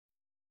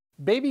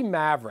Baby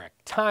Maverick,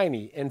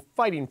 tiny and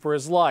fighting for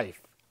his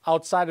life.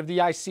 Outside of the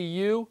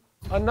ICU,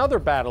 another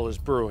battle is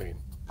brewing,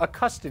 a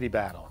custody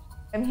battle.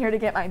 I'm here to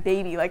get my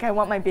baby, like I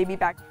want my baby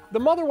back. The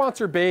mother wants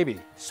her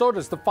baby, so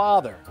does the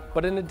father,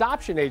 but an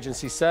adoption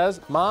agency says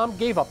mom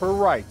gave up her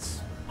rights.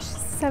 She's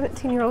a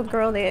 17-year-old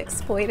girl, they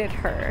exploited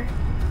her.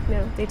 You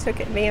know, they took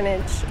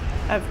advantage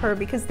of her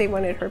because they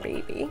wanted her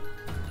baby.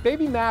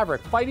 Baby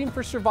Maverick fighting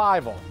for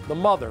survival. The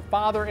mother,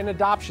 father, and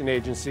adoption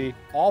agency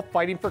all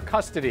fighting for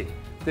custody.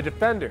 The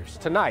defenders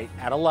tonight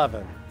at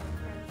 11.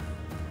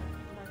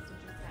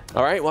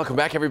 All right, welcome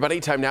back,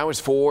 everybody. Time now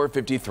is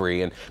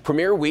 4:53, and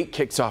Premiere Week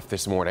kicks off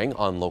this morning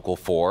on Local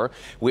 4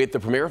 with the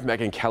premiere of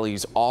Megyn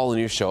Kelly's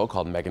all-new show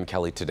called Megyn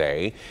Kelly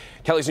Today.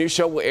 Kelly's new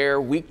show will air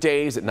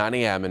weekdays at 9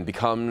 a.m. and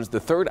becomes the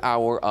third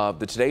hour of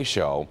the Today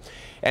Show.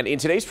 And in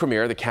today's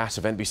premiere, the cast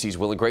of NBC's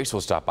Will and Grace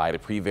will stop by to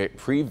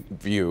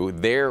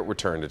preview their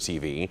return to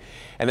TV.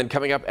 And then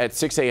coming up at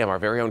 6 a.m., our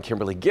very own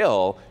Kimberly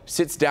Gill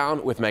sits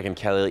down with Megyn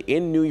Kelly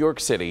in New York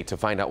City to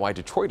find out why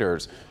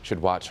Detroiters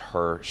should watch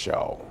her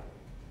show.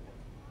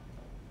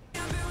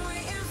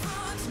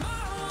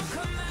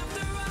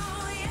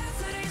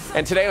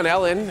 And today on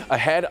Ellen,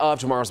 ahead of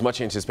tomorrow's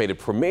much-anticipated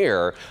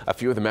premiere, a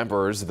few of the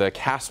members, the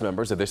cast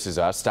members of This Is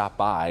Us, stop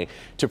by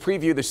to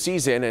preview the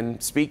season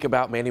and speak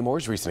about Mandy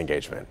Moore's recent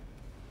engagement.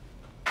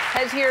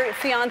 Has your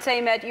fiance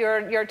met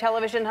your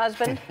television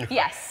husband?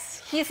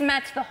 Yes, he's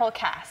met the whole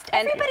cast.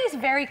 Everybody's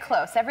very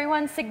close.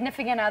 Everyone's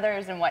significant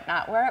others and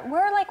whatnot.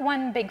 We're like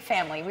one big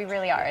family. We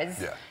really are.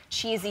 As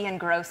cheesy and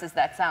gross as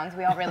that sounds,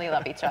 we all really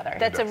love each other.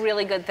 That's a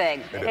really good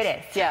thing. It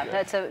is. Yeah,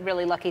 that's a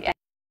really lucky thing.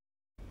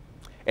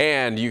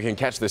 And you can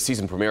catch the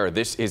season premiere of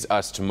This Is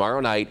Us tomorrow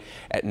night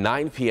at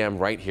 9 p.m.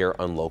 right here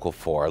on Local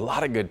 4. A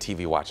lot of good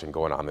TV watching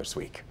going on this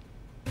week.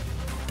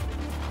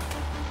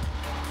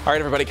 All right,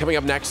 everybody, coming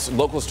up next,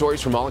 local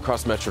stories from all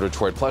across Metro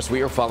Detroit. Plus,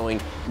 we are following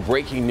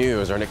breaking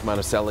news. Our Nick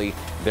Monticelli,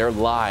 they're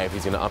live.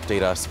 He's going to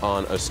update us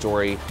on a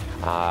story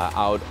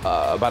about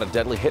a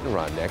deadly hit and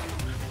run, Nick.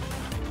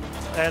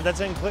 And that's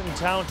in Clinton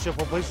Township,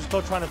 where police are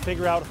still trying to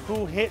figure out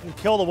who hit and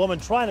killed a woman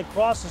trying to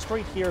cross the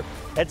street here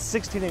at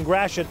 16 and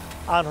Gratiot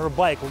on her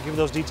bike. We'll give you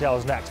those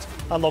details next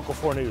on Local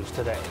 4 News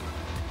today.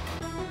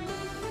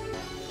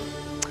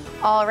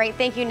 All right,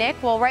 thank you,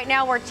 Nick. Well, right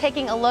now we're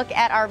taking a look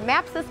at our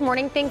maps this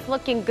morning. Things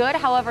looking good.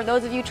 However,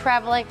 those of you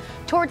traveling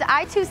towards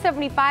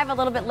I-275 a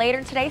little bit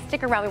later today,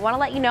 stick around. We want to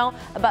let you know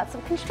about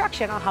some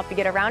construction. I'll help you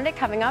get around it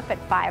coming up at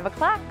 5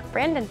 o'clock.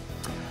 Brandon.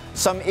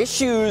 Some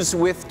issues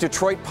with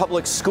Detroit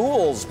public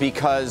schools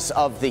because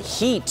of the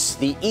heat,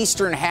 the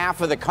eastern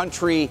half of the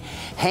country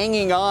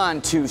hanging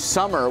on to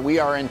summer. We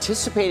are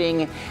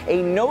anticipating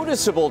a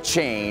noticeable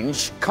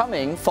change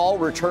coming. Fall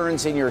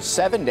returns in your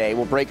 7-day.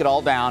 We'll break it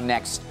all down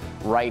next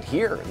right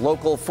here.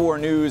 Local 4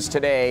 News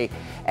today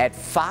at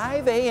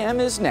 5 a.m.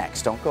 is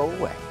next. Don't go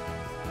away.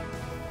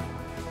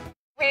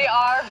 We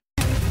are.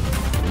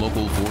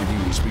 Local 4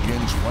 News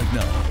begins right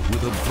now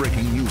with a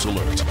breaking news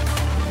alert.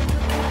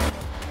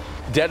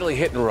 Deadly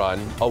hit and run.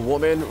 A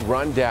woman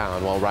run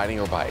down while riding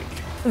her bike.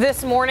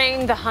 This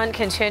morning, the hunt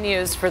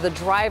continues for the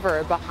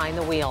driver behind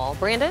the wheel.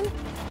 Brandon?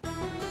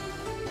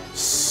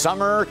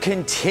 Summer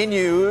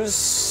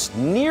continues.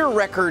 Near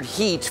record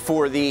heat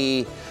for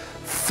the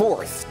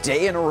 4th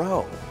day in a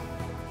row.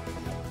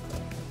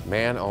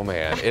 Man, oh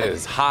man, it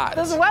is hot.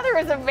 This weather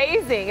is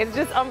amazing. It's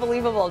just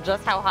unbelievable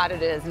just how hot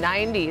it is.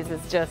 90s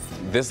is just...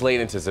 This late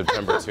into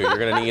September, too. You're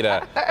going to need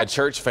a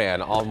church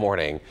fan all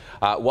morning.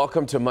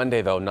 Welcome to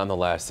Monday, though,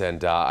 nonetheless.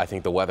 And I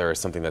think the weather is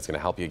something that's going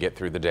to help you get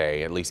through the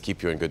day, at least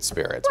keep you in good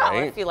spirits, well,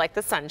 right? If you like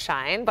the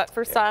sunshine. But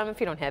for some, if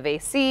you don't have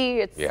AC,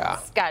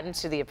 it's gotten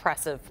to the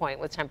oppressive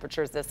point with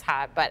temperatures this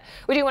hot. But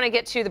we do want to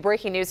get to the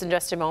breaking news in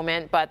just a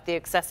moment. But the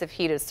excessive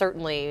heat is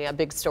certainly a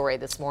big story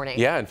this morning.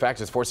 Yeah, in fact,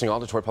 it's forcing all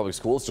Detroit public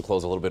schools to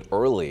close a little bit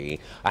early.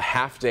 A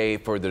half day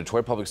for the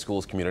Detroit Public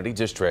Schools Community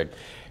District.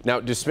 Now,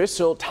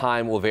 dismissal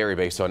time will vary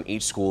based on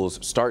each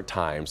school's start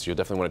time, so you'll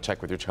definitely want to check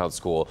with your child's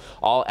school.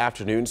 All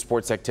afternoon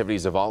sports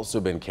activities have also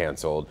been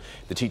canceled.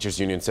 The teachers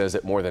union says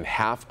that more than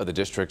half of the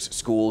district's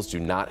schools do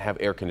not have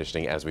air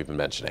conditioning, as we've been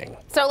mentioning.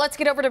 So let's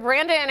get over to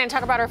Brandon and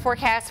talk about our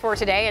forecast for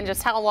today and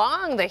just how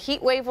long the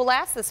heat wave will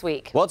last this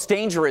week. Well, it's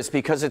dangerous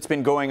because it's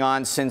been going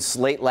on since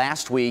late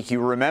last week, you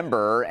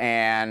remember,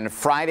 and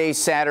Friday,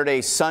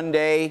 Saturday,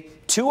 Sunday,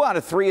 2 out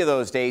of 3 of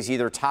those days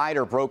either tied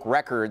or broke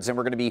records, and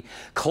we're going to be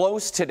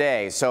close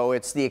today. So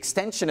it's the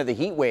extension of the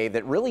heat wave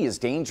that really is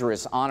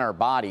dangerous on our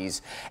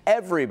bodies.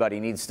 Everybody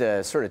needs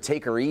to sort of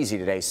take her easy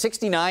today.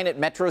 69 at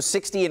Metro,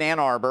 60 in Ann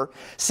Arbor,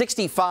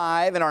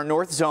 65 in our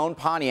north zone,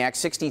 Pontiac,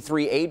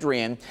 63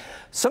 Adrian.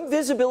 Some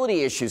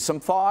visibility issues, some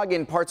fog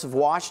in parts of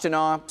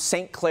Washtenaw,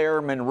 St.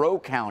 Clair, Monroe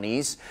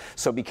counties,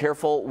 so be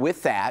careful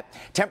with that.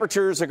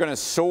 Temperatures are going to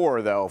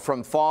soar, though,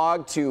 from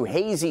fog to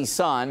hazy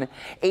sun.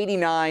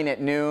 89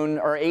 at noon,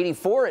 or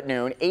 84 at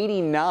noon,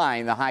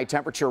 89 the high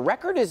temperature.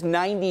 Record is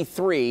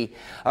 93,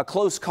 a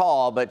close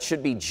call, but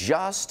should be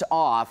just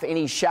off.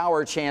 Any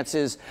shower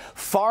chances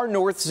far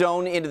north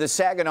zone into the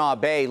Saginaw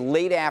Bay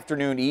late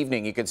afternoon,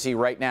 evening. You can see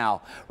right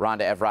now,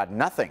 Rhonda Evrod,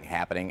 nothing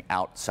happening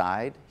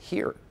outside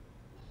here.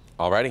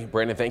 Alrighty,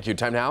 Brandon, thank you.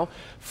 Time now,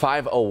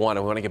 5:01, and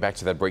we want to get back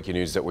to that breaking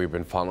news that we've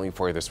been following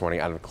for you this morning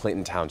out of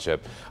Clinton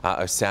Township.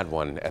 A sad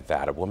one at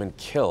that. A woman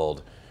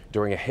killed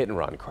during a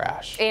hit-and-run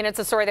crash. And it's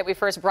a story that we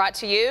first brought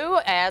to you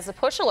as a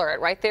push alert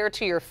right there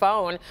to your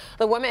phone.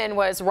 The woman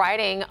was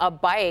riding a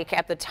bike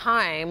at the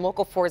time.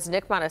 Local 4's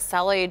Nick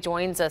Monticelli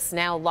joins us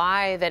now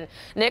live. And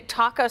Nick,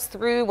 talk us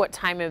through what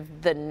time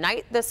of the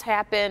night this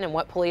happened and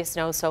what police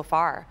know so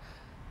far.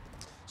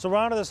 So,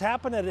 Rhonda, this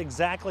happened at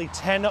exactly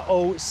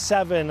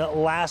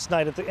 10:07 last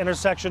night at the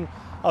intersection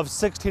of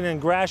 16 and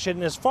Gratiot.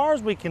 And as far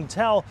as we can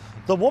tell,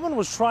 the woman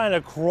was trying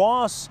to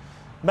cross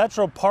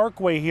Metro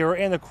Parkway here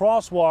in the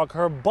crosswalk.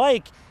 Her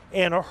bike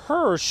and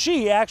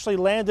she actually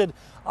landed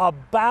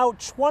about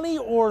 20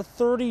 or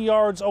 30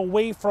 yards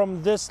away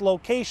from this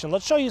location.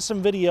 Let's show you some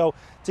video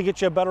to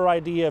get you a better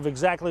idea of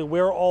exactly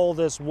where all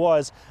this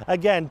was.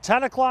 Again,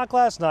 10 o'clock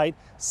last night,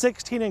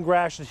 16 and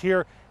Gratiot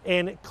here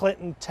in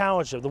Clinton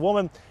Township. The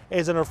woman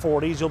is in her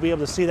 40s. You'll be able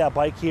to see that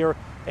bike here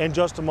in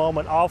just a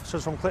moment.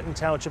 Officers from Clinton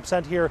Township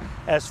sent here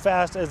as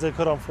fast as they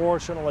could.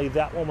 Unfortunately,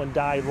 that woman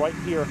died right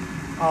here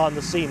on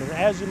the scene. And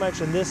as you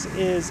mentioned, this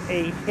is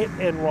a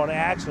hit-and-run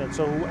accident.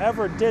 So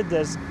whoever did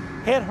this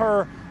hit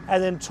her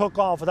and then took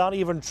off without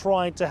even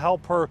trying to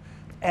help her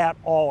at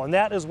all. And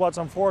that is what's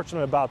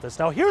unfortunate about this.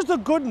 Now, here's the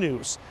good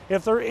news,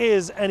 if there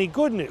is any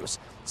good news.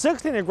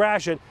 16 and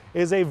Gratiot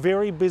is a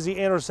very busy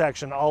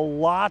intersection. A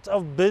lot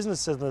of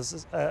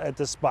businesses at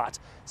this spot.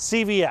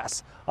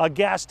 CVS, a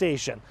gas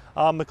station.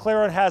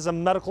 McLaren has a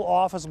medical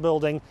office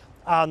building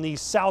on the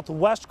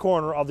southwest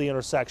corner of the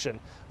intersection,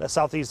 the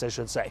southeast, I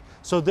should say.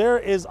 So there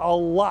is a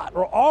lot,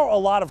 or are a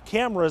lot of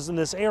cameras in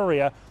this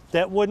area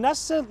that would not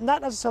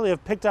necessarily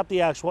have picked up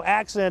the actual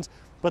accident,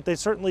 but they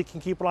certainly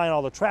can keep an eye on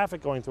all the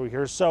traffic going through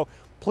here. So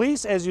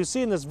police, as you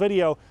see in this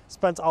video,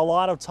 spent a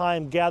lot of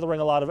time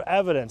gathering a lot of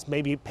evidence,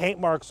 maybe paint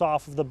marks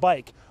off of the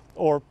bike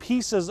or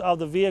pieces of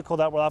the vehicle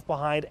that were left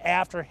behind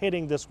after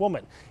hitting this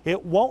woman.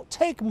 It won't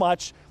take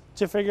much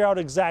to figure out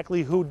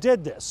exactly who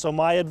did this. So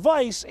my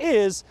advice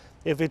is,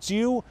 if it's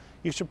you,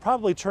 you should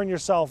probably turn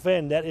yourself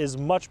in. That is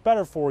much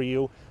better for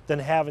you than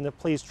having the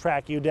police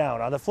track you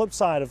down. On the flip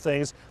side of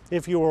things,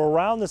 if you were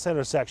around this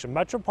intersection,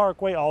 Metro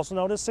Parkway, also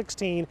known as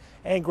 16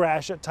 and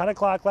Gratiot, 10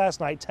 o'clock last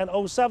night,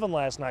 10:07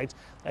 last night,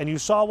 and you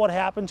saw what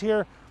happened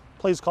here,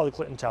 please call the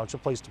Clinton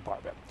Township Police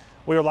Department.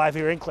 We are live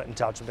here in Clinton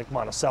Township. Nick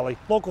Monticelli,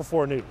 Local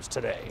 4 News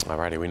today. All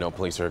righty, we know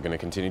police are going to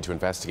continue to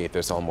investigate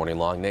this all morning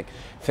long. Nick,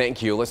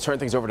 thank you. Let's turn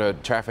things over to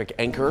traffic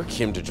anchor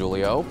Kim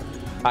DeGiulio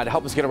to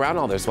help us get around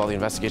all this while the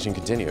investigation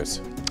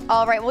continues.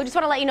 All right, well, we just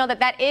want to let you know that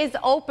that is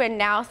open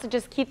now, so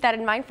just keep that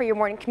in mind for your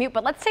morning commute.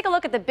 But let's take a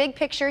look at the big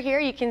picture here.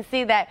 You can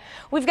see that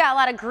we've got a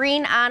lot of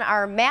green on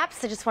our maps.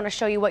 So just want to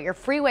show you what your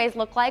freeways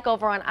look like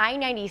over on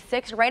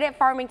I-96 right at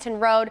Farmington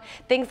Road.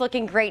 Things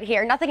looking great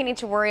here. Nothing you need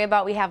to worry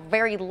about. We have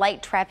very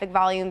light traffic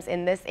volumes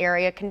in this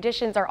area.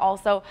 Conditions are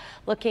also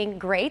looking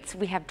great.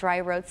 We have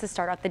dry roads to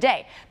start out the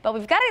day. But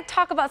we've got to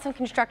talk about some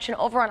construction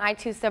over on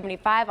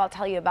I-275. I'll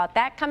tell you about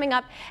that coming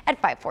up at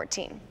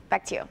 5:14.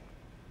 Back to you.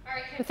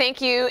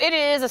 Thank you. It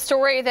is a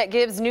story that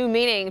gives new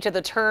meaning to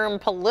the term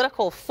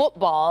political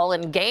football.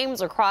 In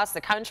games across the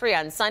country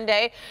on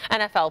Sunday,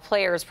 NFL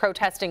players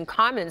protesting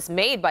comments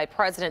made by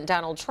President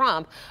Donald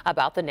Trump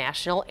about the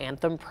national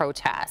anthem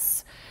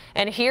protests.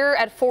 And here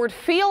at Ford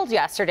Field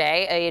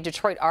yesterday, a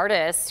Detroit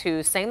artist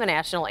who sang the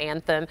national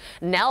anthem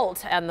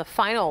knelt on the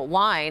final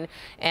line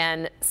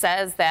and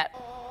says that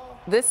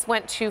this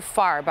went too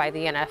far by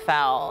the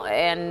NFL,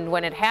 and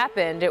when it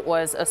happened, it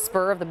was a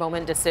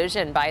spur-of-the-moment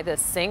decision by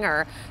this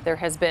singer. There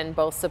has been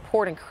both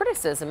support and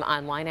criticism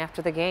online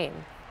after the game.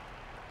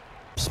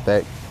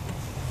 Respect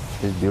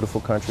this beautiful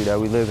country that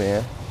we live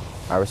in.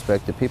 I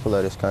respect the people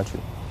of this country,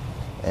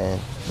 and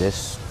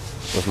this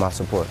was my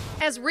support.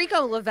 As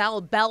Rico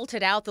Lavelle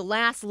belted out the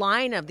last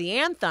line of the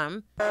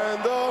anthem,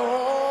 and the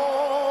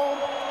home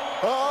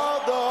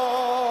of the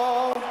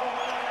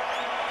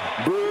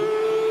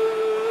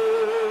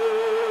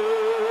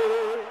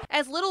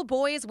as little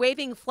boys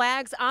waving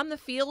flags on the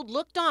field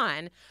looked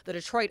on, the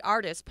Detroit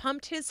artist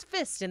pumped his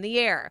fist in the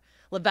air.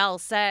 Lavelle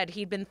said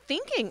he'd been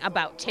thinking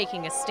about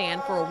taking a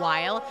stand for a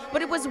while,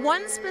 but it was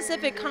one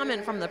specific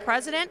comment from the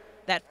president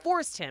that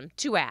forced him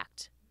to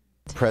act.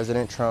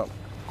 President Trump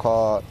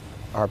called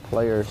our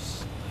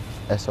players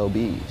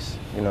SOBs,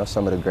 you know,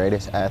 some of the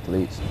greatest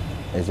athletes.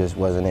 It just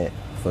wasn't it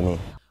for me.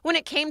 When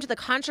it came to the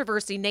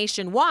controversy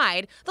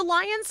nationwide, the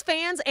Lions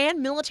fans and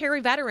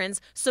military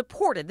veterans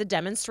supported the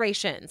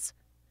demonstrations.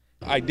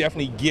 I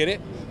definitely get it,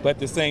 but at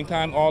the same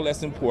time, all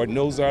that's important.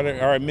 Those are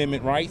our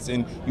amendment rights,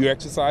 and you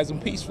exercise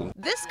them peacefully.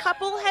 This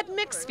couple had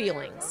mixed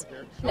feelings.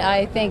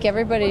 I think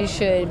everybody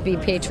should be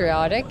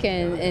patriotic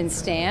and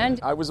stand.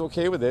 I was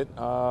okay with it.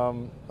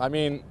 I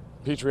mean,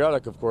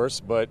 patriotic, of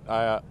course, but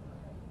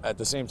at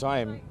the same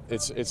time,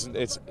 it's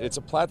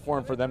a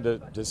platform for them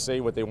to say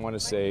what they want to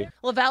say.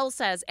 Lavelle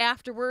says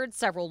afterwards,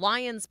 several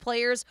Lions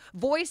players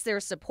voiced their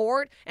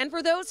support, and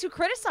for those who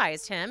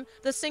criticized him,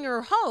 the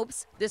singer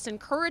hopes this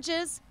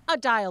encourages a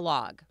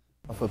dialogue.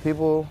 For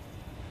people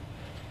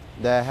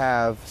that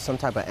have some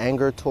type of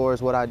anger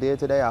towards what I did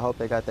today, I hope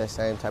they got that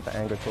same type of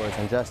anger towards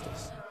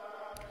injustice.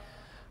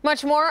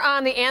 Much more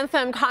on the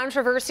anthem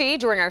controversy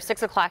during our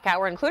 6 o'clock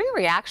hour, including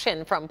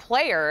reaction from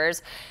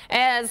players.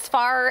 As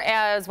far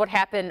as what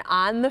happened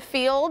on the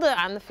field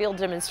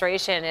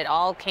demonstration, it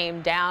all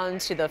came down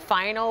to the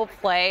final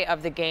play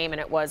of the game, and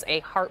it was a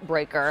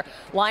heartbreaker.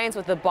 Lions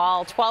with the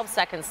ball, 12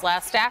 seconds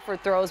left.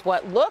 Stafford throws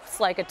what looks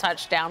like a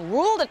touchdown,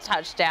 ruled a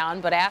touchdown,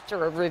 but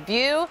after a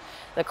review,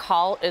 the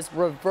call is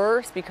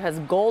reversed because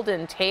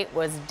Golden Tate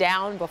was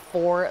down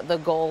before the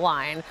goal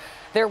line.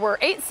 There were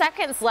 8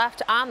 seconds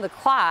left on the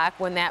clock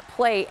when that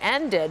play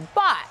ended,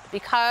 but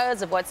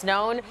because of what's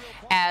known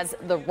as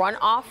the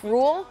runoff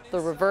rule, the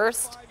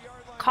reversed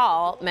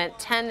call meant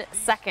 10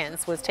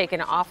 seconds was taken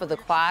off of the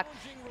clock,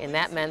 and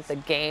that meant the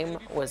game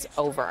was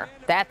over.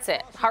 That's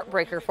it.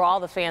 Heartbreaker for all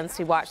the fans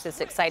who watched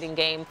this exciting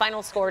game.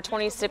 Final score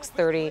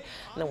 26-30,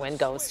 and the win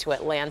goes to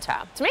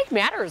Atlanta. To make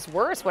matters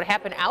worse, what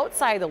happened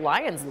outside the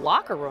Lions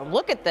locker room.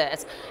 Look at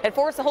this. It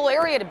forced the whole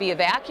area to be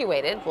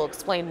evacuated. We'll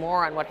explain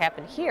more on what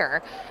happened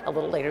here a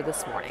little later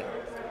this morning.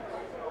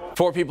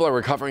 4 people are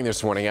recovering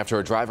this morning after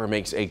a driver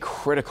makes a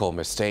critical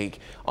mistake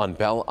on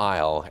Belle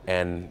Isle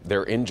and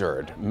they're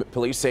injured.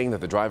 Police saying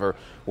that the driver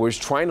was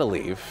trying to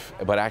leave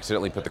but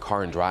accidentally put the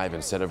car in drive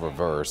instead of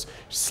reverse,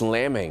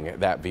 slamming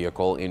that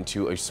vehicle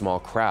into a small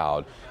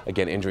crowd,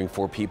 again injuring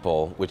 4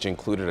 people, which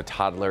included a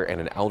toddler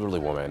and an elderly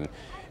woman.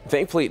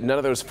 Thankfully, none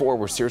of those 4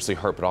 were seriously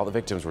hurt, but all the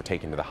victims were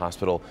taken to the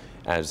hospital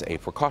as a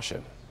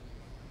precaution.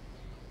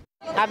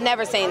 I've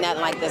never seen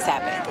nothing like this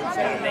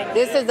happen.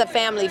 This is a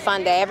family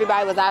fun day.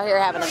 Everybody was out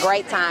here having a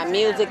great time.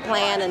 Music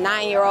playing, a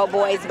 9-year-old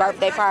boy's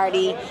birthday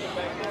party,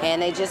 and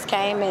they just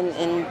came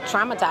and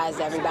traumatized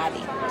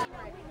everybody.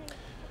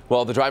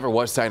 Well, the driver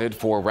was cited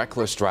for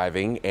reckless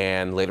driving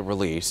and later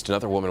released.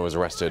 Another woman was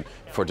arrested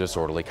for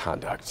disorderly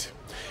conduct.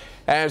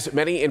 As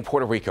many in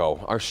Puerto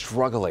Rico are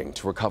struggling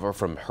to recover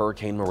from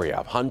Hurricane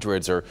Maria,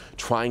 hundreds are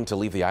trying to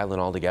leave the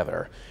island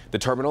altogether. The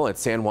terminal at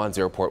San Juan's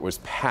airport was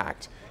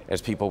packed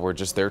as people were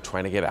just there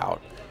trying to get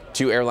out.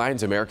 2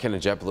 airlines, American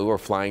and JetBlue, are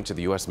flying to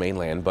the U.S.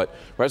 mainland, but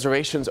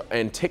reservations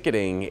and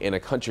ticketing in a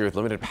country with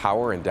limited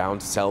power and down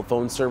cell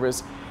phone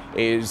service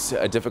is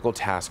a difficult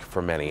task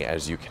for many,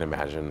 as you can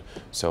imagine.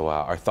 So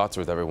our thoughts are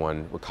with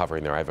everyone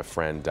recovering there. I have a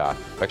friend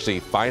who actually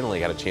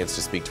finally had a chance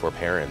to speak to her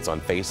parents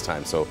on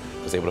FaceTime, so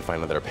was able to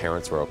find out that her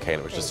parents were okay,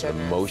 and it was just an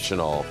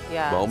emotional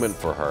moment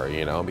for her,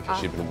 you know, because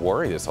she'd been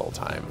worried this whole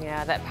time.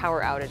 Yeah, that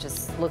power outage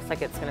just looks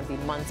like it's going to be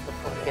months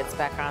before it gets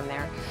back on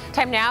there.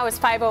 Time now is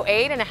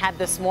 5:08, and ahead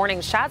this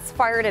morning, shots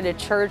fired at a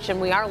church,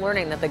 and we are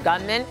learning that the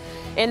gunman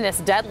in this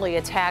deadly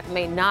attack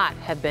may not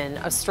have been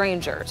a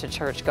stranger to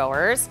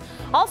churchgoers.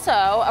 Also,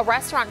 a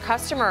restaurant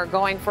customer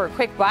going for a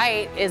quick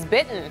bite is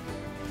bitten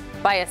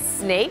by a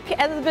snake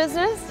at the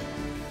business.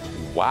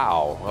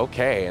 Wow,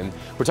 okay, and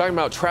we're talking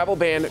about Travel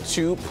Ban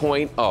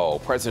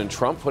 2.0. President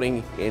Trump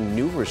putting in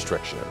new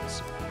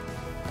restrictions.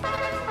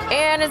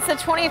 And it's the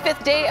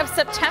 25th day of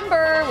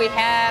September. We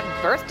have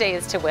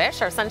birthdays to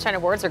wish. Our Sunshine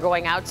Awards are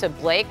going out to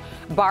Blake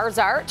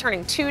Barzart,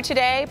 turning 2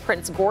 today.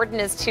 Prince Gordon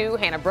is 2.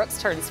 Hannah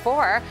Brooks turns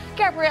 4.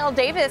 Gabrielle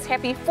Davis,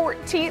 happy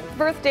 14th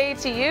birthday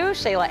to you.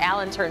 Shayla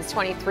Allen turns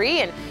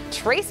 23. And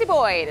Tracy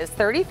Boyd is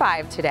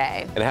 35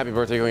 today. And a happy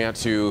birthday going out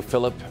to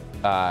Philip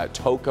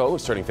Toko,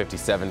 is turning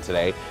 57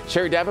 today.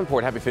 Sherry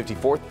Davenport, happy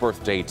 54th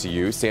birthday to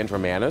you. Sandra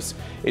Manis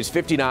is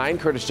 59.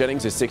 Curtis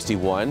Jennings is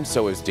 61.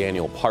 So is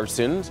Daniel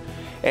Parsons.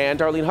 And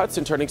Darlene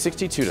Hudson turning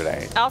 62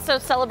 today. Also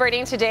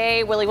celebrating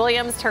today, Willie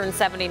Williams turned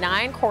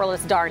 79.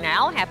 Corliss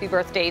Darnell, happy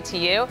birthday to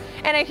you.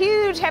 And a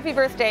huge happy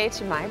birthday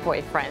to my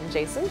boyfriend,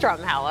 Jason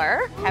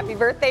Drumheller. Happy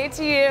birthday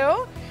to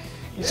you.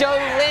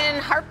 Jolynn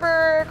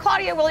Harper,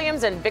 Claudia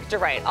Williams, and Victor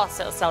Wright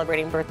also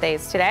celebrating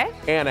birthdays today.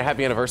 And a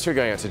happy anniversary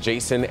going out to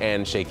Jason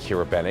and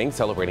Shakira Benning,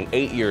 celebrating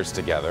 8 years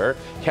together.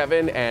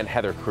 Kevin and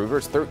Heather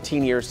Kruger's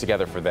 13 years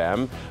together for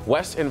them.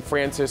 Wes and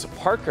Francis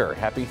Parker,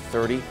 happy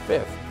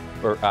 35th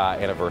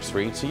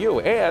anniversary to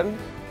you. And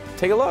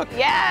take a look.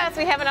 Yes,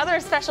 we have another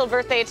special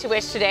birthday to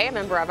wish today. A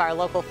member of our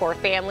Local 4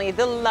 family,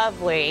 the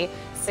lovely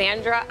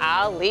Sandra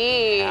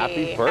Ali.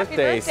 Happy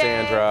birthday,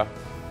 Sandra.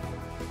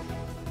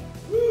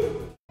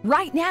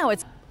 Right now,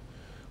 it's...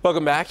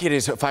 Welcome back. It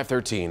is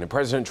 5:13, and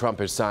President Trump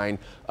has signed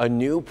a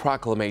new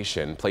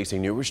proclamation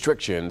placing new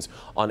restrictions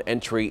on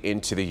entry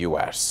into the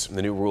U.S.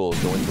 The new rule is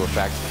going into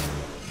effect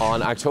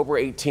on October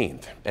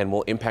 18th and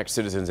will impact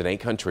citizens in 8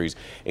 countries,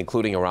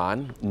 including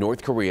Iran,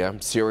 North Korea,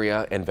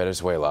 Syria, and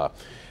Venezuela.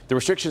 The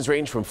restrictions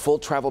range from full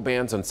travel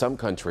bans on some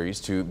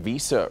countries to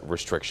visa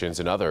restrictions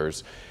in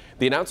others.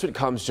 The announcement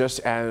comes just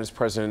as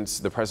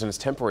the president's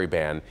temporary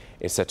ban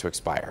is set to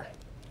expire.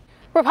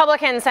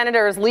 Republican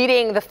senators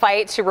leading the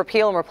fight to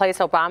repeal and replace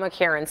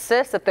Obamacare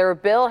insist that their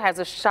bill has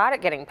a shot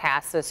at getting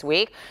passed this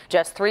week.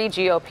 Just 3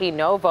 GOP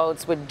no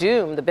votes would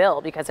doom the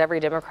bill because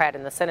every Democrat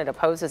in the Senate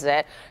opposes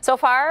it. So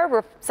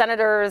far,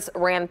 Senators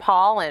Rand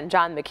Paul and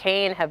John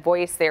McCain have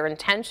voiced their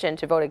intention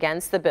to vote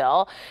against the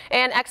bill.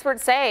 And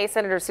experts say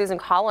Senator Susan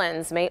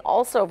Collins may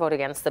also vote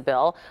against the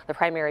bill. The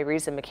primary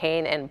reason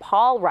McCain and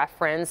Paul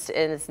referenced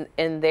is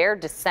in their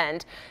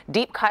dissent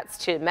deep cuts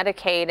to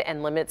Medicaid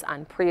and limits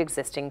on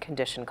pre-existing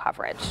condition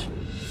coverage.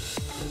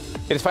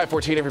 It is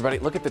 5:14, everybody.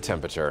 Look at the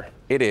temperature.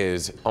 It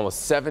is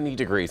almost 70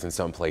 degrees in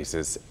some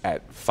places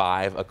at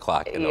 5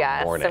 o'clock in the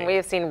morning. Yes, and we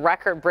have seen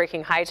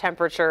record-breaking high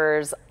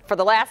temperatures for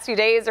the last few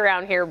days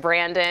around here,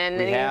 Brandon.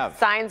 Any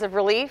signs of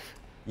relief?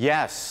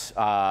 Yes,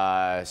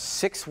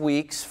 6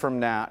 weeks from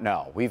now.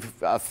 No, we've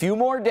a few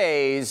more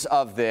days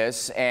of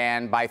this,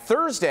 and by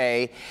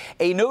Thursday,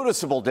 a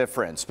noticeable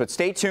difference. But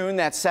stay tuned.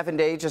 That's 7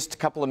 days, just a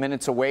couple of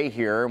minutes away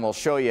here, and we'll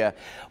show you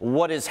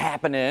what is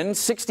happening.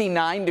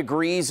 69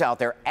 degrees out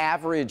there,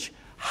 average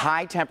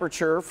high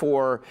temperature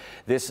for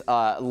this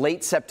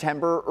late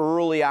September,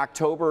 early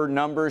October.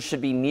 Numbers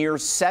should be near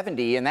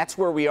 70, and that's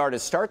where we are to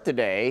start the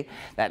day.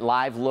 That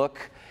live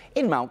look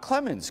in Mount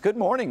Clemens. Good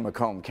morning,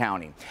 Macomb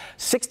County.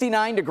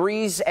 69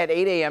 degrees at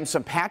 8 a.m.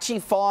 Some patchy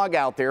fog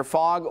out there,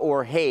 fog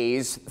or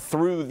haze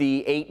through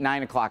the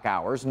 8-9 o'clock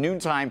hours.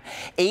 Noontime,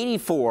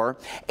 84.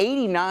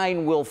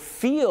 89 will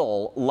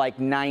feel like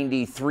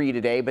 93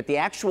 today, but the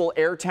actual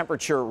air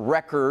temperature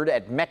record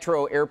at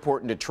Metro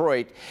Airport in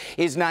Detroit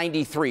is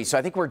 93. So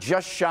I think we're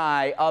just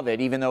shy of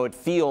it, even though it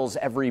feels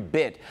every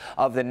bit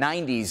of the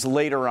 90s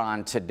later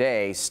on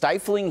today.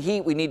 Stifling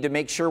heat. We need to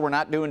make sure we're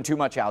not doing too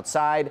much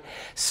outside,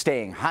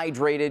 staying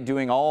hydrated,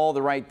 doing all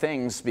the right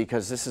things,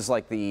 because this is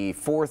like the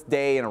 4th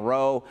day in a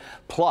row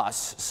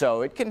plus,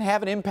 so it can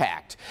have an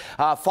impact.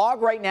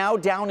 Fog right now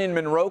down in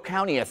Monroe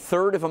County,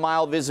 1/3 of a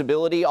mile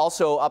visibility.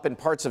 Also up in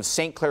parts of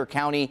St. Clair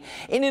County,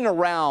 in and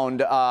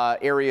around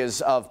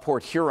areas of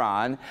Port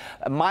Huron.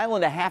 1.5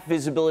 mile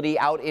visibility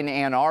out in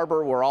Ann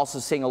Arbor. We're also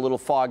seeing a little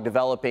fog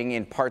developing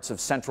in parts of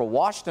central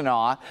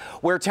Washtenaw,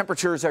 where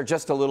temperatures are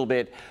just a little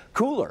bit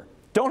cooler.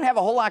 Don't have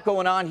a whole lot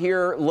going on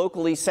here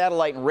locally,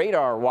 satellite and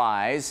radar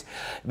wise.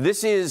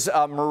 This is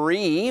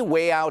Marie,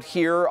 way out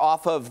here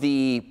off of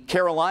the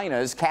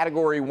Carolinas,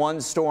 Category 1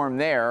 storm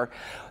there.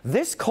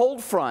 This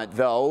cold front,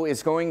 though,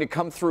 is going to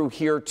come through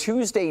here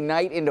Tuesday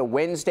night into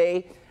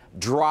Wednesday.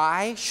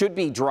 Dry, should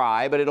be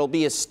dry, but it'll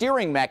be a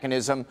steering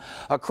mechanism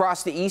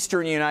across the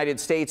eastern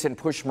United States and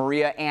push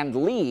Maria and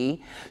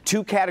Lee,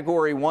 2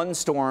 Category 1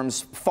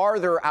 storms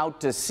farther out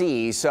to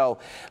sea. So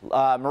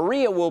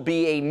Maria will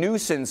be a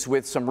nuisance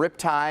with some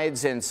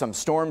riptides and some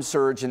storm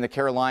surge in the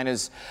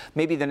Carolinas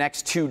maybe the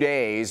next 2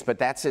 days, but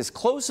that's as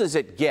close as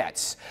it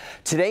gets.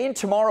 Today and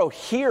tomorrow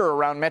here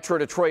around Metro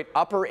Detroit,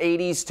 upper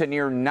 80s to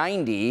near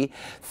 90,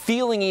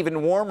 feeling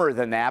even warmer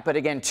than that. But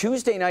again,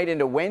 Tuesday night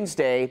into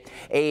Wednesday,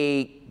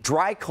 a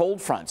dry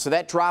cold front, so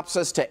that drops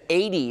us to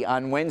 80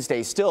 on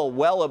Wednesday, still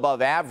well above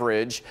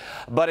average,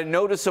 but a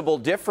noticeable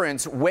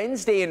difference.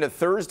 Wednesday into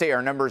Thursday,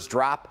 our numbers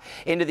drop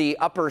into the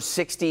upper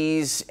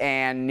 60s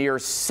and near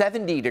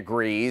 70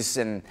 degrees,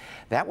 and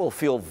that will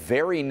feel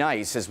very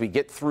nice as we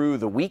get through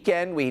the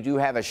weekend. We do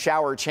have a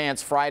shower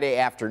chance Friday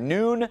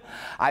afternoon.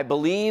 I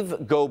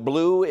believe Go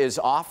Blue is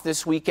off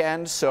this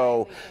weekend,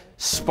 so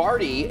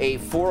Sparty, a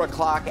 4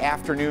 o'clock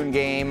afternoon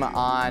game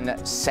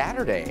on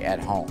Saturday at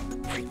home.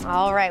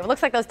 All right, well,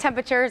 looks like those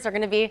temperatures are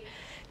going to be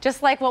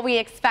just like what we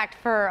expect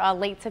for a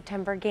late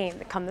September game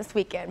that come this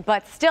weekend.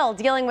 But still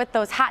dealing with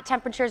those hot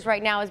temperatures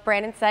right now, as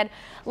Brandon said,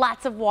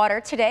 lots of water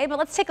today. But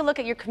let's take a look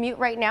at your commute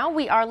right now.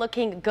 We are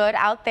looking good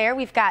out there.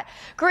 We've got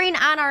green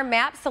on our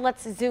map, so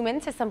let's zoom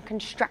into some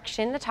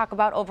construction to talk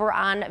about over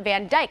on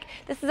Van Dyke.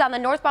 This is on the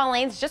northbound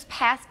lanes just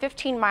past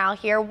 15 Mile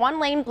here. 1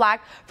 lane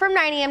blocked from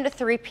 9 a.m. to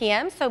 3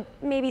 p.m., so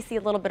maybe see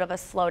a little bit of a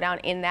slowdown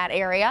in that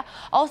area.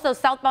 Also,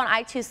 southbound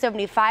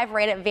I-275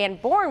 right at Van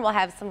Born will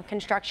have some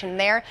construction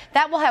there.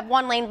 That will have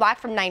 1 lane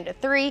blocked from 9 to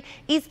 3.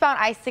 Eastbound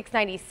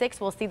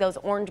I-696 will see those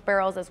orange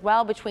barrels as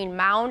well between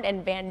Mound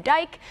and Van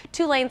Dyke.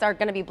 2 lanes are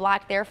going to be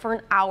blocked there for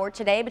an hour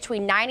today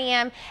between 9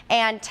 a.m.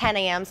 and 10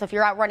 a.m. So if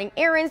you're out running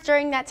errands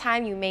during that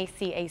time, you may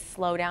see a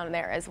slowdown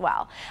there as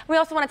well. We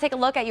also want to take a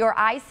look at your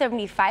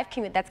I-75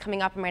 commute. That's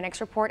coming up in my next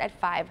report at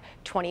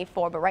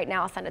 5:24. But right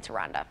now, I'll send it to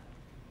Rhonda.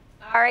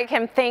 All right,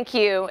 Kim, thank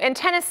you. In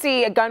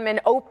Tennessee, a gunman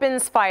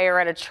opens fire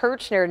at a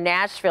church near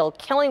Nashville,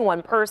 killing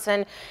 1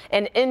 person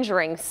and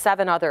injuring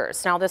 7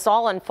 others. Now, this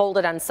all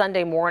unfolded on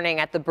Sunday morning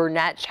at the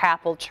Burnett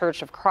Chapel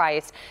Church of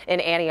Christ in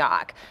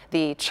Antioch.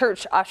 The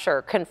church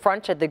usher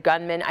confronted the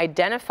gunman,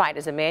 identified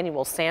as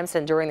Emmanuel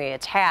Sampson, during the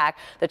attack.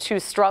 The 2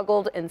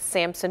 struggled and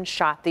Sampson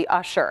shot the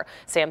usher.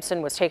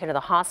 Sampson was taken to the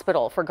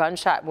hospital for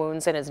gunshot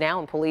wounds and is now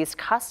in police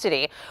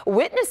custody.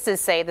 Witnesses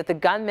say that the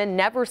gunman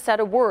never said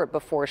a word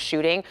before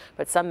shooting,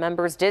 but some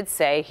members did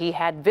say he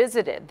had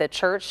visited the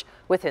church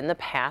within the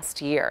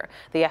past year.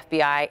 The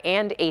FBI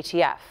and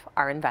ATF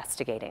are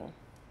investigating.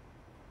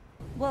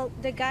 Well,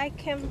 the guy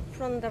came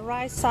from the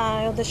right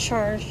side of the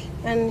church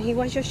and he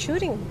was just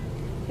shooting.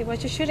 He was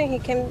just shooting. He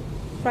came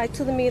right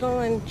to the middle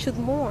and shoot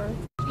more.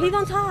 He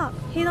don't talk.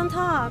 He don't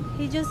talk.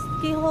 He just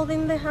keep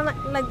holding the hand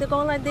like they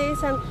go like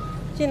this and,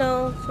 you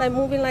know, like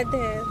moving like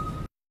this.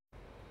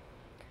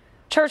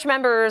 Church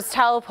members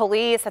tell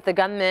police that the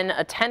gunman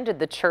attended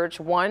the church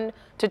 1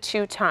 to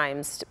 2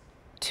 times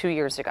 2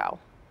 years ago.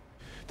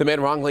 The man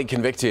wrongly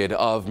convicted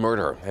of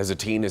murder as a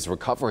teen is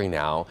recovering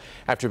now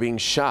after being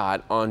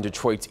shot on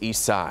Detroit's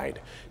east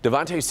side.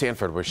 Devontae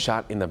Sanford was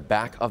shot in the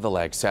back of the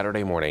leg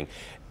Saturday morning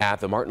at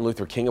the Martin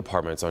Luther King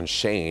Apartments on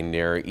Shane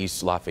near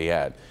East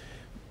Lafayette.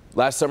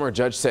 Last summer, a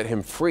judge set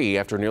him free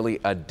after nearly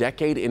a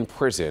decade in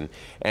prison,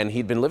 and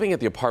he'd been living at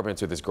the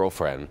apartments with his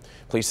girlfriend.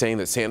 Police saying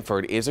that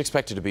Sanford is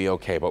expected to be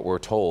okay, but we're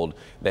told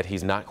that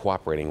he's not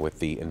cooperating with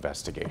the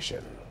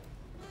investigation.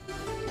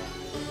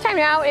 Time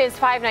now is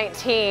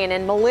 5:19,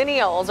 and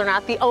millennials are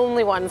not the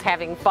only ones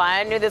having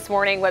fun. New this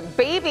morning what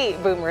baby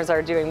boomers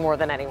are doing more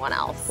than anyone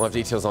else. We'll have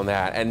details on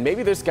that, and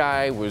maybe this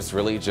guy was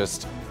really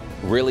just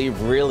really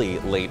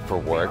late for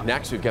work.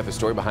 Next, we've got the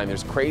story behind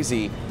this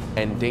crazy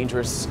and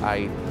dangerous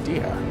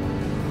idea.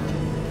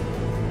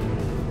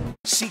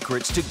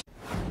 Secrets to...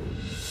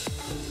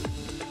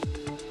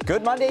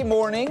 Good Monday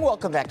morning.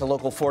 Welcome back to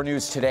Local 4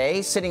 News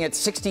today. Sitting at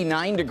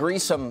 69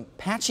 degrees, some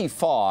patchy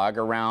fog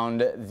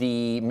around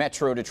the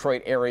Metro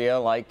Detroit area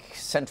like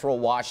central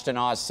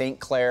Washtenaw, St.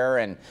 Clair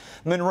and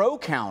Monroe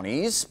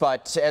counties.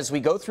 But as we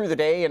go through the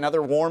day,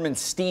 another warm and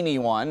steamy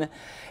one.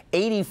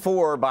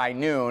 84 by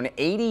noon,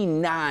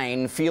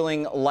 89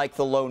 feeling like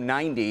the low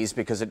 90s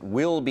because it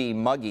will be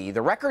muggy.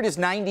 The record is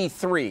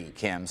 93,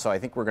 Kim, so I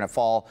think we're going to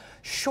fall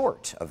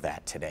short of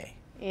that today.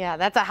 Yeah,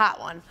 that's a hot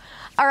one.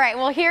 All right,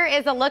 well, here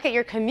is a look at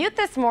your commute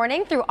this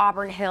morning through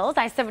Auburn Hills.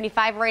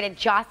 I-75 right at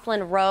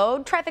Jocelyn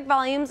Road. Traffic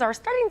volumes are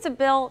starting to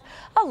build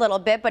a little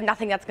bit, but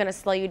nothing that's going to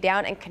slow you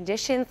down, and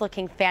conditions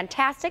looking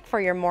fantastic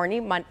for your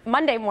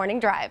Monday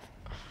morning drive.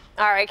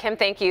 All right, Kim,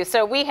 thank you.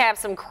 So we have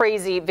some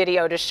crazy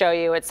video to show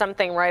you. It's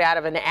something right out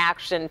of an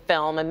action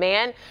film. A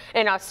man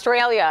in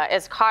Australia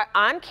is caught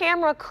on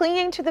camera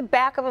clinging to the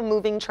back of a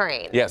moving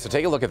train. Yeah, so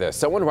take a look at this.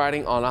 Someone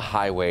riding on a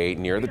highway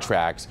near the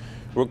tracks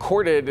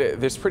recorded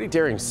this pretty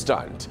daring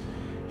stunt.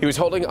 He was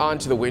holding on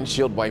to the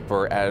windshield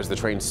wiper as the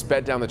train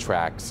sped down the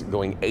tracks,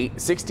 going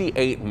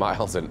 68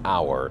 miles an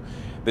hour.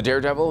 The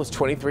daredevil is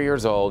 23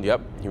 years old.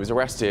 Yep, he was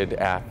arrested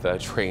at the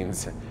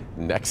train's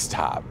next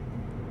stop.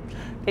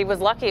 He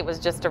was lucky it was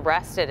just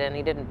arrested and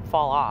he didn't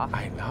fall off.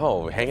 I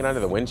know, hanging onto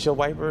the windshield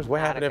wipers.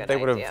 What happened if they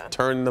would have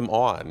turned them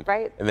on?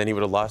 Right. And then he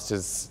would have lost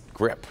his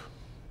grip.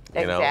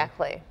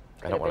 Exactly.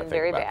 I don't want to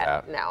think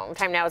about that. No.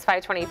 Time now is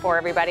 5:24,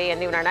 everybody.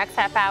 And in our next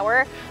half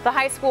hour, the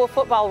high school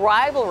football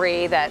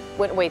rivalry that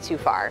went way too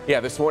far. Yeah,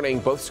 this morning,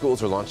 both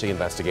schools are launching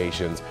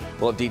investigations.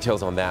 We'll have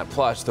details on that.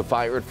 Plus, the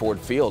fire at Ford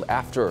Field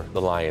after the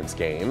Lions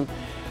game.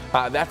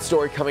 That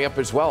story coming up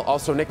as well.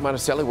 Also, Nick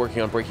Monticelli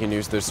working on breaking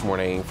news this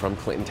morning from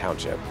Clinton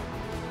Township.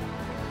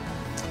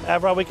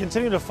 Evrod, we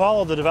continue to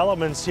follow the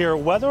developments here.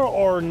 Whether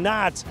or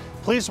not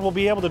police will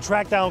be able to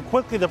track down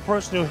quickly the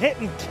person who hit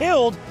and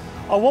killed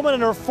a woman in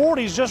her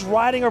 40s just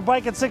riding her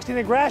bike at 16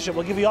 in Gratiot.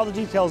 We'll give you all the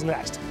details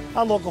next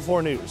on Local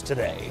 4 News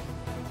today.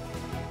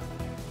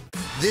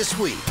 This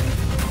week,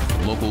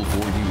 Local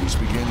 4 News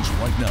begins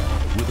right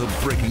now with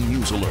a breaking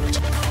news alert.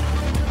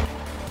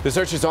 The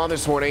search is on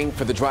this morning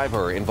for the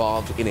driver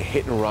involved in a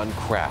hit-and-run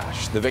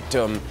crash. The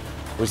victim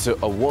was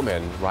a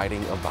woman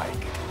riding a bike.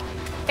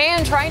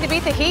 And trying to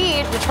beat the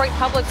heat, Detroit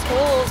Public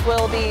Schools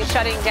will be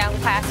shutting down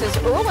classes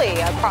early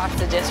across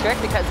the district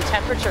because the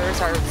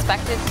temperatures are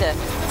expected to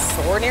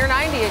soar near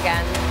 90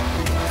 again.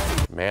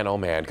 Man, oh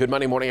man. Good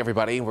Monday morning,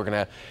 everybody. We're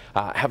going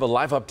to have a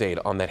live update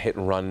on that hit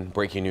and run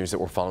breaking news that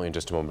we're following in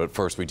just a moment. But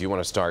first, we do want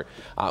to start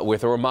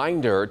with a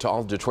reminder to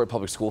all Detroit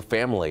Public School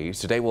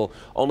families. Today will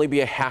only be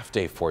a half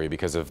day for you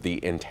because of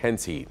the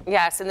intense heat.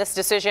 Yes, and this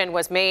decision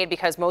was made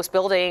because most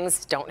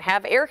buildings don't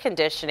have air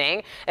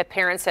conditioning. If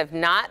parents have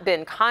not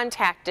been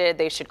contacted,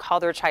 they should call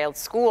their child's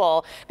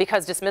school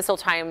because dismissal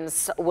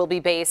times will be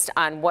based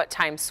on what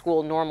time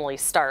school normally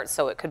starts.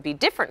 So it could be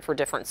different for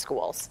different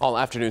schools. All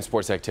afternoon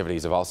sports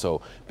activities have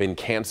also been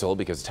canceled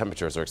because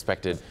temperatures are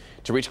expected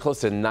to reach close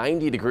to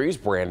 90 degrees,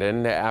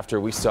 Brandon, after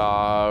we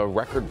saw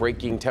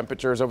record-breaking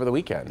temperatures over the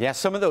weekend. Yeah,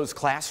 some of those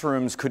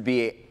classrooms could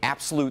be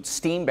absolute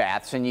steam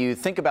baths, and you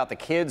think about the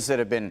kids that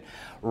have been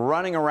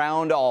running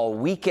around all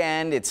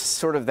weekend. It's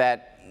sort of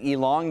that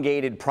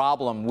elongated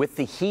problem with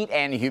the heat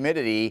and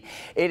humidity.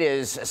 It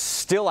is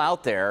still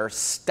out there,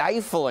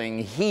 stifling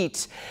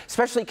heat,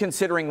 especially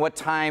considering what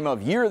time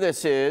of year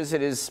this is.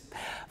 It is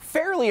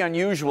fairly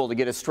unusual to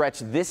get a stretch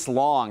this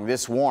long,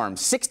 this warm.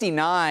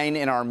 69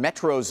 in our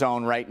metro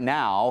zone right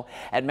now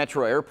at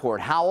Metro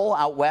Airport. Howell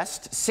out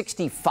west,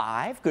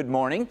 65. Good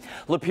morning.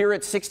 Lapeer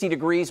at 60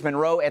 degrees,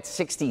 Monroe at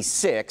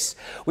 66.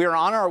 We are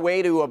on our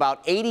way to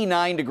about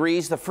 89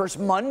 degrees, the first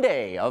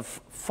Monday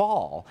of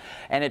fall,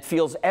 and it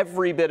feels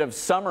every bit of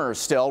summer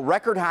still.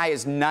 Record high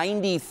is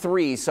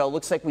 93, so it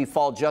looks like we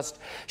fall just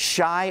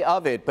shy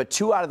of it, but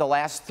 2 out of the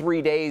last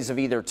 3 days have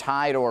either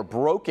tied or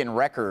broken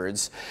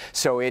records,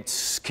 so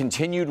it's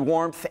continued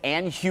warmth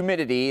and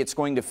humidity. It's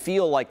going to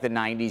feel like the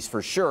 90s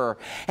for sure.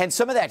 And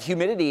some of that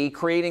humidity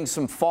creating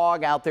some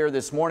fog out there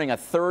this morning, a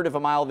third of a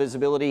mile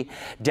visibility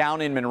down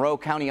in Monroe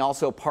County,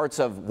 also parts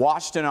of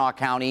Washtenaw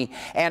County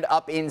and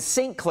up in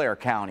St. Clair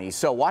County.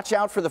 So watch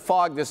out for the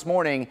fog this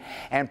morning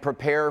and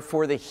prepare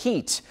for the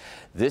heat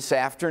this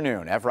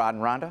afternoon. Evrod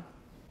and Rhonda.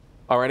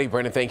 Alrighty,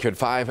 Brandon, thank you. At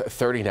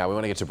 5:30 now, we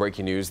want to get to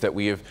breaking news that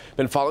we have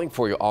been following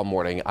for you all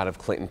morning out of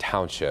Clinton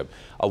Township.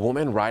 A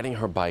woman riding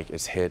her bike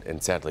is hit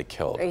and sadly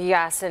killed.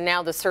 Yes, and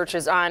now the search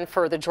is on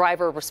for the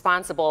driver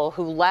responsible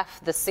who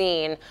left the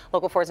scene.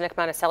 Local 4's Nick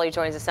Monticelli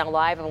joins us now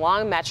live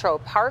along Metro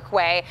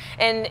Parkway.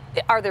 And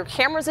are there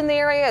cameras in the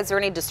area? Is there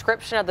any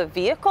description of the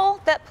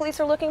vehicle that police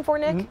are looking for,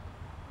 Nick?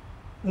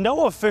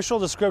 No official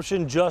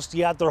description just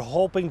yet. They're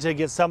hoping to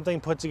get something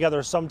put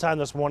together sometime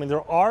this morning.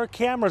 There are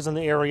cameras in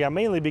the area,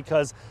 mainly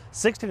because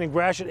 16 and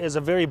Gratiot is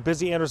a very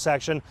busy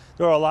intersection.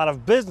 There are a lot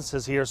of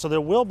businesses here, so there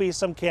will be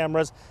some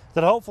cameras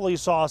that hopefully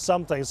saw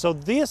something. So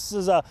this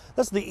is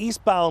the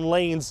eastbound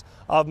lanes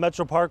of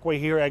Metro Parkway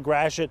here at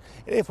Gratiot.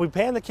 If we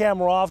pan the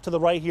camera off to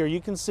the right here,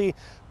 you can see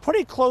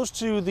pretty close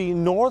to the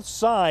north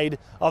side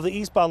of the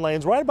eastbound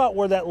lanes, right about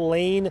where that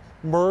lane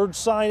merge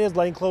sign is,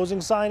 lane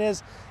closing sign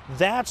is.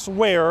 That's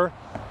where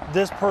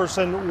this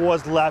person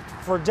was left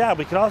for dead.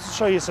 We can also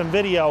show you some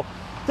video.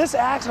 This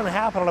accident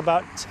happened at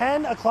about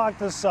 10 o'clock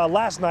this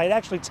last night.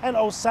 Actually,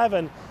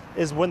 10:07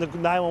 is when the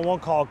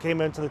 911 call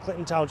came into the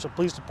Clinton Township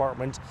Police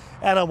Department.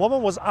 And a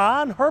woman was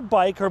on her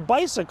bike, her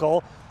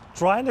bicycle,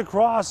 trying to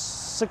cross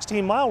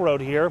 16 Mile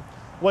Road here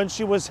when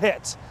she was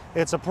hit.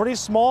 It's a pretty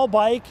small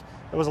bike.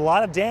 There was a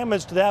lot of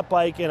damage to that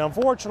bike, and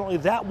unfortunately,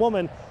 that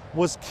woman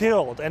was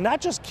killed. And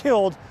not just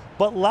killed,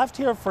 but left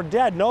here for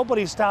dead.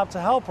 Nobody stopped to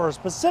help her,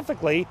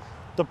 specifically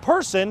the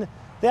person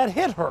that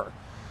hit her.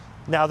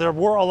 Now, there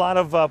were a lot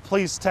of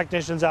police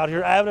technicians out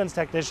here, evidence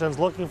technicians,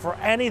 looking for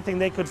anything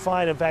they could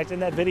find. In fact, in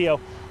that video,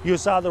 you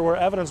saw there were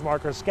evidence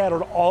markers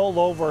scattered all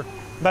over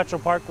Metro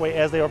Parkway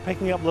as they were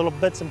picking up little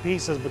bits and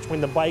pieces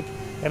between the bike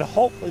and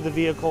hopefully the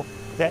vehicle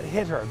that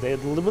hit her. They'd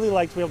really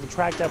like to be able to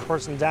track that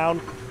person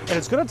down, and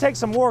it's going to take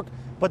some work,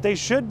 but they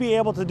should be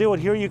able to do it.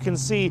 Here you can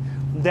see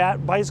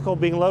that bicycle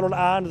being loaded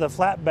onto the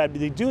flatbed.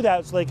 They do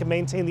that so they can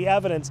maintain the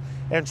evidence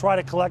and try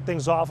to collect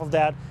things off of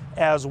that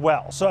as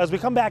well. So as we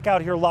come back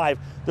out here live,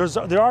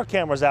 there are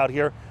cameras out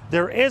here.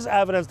 There is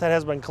evidence that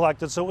has been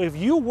collected. So if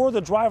you were the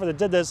driver that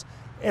did this,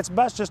 it's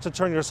best just to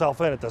turn yourself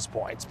in at this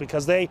point,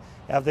 because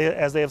as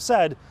they have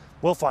said,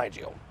 we'll find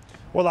you.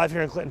 We're live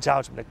here in Clinton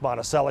Township. Nick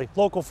Monticelli,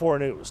 Local 4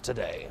 News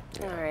today.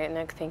 All right,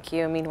 Nick, thank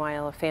you.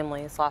 Meanwhile, a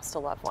family has lost a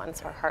loved one,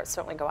 so our hearts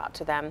certainly go out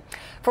to them.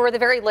 For the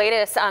very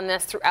latest on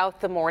this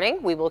throughout the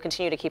morning, we will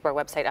continue to keep our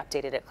website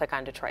updated at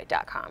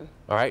clickondetroit.com.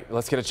 All right,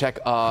 let's get a check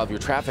of your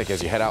traffic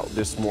as you head out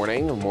this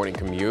morning, a morning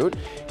commute.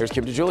 Here's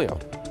Kim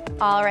DeGiulio.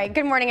 All right,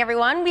 good morning,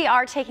 everyone. We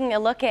are taking a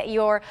look at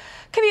your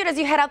commute as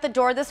you head out the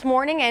door this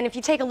morning. And if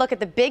you take a look at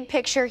the big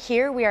picture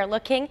here, we are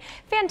looking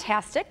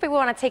fantastic. But we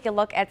want to take a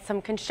look at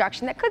some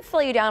construction that could slow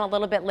you down a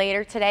little bit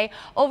later today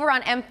over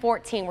on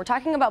M14. We're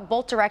talking about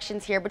both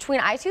directions here between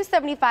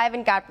I-275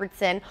 and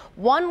Gottfriedson.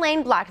 One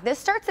lane blocked. This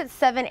starts at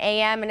 7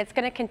 a.m. and it's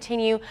going to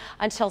continue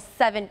until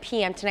 7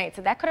 p.m. tonight.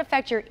 So that could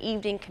affect your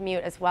evening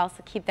commute as well.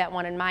 So keep that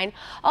one in mind.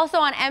 Also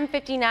on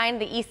M59,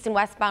 the east and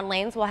westbound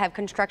lanes will have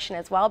construction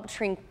as well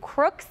between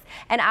Crooks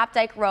and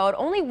Opdyke Road.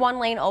 Only one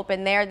lane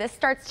open there. This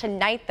starts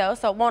tonight though,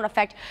 so it won't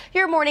affect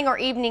your morning or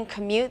evening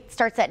commute.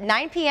 Starts at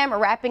 9 p.m. or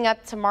wrapping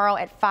up tomorrow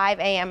at 5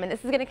 a.m. and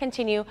this is going to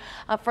continue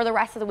for the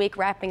rest of the week,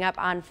 wrapping up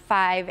on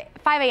 5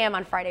 a.m.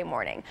 on Friday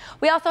morning.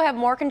 We also have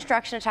more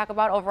construction to talk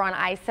about over on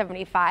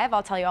I-75.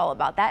 I'll tell you all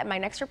about that in my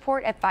next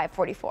report at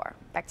 5:44.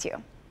 Back to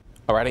you.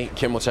 Alrighty,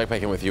 Kim, we'll check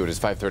back in with you. It is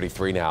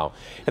 5:33 now.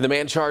 And the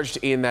man charged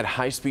in that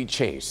high-speed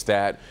chase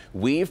that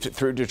weaved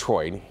through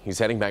Detroit, he's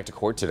heading back to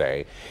court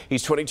today.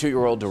 He's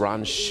 22-year-old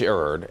Duran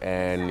Sherrod,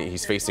 and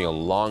he's facing a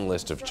long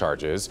list of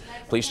charges.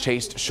 Police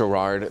chased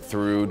Sherrod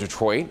through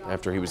Detroit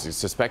after he was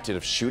suspected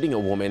of shooting a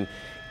woman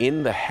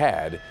in the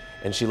head,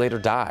 and she later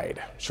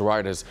died.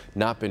 Sherrod has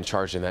not been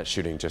charged in that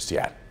shooting just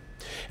yet.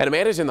 And a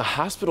man is in the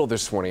hospital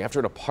this morning after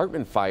an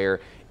apartment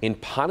fire in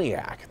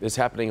Pontiac. This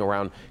happening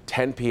around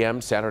 10 p.m.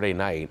 Saturday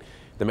night.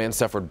 The man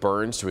suffered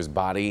burns to his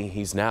body.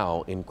 He's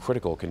now in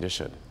critical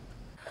condition.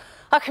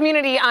 A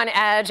community on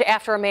edge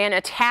after a man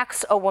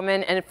attacks a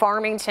woman in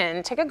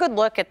Farmington. Take a good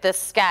look at this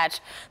sketch.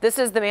 This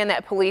is the man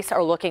that police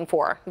are looking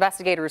for.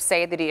 Investigators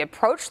say that he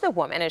approached the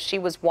woman as she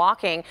was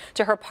walking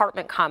to her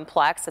apartment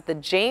complex at the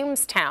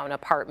Jamestown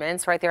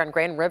Apartments right there on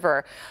Grand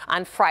River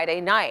on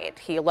Friday night.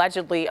 He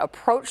allegedly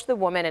approached the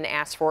woman and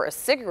asked for a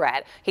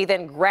cigarette. He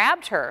then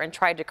grabbed her and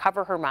tried to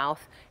cover her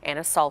mouth and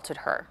assaulted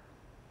her.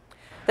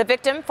 The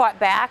victim fought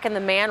back and the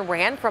man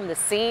ran from the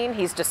scene.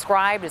 He's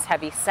described as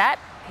heavy set.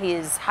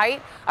 His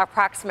height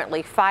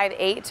approximately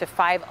 5'8" to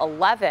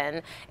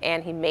 5'11",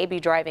 and he may be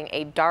driving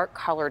a dark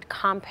colored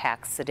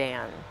compact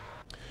sedan.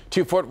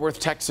 Two Fort Worth,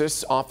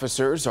 Texas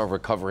officers are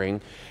recovering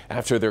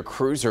after their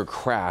cruiser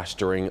crashed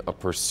during a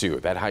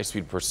pursuit. That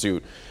high-speed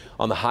pursuit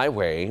on the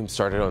highway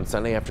started on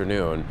Sunday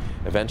afternoon.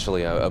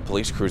 Eventually, a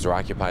police cruiser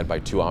occupied by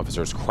two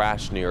officers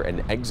crashed near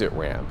an exit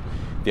ramp.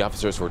 The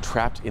officers were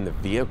trapped in the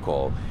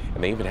vehicle,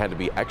 and they even had to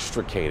be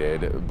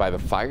extricated by the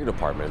fire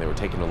department. They were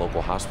taken to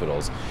local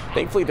hospitals.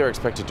 Thankfully, they're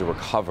expected to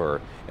recover,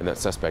 and that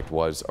suspect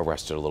was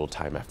arrested a little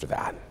time after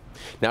that.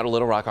 Now to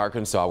Little Rock,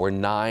 Arkansas, where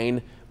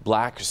 9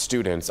 Black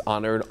students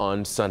honored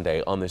on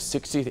Sunday on the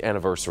 60th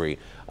anniversary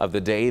of the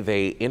day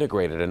they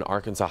integrated an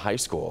Arkansas high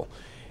school.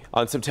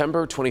 On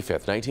September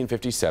 25th,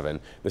 1957,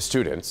 the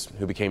students,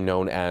 who became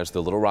known as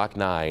the Little Rock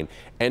 9,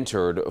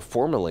 entered a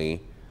formerly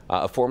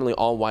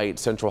all-white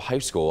Central High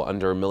School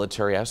under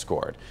military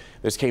escort.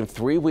 This came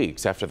 3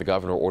 weeks after the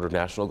governor ordered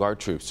National Guard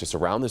troops to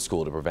surround the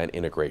school to prevent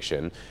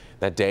integration.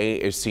 That day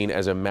is seen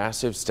as a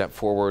massive step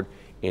forward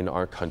in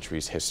our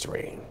country's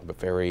history. But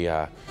very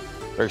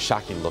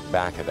shocking to look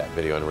back at that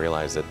video and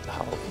realize that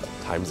how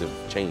times have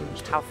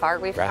changed. How far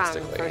we've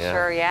come, for yeah.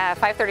 sure. Yeah,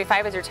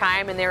 5:35 is your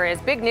time, and there is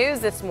big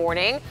news this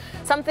morning.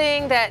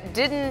 Something that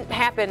didn't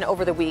happen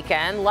over the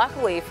weekend.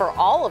 Luckily for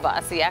all of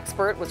us, the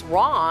expert was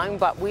wrong,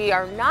 but we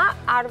are not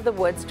out of the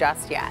woods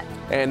just yet.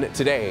 And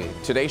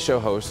today's show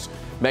host,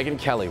 Megyn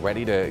Kelly,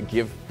 ready to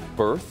give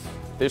birth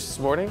this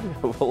morning?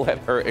 We'll let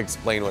her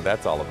explain what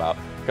that's all about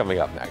coming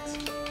up next.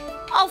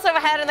 Also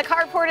ahead in the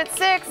carport at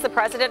 6, the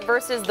president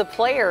versus the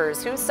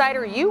players. Whose side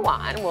are you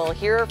on? We'll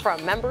hear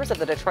from members of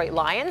the Detroit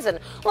Lions and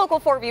Local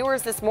 4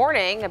 viewers this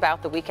morning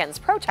about the weekend's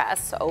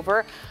protests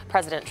over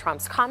President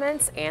Trump's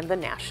comments and the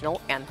national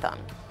anthem.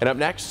 And up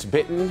next,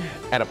 bitten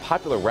at a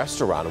popular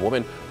restaurant. A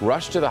woman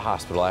rushed to the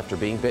hospital after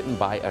being bitten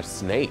by a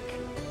snake.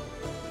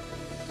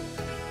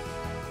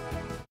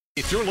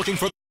 If you're looking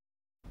for...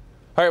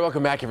 All right,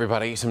 welcome back,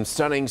 everybody. Some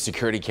stunning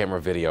security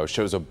camera video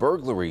shows a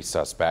burglary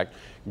suspect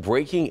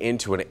breaking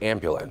into an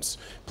ambulance.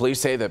 Police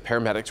say that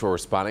paramedics were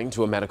responding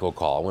to a medical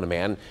call when a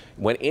man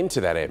went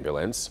into that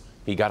ambulance.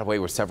 He got away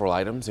with several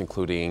items,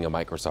 including a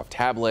Microsoft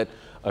tablet,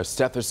 a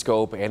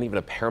stethoscope, and even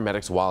a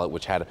paramedic's wallet,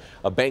 which had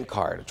a bank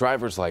card, a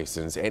driver's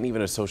license, and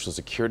even a social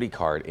security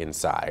card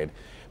inside.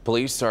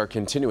 Police are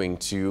continuing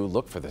to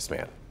look for this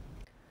man.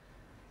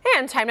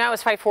 And time now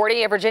is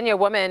 5:40. A Virginia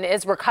woman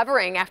is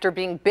recovering after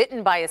being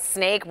bitten by a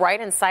snake right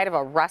inside of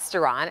a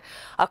restaurant.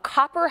 A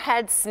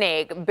copperhead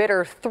snake bit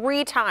her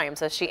 3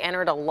 times as she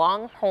entered a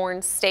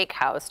Longhorn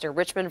Steakhouse near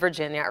Richmond,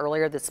 Virginia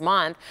earlier this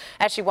month.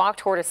 As she walked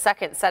toward a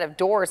second set of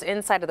doors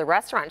inside of the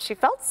restaurant, she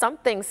felt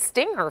something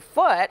sting her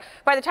foot.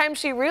 By the time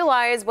she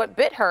realized what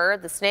bit her,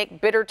 the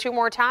snake bit her 2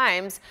 more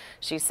times.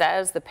 She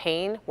says the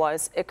pain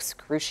was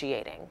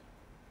excruciating.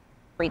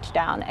 Reached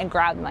down and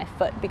grabbed my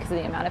foot because of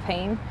the amount of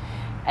pain.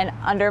 And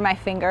under my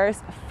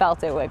fingers,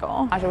 felt it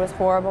wiggle. It was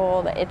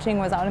horrible. The itching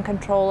was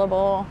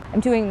uncontrollable. I'm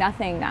doing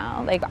nothing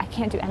now. Like, I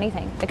can't do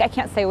anything. Like, I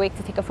can't stay awake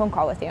to take a phone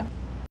call with you.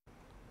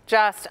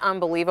 Just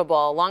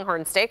unbelievable.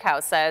 Longhorn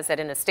Steakhouse says that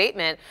in a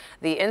statement,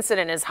 the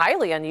incident is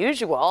highly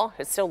unusual.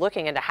 It's still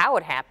looking into how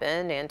it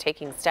happened and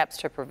taking steps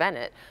to prevent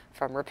it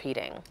from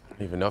repeating. I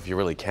don't even know if you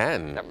really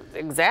can.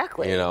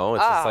 Exactly. You know,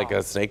 it's just like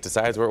a snake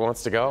decides where it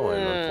wants to go,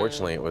 and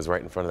unfortunately it was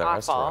right in front of that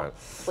restaurant.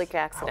 Bleak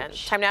accident.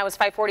 Ouch. Time now is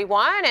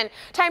 5:41, and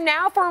time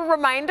now for a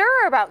reminder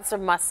about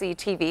some must-see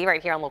TV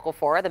right here on Local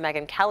 4. The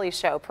Megyn Kelly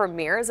Show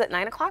premieres at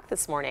 9 o'clock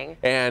this morning.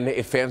 And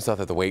if fans thought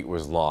that the wait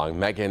was long,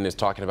 Megyn is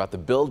talking about the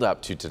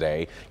build-up to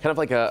today, kind of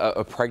like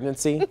a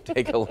pregnancy.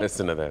 Take a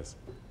listen to this.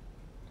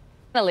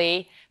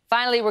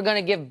 Finally, we're going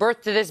to give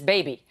birth to this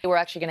baby. We're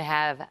actually going to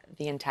have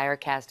the entire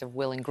cast of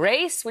Will and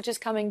Grace, which is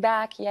coming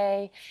back,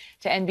 yay,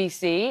 to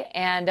NBC,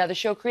 and the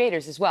show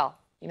creators as well.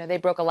 You know, they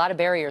broke a lot of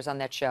barriers on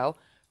that show.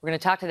 We're going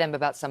to talk to them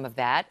about some of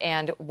that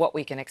and what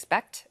we can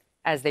expect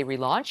as they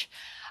relaunch.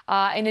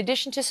 In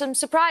addition to some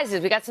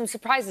surprises, we got some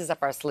surprises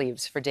up our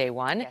sleeves for day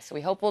one. So we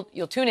hope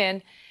you'll tune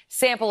in,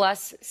 sample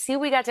us, see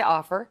what we got to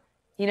offer,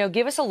 you know,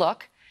 give us a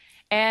look,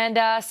 and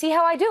see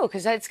how I do,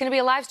 because it's going to be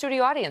a live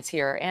studio audience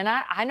here, and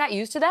I'm not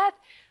used to that.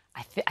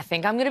 I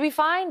think I'm going to be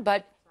fine,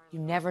 but you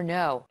never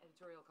know.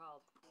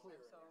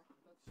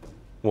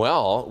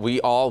 Well, we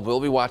all will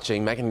be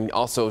watching. Megyn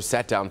also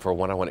sat down for a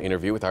one-on-one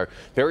interview with our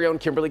very own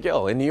Kimberly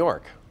Gill in New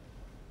York.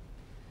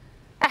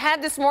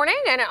 Ahead this morning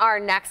in our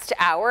next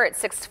hour at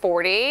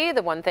 6:40,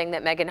 the one thing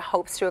that Megyn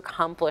hopes to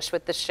accomplish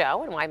with the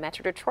show and why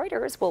Metro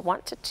Detroiters will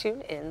want to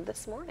tune in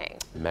this morning.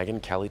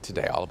 Megyn Kelly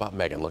today, all about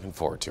Megyn. Looking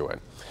forward to it.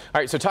 All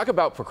right, so talk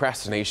about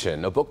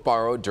procrastination. A book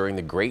borrowed during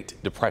the Great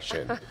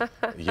Depression.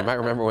 You might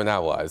remember when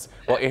that was.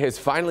 Well, it has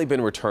finally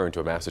been returned to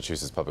a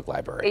Massachusetts public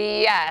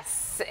library.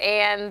 Yes,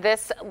 and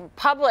this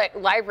public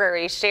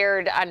library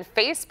shared on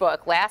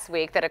Facebook last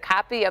week that a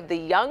copy of The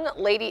Young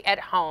Lady at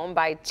Home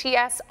by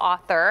T.S.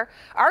 Arthur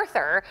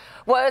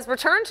was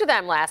returned to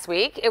them last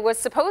week. It was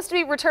supposed to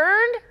be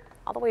returned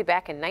all the way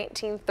back in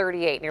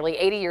 1938, nearly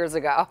 80 years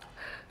ago.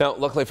 Now,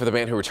 luckily for the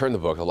man who returned the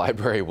book, the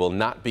library will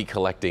not be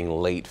collecting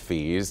late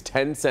fees.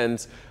 10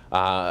 cents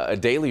a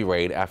daily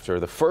rate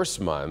after the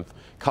first month,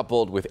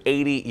 coupled with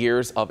 80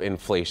 years of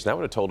inflation. That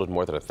would have totaled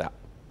more than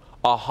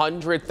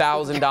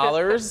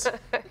 $100,000.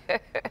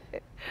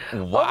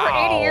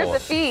 Wow. Over 80 years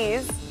of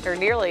fees, or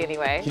nearly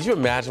anyway. Could you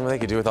imagine what they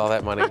could do with all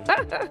that money?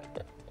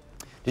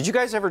 Did you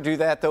guys ever do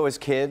that, though, as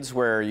kids,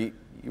 where you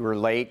were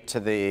late to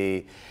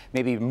the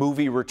maybe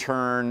movie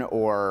return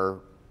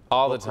or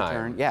all the time?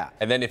 Return? Yeah.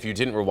 And then if you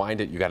didn't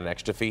rewind it, you got an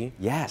extra fee?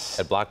 Yes.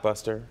 At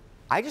Blockbuster?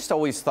 I just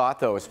always thought,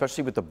 though,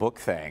 especially with the book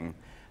thing,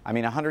 I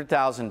mean,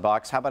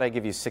 $100,000, how about I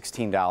give you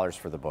 $16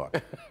 for the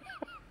book?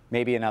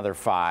 Maybe another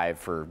 $5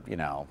 for, you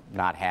know,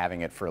 not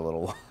having it for a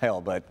little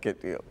while, but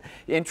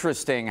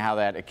interesting how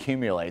that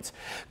accumulates.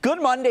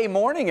 Good Monday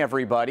morning,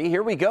 everybody.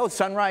 Here we go.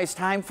 Sunrise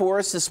time for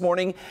us this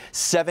morning,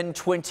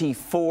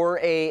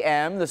 7:24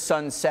 a.m. The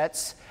sun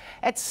sets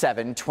at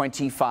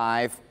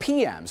 7:25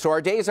 p.m. So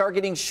our days are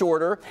getting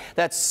shorter.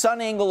 That sun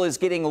angle is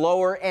getting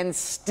lower, and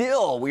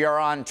still we are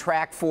on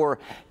track for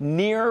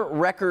near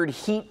record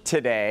heat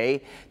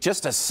today.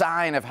 Just a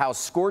sign of how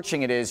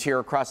scorching it is here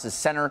across the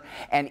center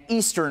and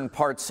eastern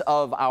parts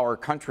of our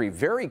country.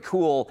 Very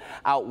cool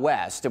out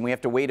west, and we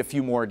have to wait a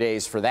few more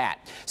days for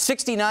that.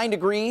 69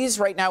 degrees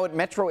right now at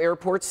Metro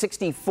Airport,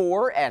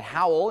 64 at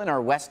Howell in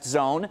our west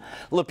zone,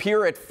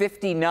 Lapeer at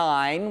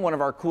 59, one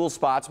of our cool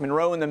spots,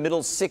 Monroe in the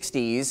middle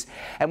 60s.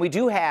 And we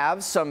do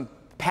have some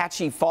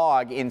patchy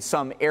fog in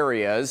some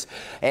areas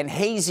and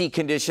hazy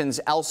conditions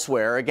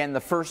elsewhere. Again, the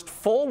first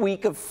full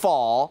week of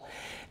fall,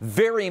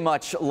 very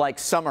much like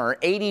summer.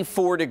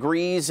 84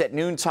 degrees at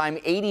noontime,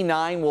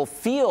 89 will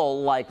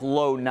feel like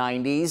low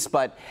 90s,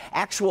 but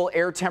actual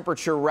air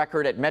temperature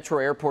record at Metro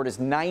Airport is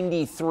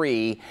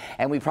 93,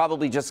 and we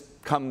probably just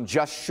come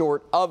just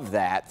short of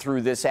that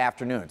through this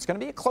afternoon. It's going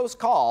to be a close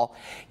call.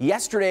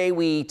 Yesterday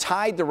we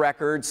tied the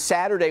record.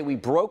 Saturday we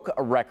broke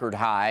a record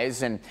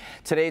highs, and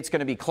today it's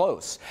going to be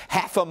close.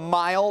 Half a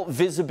mile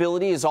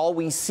visibility is all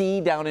we see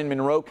down in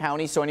Monroe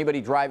County, so anybody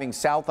driving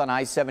south on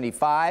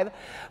I-75,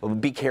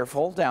 be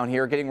careful down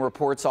here. Getting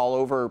reports all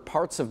over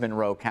parts of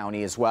Monroe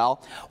County as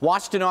well.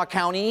 Washtenaw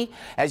County,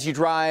 as you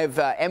drive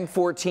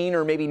M14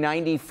 or maybe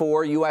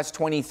 94, US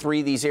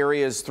 23, these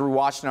areas through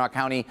Washtenaw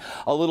County,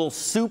 a little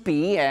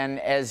soupy, and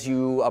as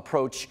you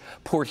approach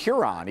Port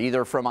Huron,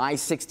 either from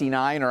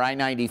I-69 or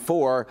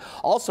I-94,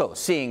 also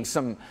seeing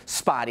some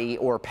spotty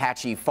or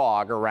patchy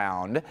fog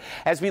around.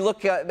 As we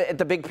look at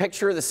the big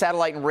picture, the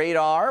satellite and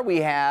radar, we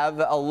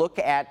have a look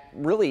at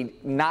really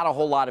not a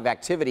whole lot of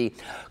activity.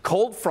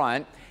 Cold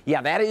front.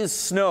 Yeah, that is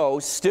snow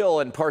still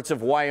in parts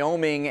of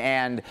Wyoming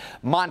and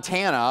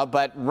Montana,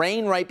 but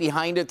rain right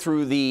behind it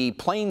through the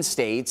Plain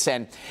States.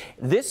 And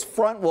this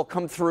front will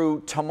come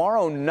through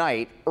tomorrow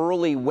night,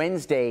 early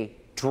Wednesday,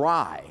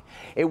 dry.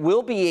 It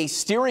will be a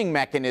steering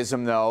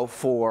mechanism, though,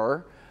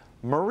 for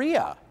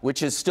Maria,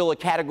 which is still a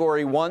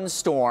Category 1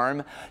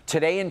 storm.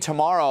 Today and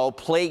tomorrow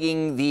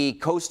plaguing the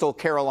coastal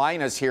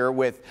Carolinas here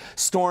with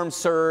storm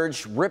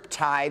surge, rip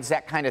tides,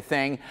 that kind of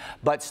thing,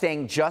 but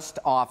staying just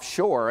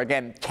offshore.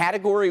 Again,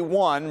 Category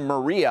 1,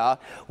 Maria.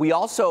 We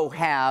also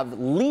have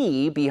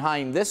Lee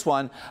behind this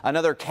one,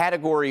 another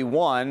Category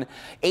 1.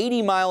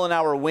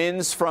 80-mile-an-hour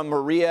winds from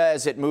Maria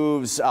as it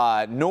moves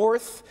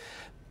north.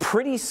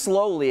 Pretty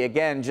slowly,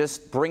 again,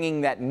 just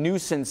bringing that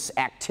nuisance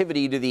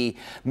activity to the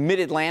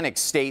mid-Atlantic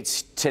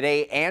states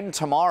today and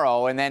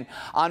tomorrow. And then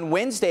on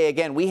Wednesday,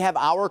 again, we have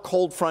our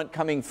cold front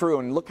coming through.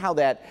 And look how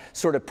that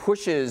sort of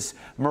pushes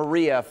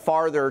Maria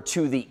farther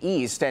to the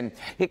east. And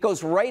it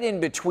goes right in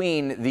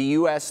between the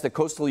U.S., the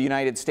coastal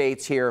United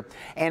States here,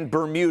 and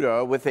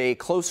Bermuda, with a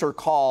closer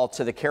call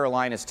to the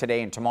Carolinas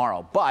today and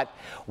tomorrow. But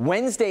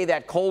Wednesday,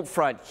 that cold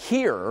front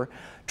here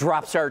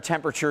drops our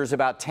temperatures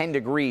about 10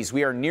 degrees.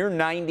 We are near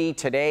 90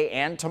 today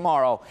and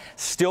tomorrow.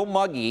 Still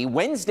muggy.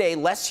 Wednesday,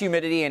 less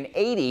humidity and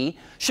 80.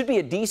 Should be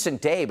a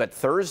decent day, but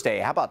Thursday,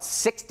 how about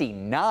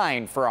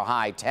 69 for a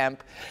high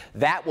temp?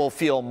 That will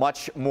feel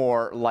much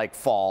more like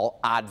fall,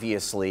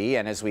 obviously.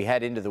 And as we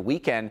head into the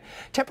weekend,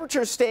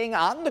 temperatures staying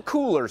on the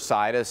cooler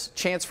side. A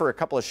chance for a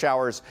couple of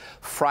showers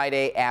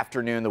Friday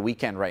afternoon. The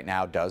weekend right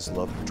now does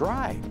look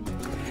dry.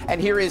 And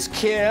here is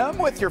Kim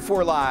with your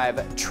 4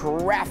 Live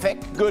traffic.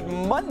 Good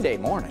Monday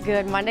morning.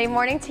 Good Monday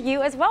morning to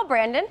you as well,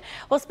 Brandon.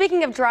 Well,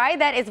 speaking of dry,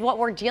 that is what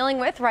we're dealing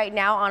with right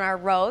now on our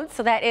roads.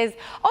 So that is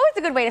always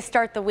a good way to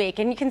start the week.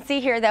 And you can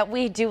see here that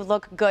we do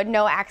look good.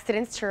 No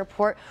accidents to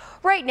report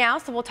right now.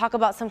 So we'll talk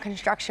about some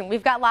construction.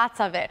 We've got lots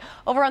of it.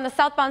 Over on the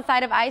southbound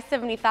side of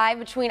I-75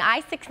 between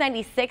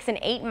I-696 and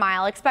 8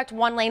 Mile. Expect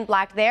 1 lane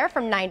blocked there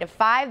from 9 to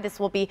 5. This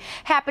will be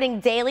happening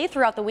daily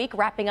throughout the week,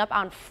 wrapping up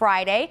on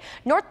Friday.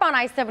 Northbound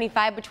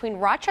I-75 between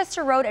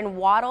Rochester Road and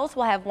Waddles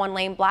will have 1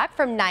 lane blocked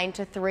from 9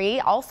 to 3.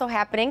 Also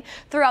happening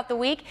throughout the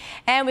week.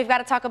 And we've got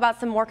to talk about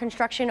some more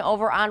construction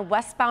over on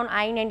westbound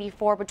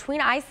I-94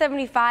 between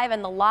I-75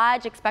 and the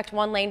Lodge. Expect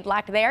 1 lane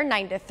blocked there,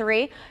 9 to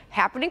 3.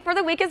 Happening for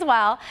the week as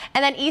well.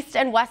 And then east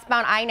and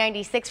westbound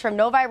I-96 from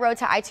Novi Road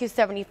to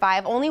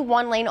I-275. Only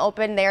 1 lane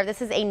open there. This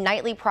is a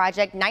nightly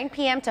project, 9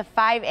 p.m. to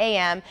 5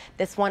 a.m.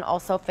 This one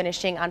also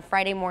finishing on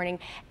Friday morning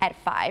at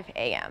 5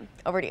 a.m.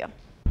 Over to you.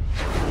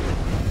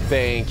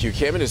 Thank you,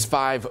 Kim. It is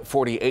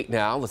 5:48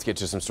 now. Let's get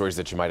to some stories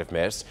that you might have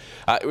missed.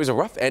 It was a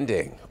rough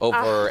ending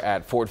over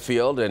at Ford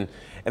Field, and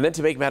And then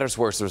to make matters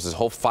worse, there was this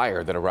whole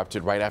fire that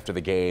erupted right after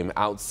the game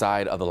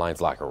outside of the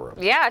Lions locker room.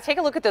 Yeah, take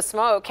a look at the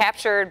smoke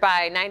captured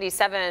by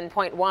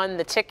 97.1.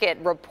 The Ticket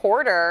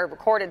reporter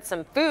recorded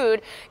some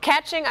food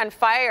catching on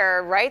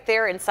fire right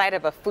there inside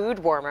of a food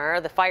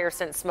warmer. The fire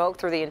sent smoke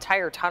through the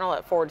entire tunnel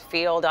at Ford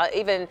Field,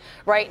 even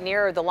right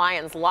near the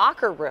Lions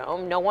locker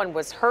room. No one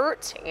was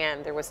hurt,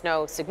 and there was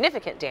no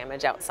significant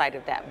damage outside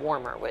of that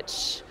warmer,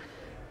 which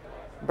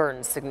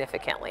burned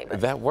significantly. But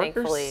that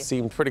worker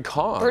seemed pretty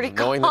calm,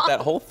 knowing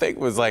that whole thing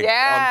was like on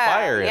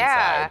fire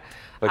inside.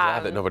 But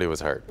glad that nobody was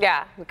hurt.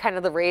 Yeah, kind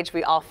of the rage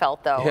we all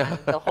felt, though. Yeah.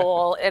 The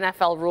whole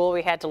NFL rule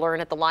we had to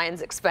learn at the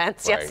Lions'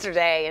 expense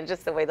yesterday, and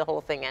just the way the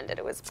whole thing ended,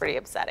 it was pretty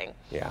upsetting.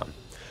 Yeah.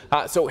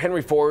 So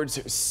Henry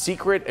Ford's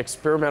secret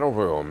experimental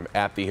room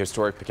at the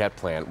historic Paquette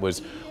plant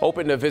was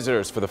open to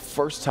visitors for the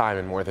first time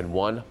in more than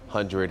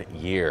 100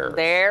 years.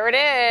 There it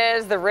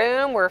is, the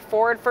room where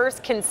Ford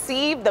first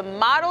conceived the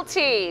Model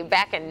T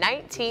back in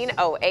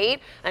 1908.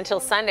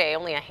 Until Sunday,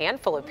 only a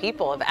handful of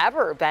people have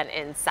ever been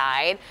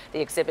inside. The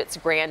exhibit's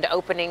grand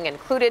opening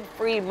included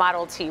free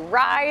Model T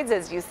rides,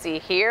 as you see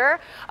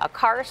here, a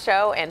car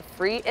show, and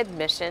free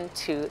admission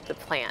to the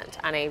plant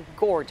on a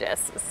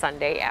gorgeous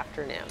Sunday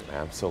afternoon.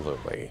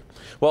 Absolutely.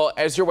 Well,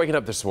 as you're waking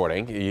up this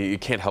morning, you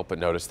can't help but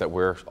notice that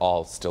we're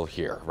all still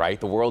here, right?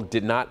 The world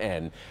did not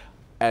end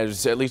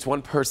as at least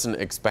one person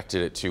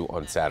expected it to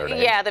on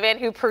Saturday. Yeah, the man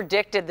who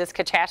predicted this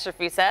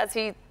catastrophe says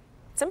he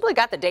simply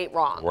got the date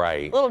wrong.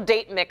 Right. A little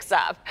date mix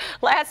up.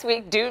 Last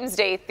week,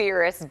 doomsday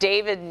theorist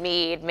David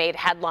Meade made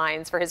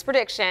headlines for his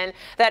prediction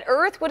that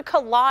Earth would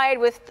collide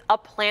with a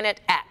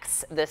Planet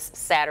X this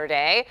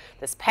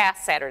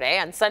past Saturday.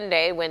 On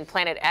Sunday, when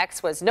Planet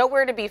X was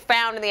nowhere to be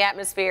found in the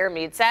atmosphere,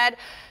 Meade said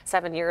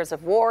 7 years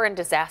of war and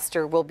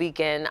disaster will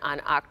begin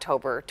on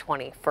October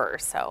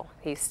 21st. So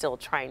he's still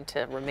trying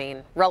to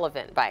remain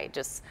relevant by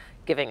just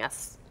giving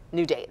us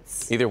new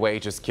dates. Either way,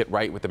 just get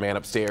right with the man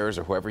upstairs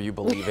or whoever you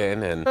believe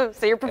in, and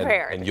so you're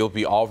prepared. And you'll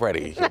be all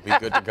ready. You'll be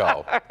good to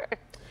go.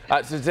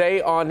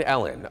 Today on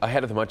Ellen,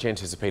 ahead of the much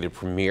anticipated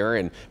premiere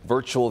and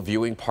virtual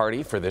viewing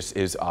party for This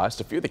Is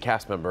Us, a few of the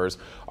cast members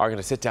are going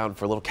to sit down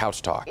for a little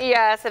couch talk.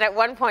 Yes, and at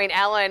one point,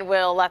 Ellen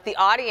will let the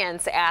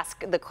audience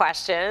ask the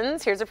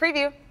questions. Here's a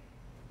preview.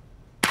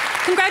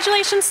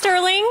 Congratulations,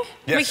 Sterling.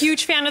 Yes. I'm a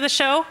huge fan of the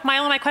show.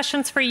 Milo, my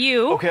question's for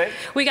you. Okay.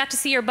 We got to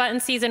see your butt in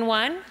season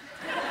 1.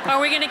 Are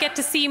we going to get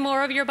to see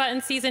more of your butt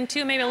in season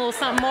 2? Maybe a little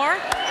something more?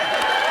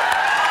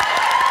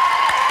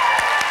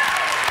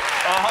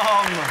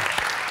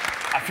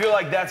 I feel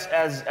like that's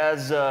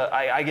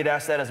I get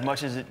asked that as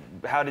much as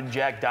how did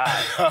Jack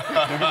die? We're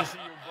gonna see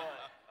your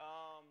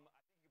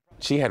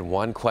butt. She had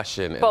one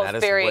question, and Both that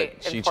is very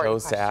what she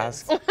chose to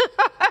ask.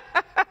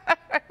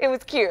 It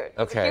was cute. It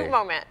was Okay. a cute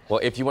moment. Well,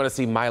 if you want to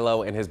see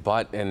Milo and his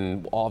butt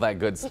and all that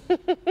good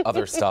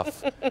other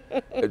stuff,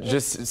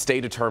 just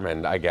stay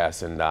determined, I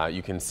guess, and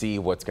you can see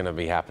what's going to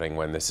be happening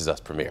when This Is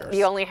Us premieres.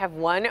 You only have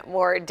one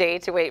more day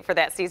to wait for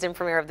that season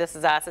premiere of This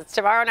Is Us. It's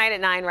tomorrow night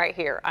at 9 right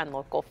here on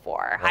Local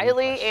 4.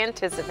 Highly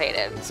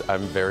anticipated.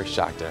 I'm very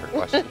shocked at her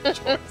question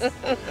choice.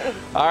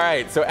 All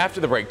right, so after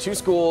the break, 2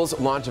 schools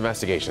launch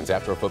investigations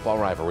after a football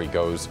rivalry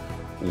goes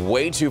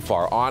way too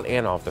far on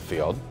and off the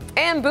field.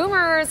 And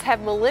boomers have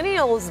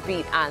millennials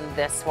beat on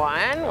this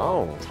one.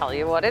 Oh. I'll tell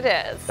you what it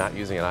is. Not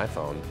using an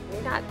iPhone.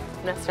 May not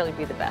necessarily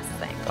be the best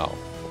thing. Oh.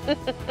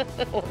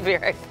 We'll be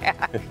right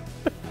back.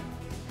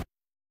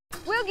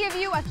 We'll give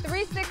you a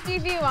 360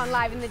 view on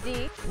Live in the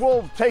D.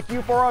 We'll take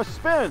you for a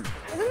spin.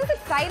 Isn't this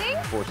exciting?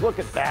 Of course, look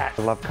at that.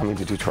 I love coming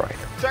to Detroit.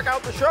 Check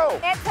out the show.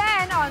 At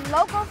 10 on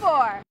Local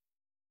 4.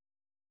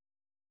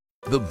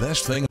 The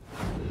best thing.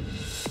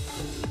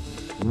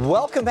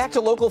 Welcome back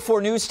to Local 4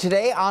 News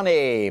today on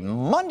a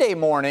Monday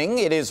morning.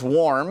 It is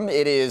warm.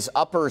 It is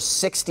upper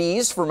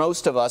 60s for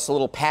most of us. A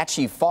little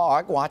patchy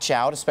fog. Watch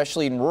out,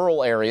 especially in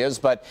rural areas.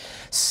 But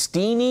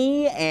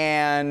steamy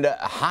and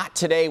hot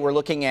today. We're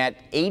looking at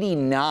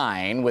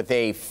 89 with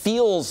a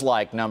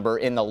feels-like number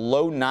in the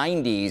low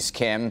 90s,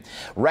 Kim.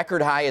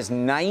 Record high is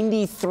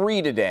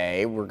 93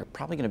 today. We're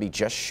probably going to be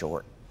just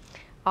short.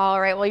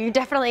 All right, well, you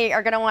definitely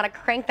are going to want to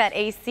crank that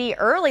AC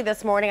early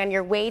this morning on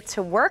your way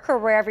to work or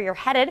wherever you're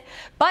headed.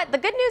 But the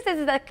good news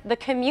is that the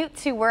commute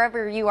to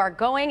wherever you are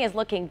going is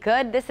looking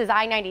good. This is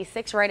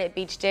I-96 right at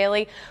Beach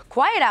Daily.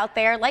 Quiet out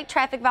there, light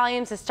traffic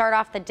volumes to start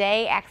off the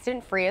day,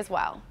 accident-free as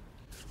well.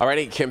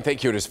 Alrighty, Kim,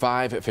 thank you. It is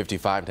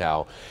 5:55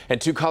 now. And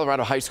 2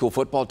 Colorado high school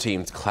football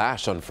teams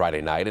clashed on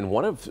Friday night, and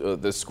one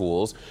of the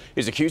schools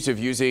is accused of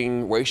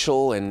using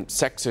racial and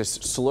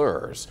sexist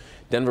slurs.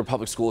 Denver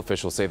public school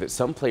officials say that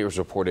some players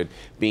reported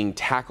being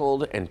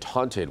tackled and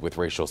taunted with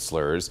racial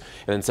slurs,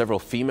 and then several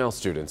female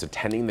students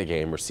attending the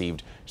game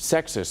received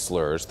sexist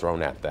slurs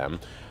thrown at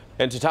them.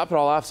 And to top it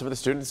all off, some of the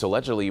students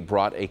allegedly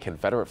brought a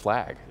Confederate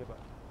flag.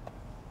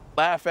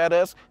 Laugh at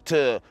us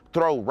to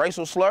throw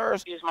racial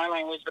slurs. Use my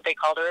language, but they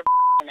called her a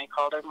And they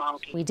called her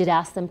monkey. We did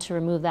ask them to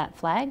remove that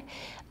flag,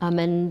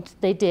 and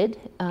they did.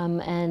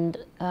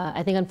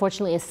 I think,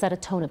 unfortunately, it set a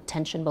tone of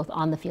tension both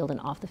on the field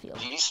and off the field.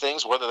 These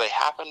things, whether they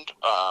happened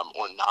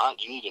or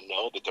not, you need to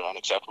know that they're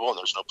unacceptable, and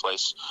there's no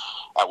place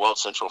at Weld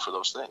Central for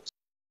those things.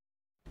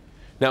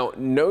 Now,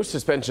 no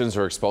suspensions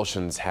or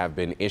expulsions have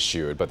been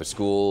issued, but the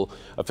school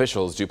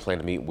officials do plan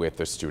to meet with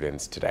the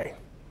students today.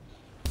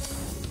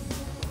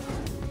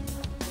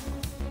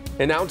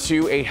 And now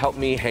to a Help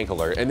Me Hank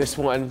alert, and this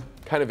one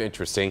kind of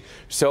interesting.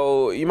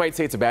 So you might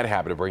say it's a bad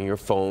habit of bringing your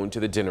phone to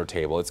the dinner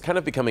table. It's kind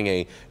of becoming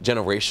a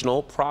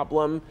generational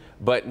problem,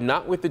 but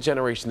not with the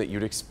generation that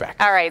you'd expect.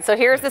 All right, so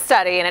here's the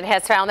study, and it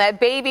has found that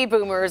baby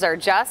boomers are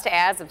just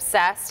as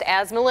obsessed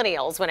as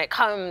millennials when it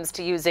comes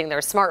to using their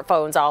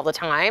smartphones all the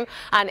time.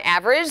 On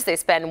average, they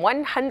spend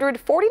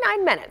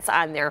 149 minutes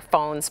on their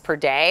phones per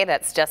day.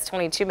 That's just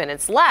 22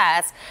 minutes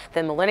less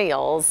than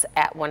millennials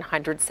at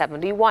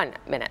 171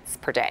 minutes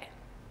per day.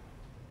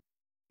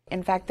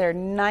 In fact, they're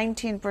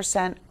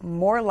 19%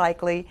 more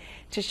likely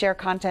to share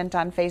content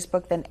on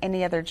Facebook than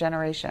any other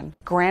generation.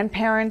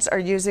 Grandparents are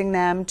using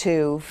them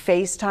to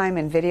FaceTime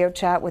and video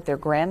chat with their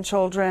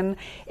grandchildren.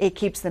 It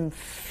keeps them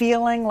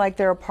feeling like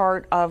they're a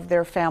part of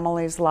their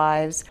family's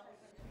lives.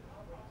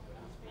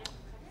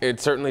 It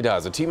certainly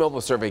does. A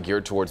T-Mobile survey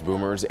geared towards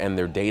boomers and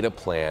their data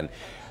plan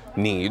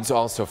needs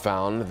also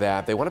found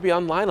that they want to be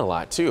online a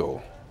lot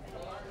too.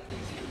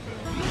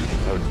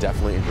 I would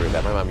definitely agree with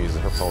that. My mom uses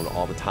her phone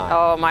all the time.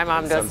 Oh, my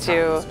mom does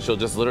too. She'll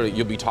just literally,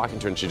 you'll be talking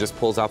to her and she just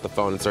pulls out the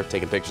phone and starts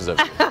taking pictures of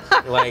you.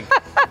 Like,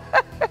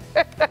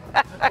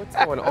 what's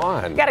going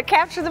on? You got to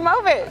capture the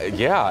moment.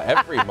 Yeah,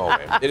 every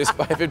moment. It is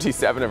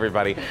 5:57,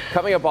 everybody.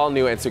 Coming up all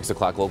new at 6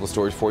 o'clock, local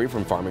stories for you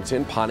from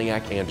Farmington,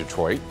 Pontiac, and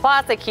Detroit.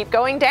 Plus, they keep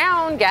going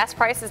down. Gas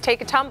prices take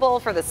a tumble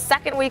for the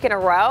second week in a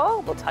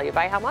row. We'll tell you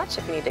by how much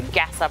if you need to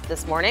gas up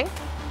this morning.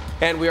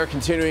 And we are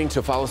continuing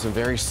to follow some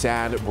very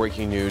sad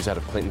breaking news out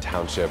of Clinton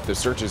Township. The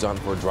search is on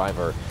for a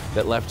driver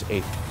that left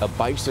a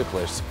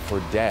bicyclist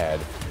for dead.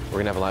 We're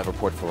going to have a live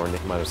report for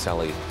Nick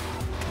Monticelli.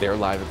 They're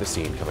live at the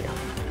scene coming up.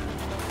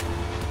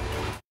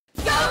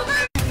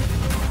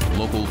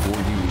 Local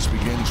 4 News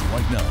begins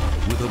right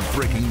now with a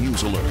breaking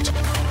news alert.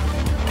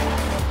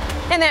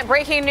 In that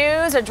breaking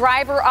news, a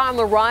driver on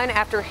the run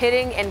after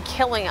hitting and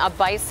killing a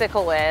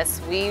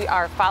bicyclist. We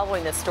are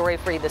following this story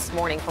for you this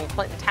morning from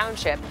Clinton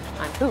Township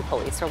on who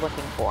police are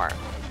looking for.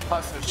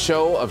 Plus, a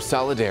show of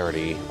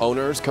solidarity.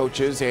 Owners,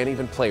 coaches, and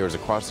even players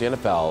across the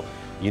NFL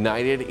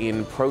united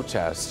in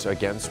protest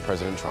against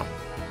President Trump.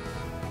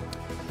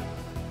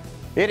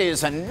 It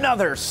is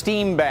another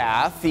steam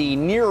bath. The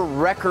near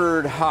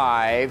record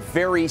high,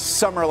 very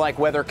summer-like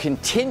weather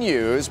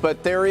continues,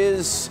 but there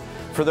is,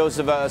 for those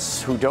of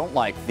us who don't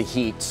like the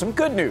heat, some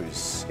good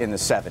news in the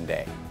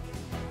 7-day.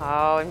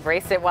 Oh,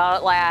 embrace it while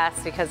it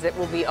lasts, because it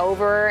will be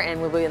over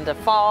and we'll be into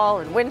fall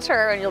and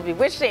winter and you'll be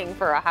wishing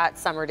for a hot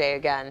summer day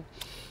again.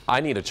 I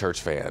need a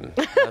church fan.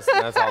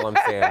 That's all I'm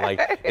saying.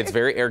 Like, it's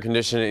very air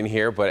conditioned in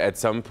here, but at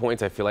some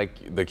points I feel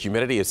like the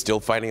humidity is still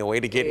finding a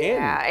way to get in.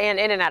 Yeah, and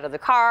in and out of the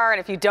car.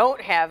 And if you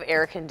don't have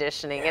air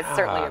conditioning, it's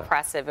certainly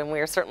oppressive. And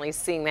we're certainly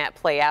seeing that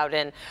play out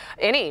in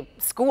any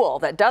school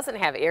that doesn't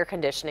have air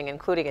conditioning,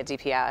 including a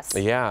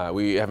DPS. Yeah,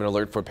 we have an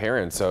alert for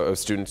parents of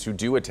students who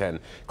do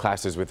attend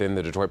classes within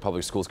the Detroit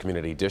Public Schools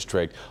Community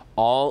District.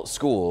 All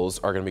schools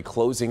are going to be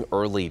closing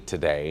early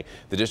today.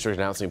 The district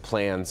announcing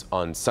plans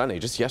on Sunday,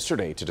 just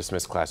yesterday, to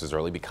dismiss classes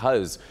early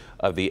because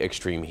of the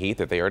extreme heat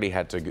that they already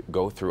had to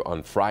go through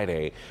on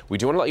Friday. We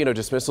do want to let you know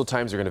dismissal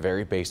times are going to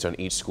vary based on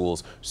each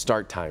school's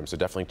start time, so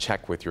definitely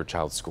check with your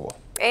child's school.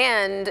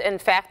 And in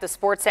fact, the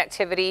sports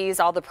activities,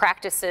 all the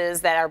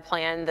practices that are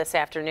planned this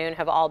afternoon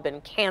have all been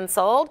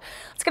canceled.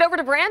 Let's get over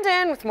to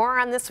Brandon with more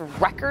on this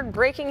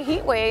record-breaking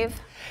heat wave.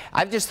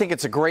 I just think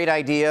it's a great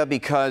idea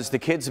because the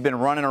kids have been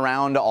running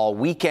around all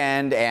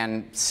weekend,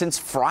 and since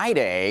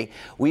Friday,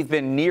 we've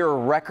been near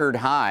record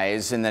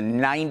highs in the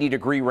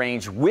 90-degree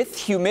range with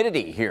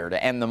humidity here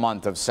to end the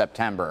month of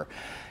September.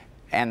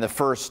 And the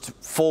first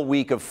full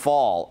week of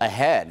fall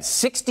ahead.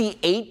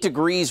 68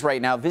 degrees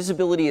right now.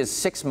 Visibility is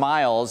 6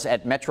 miles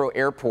at Metro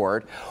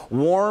Airport.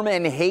 Warm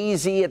and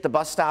hazy at the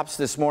bus stops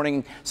this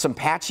morning. Some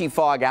patchy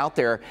fog out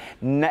there.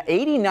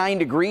 89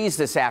 degrees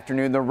this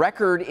afternoon. The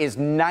record is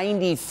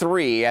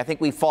 93. I think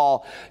we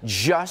fall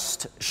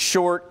just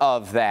short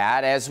of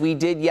that. As we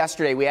did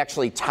yesterday, we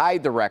actually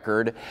tied the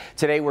record.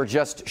 Today we're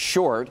just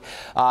short.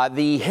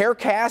 The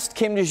haircast,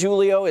 Kim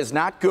DeJulio, is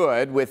not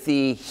good with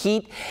the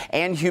heat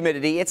and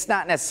humidity. It's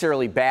not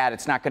necessarily bad.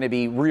 It's not going to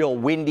be real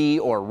windy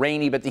or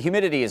rainy, but the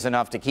humidity is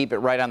enough to keep it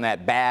right on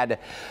that bad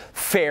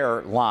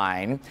fair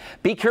line.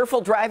 Be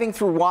careful driving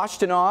through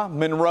Washtenaw,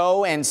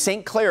 Monroe, and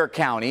St. Clair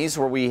counties,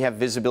 where we have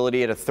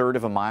visibility at 1/3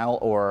 of a mile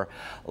or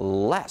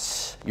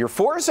less. Your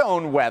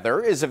 4-zone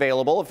weather is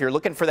available if you're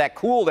looking for that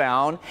cool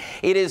down.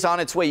 It is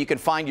on its way. You can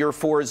find your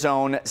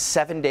 4-zone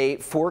 7-day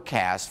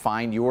forecast.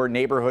 Find your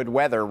neighborhood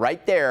weather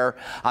right there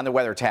on the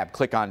weather tab.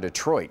 Click on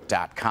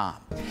Detroit.com.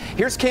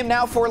 Here's Kim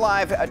now for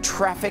live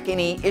traffic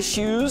any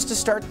issues to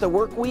start the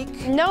work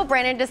week? No,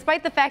 Brandon,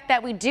 despite the fact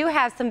that we do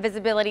have some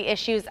visibility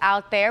issues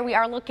out there, we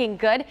are looking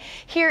good.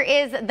 Here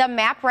is the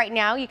map right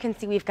now. You can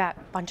see we've got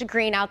a bunch of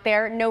green out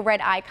there, no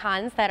red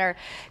icons that are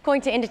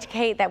going to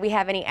indicate that we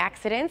have any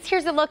accidents.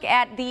 Here's a look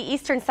at the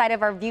eastern side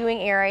of our viewing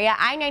area.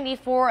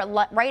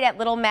 I-94 right at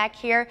Little Mac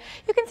here.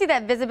 You can see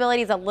that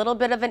visibility is a little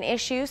bit of an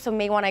issue, so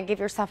may want to give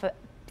yourself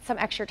some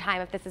extra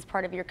time if this is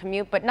part of your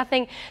commute, but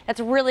nothing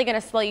that's really going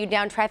to slow you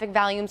down. Traffic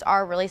volumes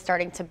are really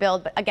starting to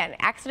build, but again,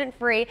 accident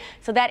free,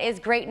 so that is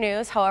great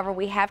news. However,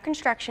 we have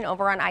construction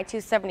over on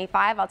I-275.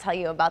 I'll tell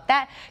you about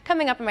that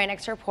coming up in my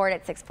next report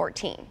at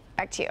 6:14.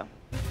 Back to you.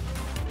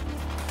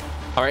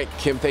 All right,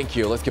 Kim, thank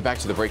you. Let's get back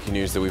to the breaking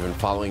news that we've been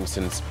following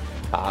since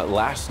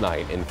last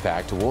night. In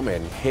fact, a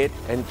woman hit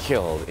and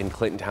killed in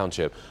Clinton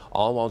Township,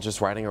 all while just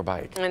riding her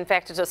bike. In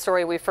fact, it's a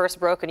story we first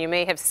broke and you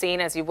may have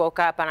seen as you woke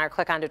up on our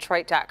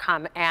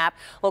clickondetroit.com app.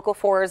 Local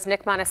 4's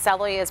Nick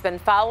Monticelli has been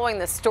following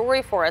the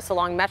story for us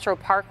along Metro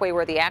Parkway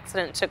where the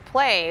accident took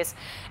place.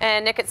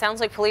 And Nick, it sounds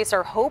like police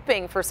are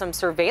hoping for some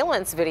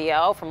surveillance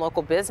video from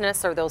local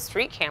business or those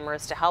street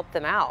cameras to help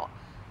them out.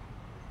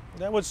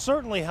 That would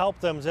certainly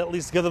help them to at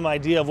least give them an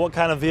idea of what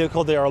kind of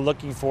vehicle they are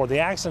looking for. The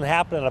accident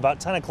happened at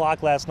about 10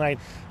 o'clock last night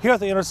here at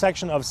the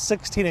intersection of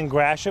 16 and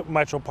Gratiot,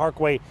 Metro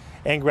Parkway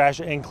and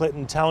Gratiot in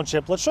Clinton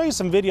Township. Let's show you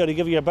some video to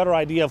give you a better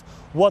idea of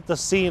what the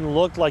scene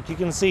looked like. You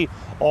can see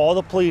all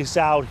the police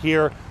out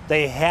here.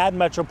 They had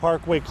Metro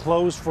Parkway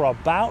closed for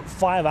about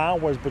 5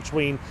 hours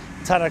between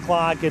 10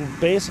 o'clock and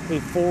basically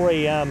 4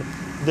 a.m.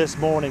 this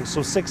morning,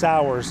 so 6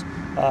 hours,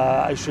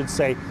 I should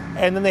say.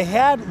 And then they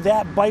had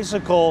that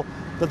bicycle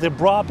that they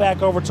brought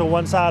back over to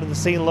one side of the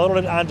scene,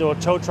 loaded it onto a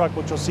tow truck,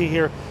 which you'll see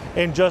here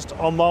in just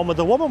a moment.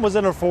 The woman was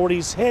in her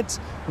 40s, hit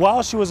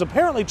while she was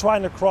apparently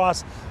trying to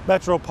cross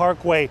Metro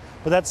Parkway,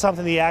 but that's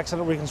something the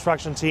accident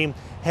reconstruction team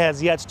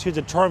has yet to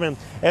determine.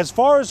 As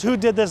far as who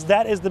did this,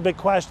 that is the big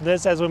question.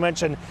 This, as we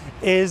mentioned,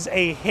 is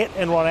a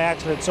hit-and-run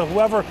accident. So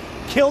whoever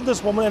killed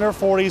this woman in her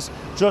 40s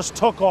just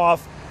took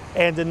off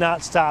and did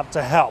not stop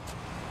to help.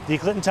 The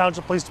Clinton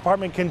Township Police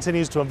Department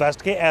continues to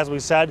investigate. As we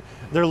said,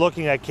 they're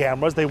looking at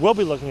cameras. They will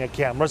be looking at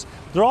cameras.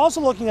 They're also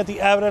looking at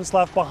the evidence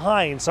left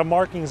behind, some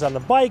markings on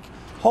the bike,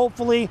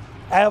 hopefully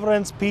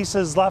evidence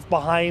pieces left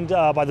behind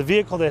by the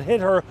vehicle that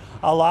hit her,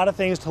 a lot of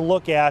things to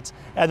look at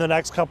in the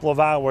next couple of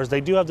hours.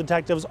 They do have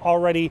detectives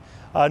already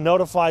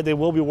notified. They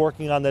will be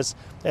working on this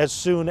as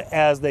soon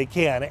as they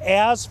can.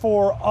 As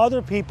for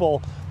other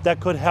people that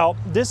could help,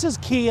 this is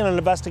key in an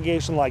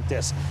investigation like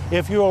this.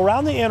 If you're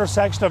around the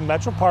intersection of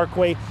Metro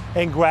Parkway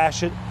and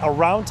Gratiot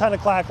around 10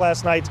 o'clock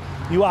last night,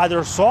 you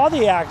either saw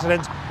the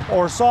accident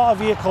or saw a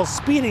vehicle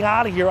speeding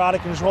out of here out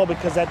of control,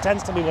 because that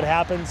tends to be what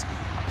happens,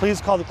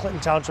 please call the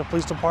Clinton Township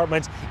Police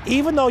Department.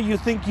 Even though you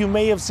think you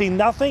may have seen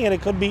nothing and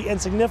it could be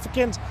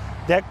insignificant,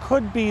 that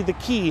could be the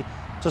key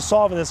to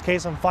solving this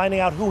case and finding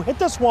out who hit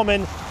this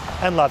woman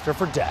and left her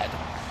for dead.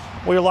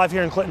 We're live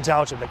here in Clinton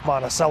Township. Nick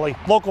Monticelli,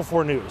 Local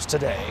 4 News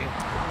today.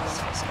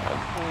 So sad.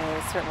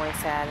 Yeah, certainly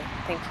sad.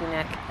 Thank you,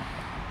 Nick.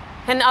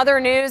 In other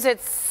news,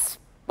 it's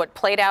what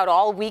played out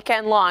all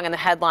weekend long in the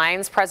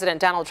headlines.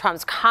 President Donald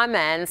Trump's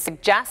comments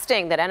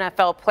suggesting that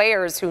NFL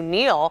players who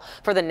kneel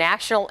for the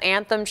national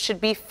anthem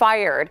should be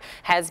fired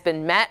has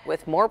been met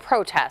with more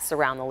protests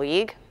around the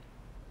league.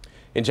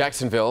 In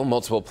Jacksonville,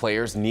 multiple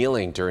players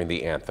kneeling during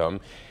the anthem.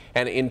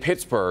 And in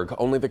Pittsburgh,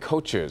 only the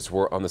coaches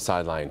were on the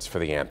sidelines for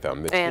the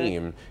anthem. The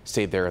team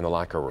stayed there in the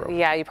locker room.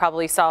 Yeah, you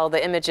probably saw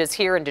the images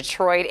here in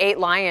Detroit. 8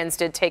 Lions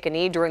did take a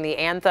knee during the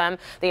anthem.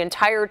 The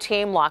entire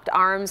team locked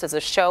arms as a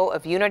show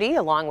of unity,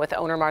 along with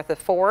owner Martha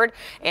Ford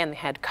and the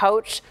head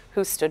coach,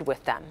 who stood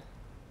with them.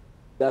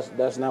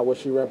 That's not what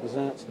she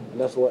represents.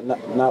 That's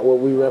not what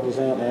we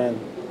represent. And,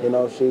 you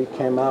know, she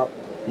came out,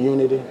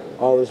 unity,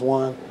 all is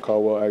one.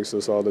 Caldwell asked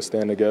us all to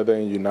stand together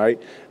and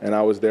unite, and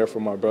I was there for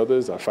my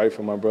brothers. I fight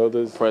for my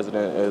brothers. The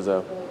president is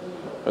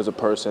a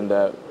person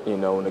that, you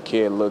know, when a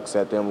kid looks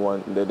at them,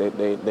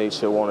 they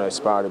should want to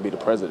aspire to be the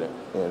president,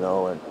 you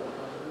know, and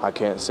I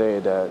can't say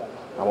that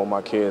I want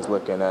my kids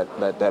looking at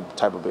that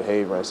type of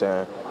behavior and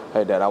saying,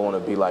 hey, Dad, I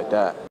want to be like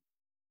that.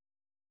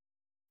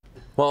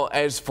 Well,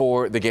 as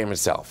for the game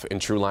itself, in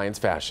true Lions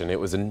fashion, it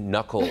was a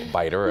knuckle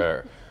biter,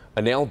 or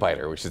a nail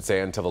biter, we should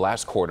say, until the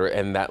last quarter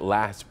and that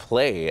last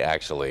play,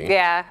 actually.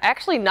 Yeah,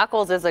 actually,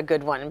 knuckles is a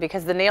good one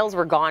because the nails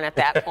were gone at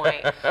that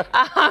point.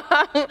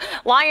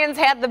 Lions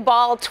had the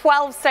ball,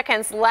 12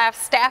 seconds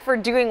left.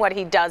 Stafford doing what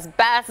he does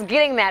best,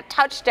 getting that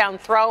touchdown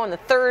throw on the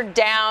 3rd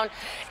down.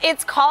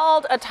 It's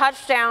called a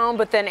touchdown,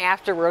 but then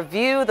after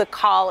review, the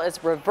call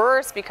is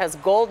reversed because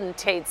Golden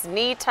Tate's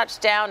knee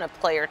touchdown. A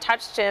player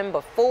touched him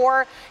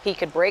before he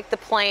could break the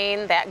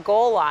plane, that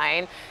goal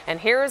line. And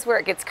here's where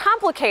it gets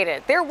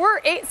complicated. There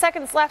were 8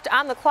 seconds left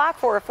on the clock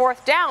for a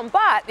 4th down,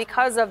 but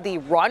because of the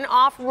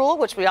runoff rule,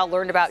 which we all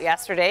learned about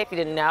yesterday, if you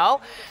didn't know,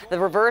 the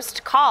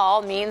reversed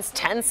call means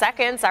 10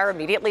 seconds are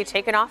immediately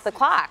taken off the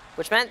clock,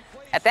 which meant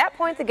At that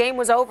point, the game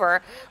was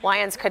over.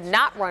 Lions could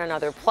not run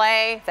another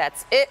play.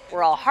 That's it.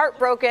 We're all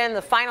heartbroken.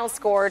 The final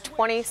score,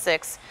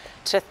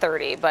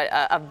 26-30. But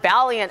a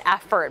valiant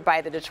effort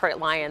by the Detroit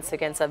Lions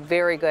against a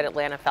very good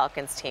Atlanta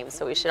Falcons team.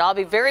 So we should all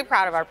be very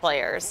proud of our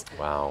players.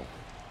 Wow.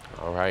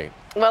 All right.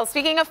 Well,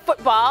 speaking of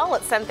football,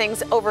 let's send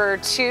things over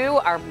to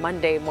our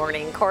Monday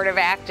morning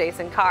quarterback,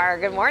 Jason Carr.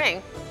 Good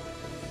morning.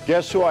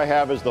 Guess who I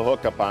have as the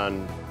hookup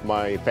on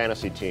my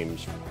fantasy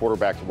teams,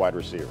 quarterback to wide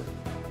receiver?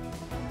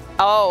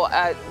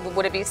 Oh,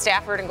 would it be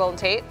Stafford and Golden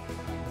Tate?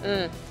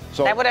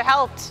 So that would have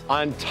helped.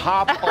 On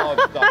top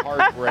of the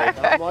heartbreak,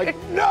 I'm like,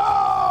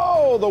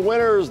 no! The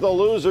winners, the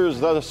losers,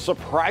 the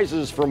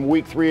surprises from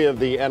week 3 of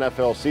the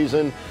NFL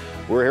season.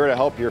 We're here to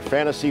help your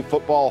fantasy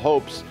football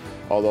hopes,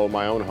 although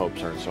my own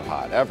hopes aren't so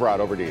hot. Evrod,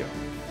 over to you.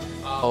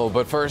 Oh,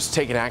 but first,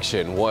 taking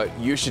action. What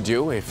you should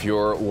do if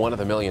you're one of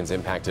the millions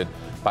impacted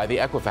by the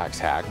Equifax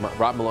hack.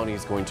 Rob Maloney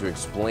is going to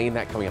explain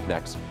that coming up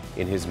next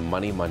in his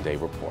Money Monday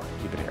report.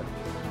 Keep it here.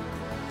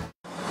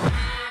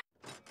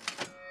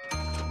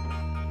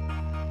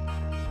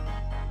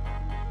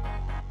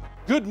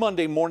 Good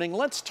Monday morning.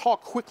 Let's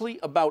talk quickly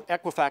about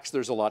Equifax.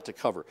 There's a lot to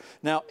cover.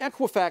 Now,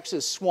 Equifax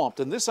is swamped,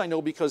 and this I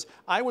know because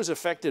I was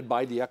affected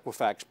by the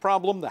Equifax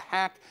problem, the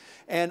hack,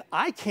 and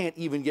I can't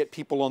even get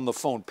people on the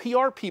phone.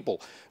 PR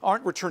people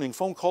aren't returning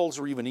phone calls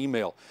or even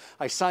email.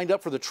 I signed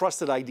up for the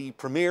Trusted ID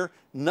Premier.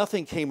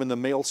 Nothing came in the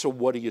mail, so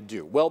what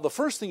do? Well, the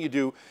first thing you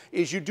do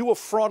is you do a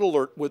fraud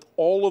alert with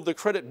all of the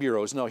credit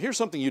bureaus. Now, here's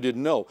something you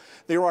didn't know.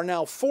 There are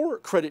now 4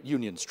 credit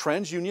unions,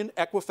 TransUnion,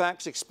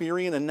 Equifax,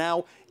 Experian, and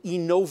now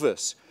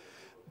Enovis.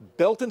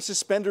 Belt and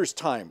suspenders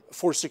time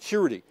for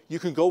security. You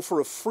can go for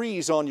a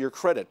freeze on your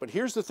credit. But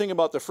here's the thing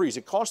about the freeze.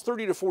 It costs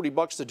 $30 to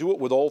 $40 to do it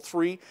with all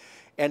 3,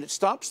 and it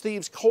stops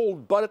thieves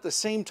cold. But at the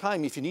same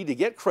time, if you need to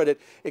get credit,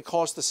 it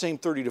costs the same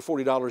 $30 to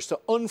 $40 to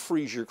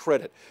unfreeze your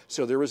credit.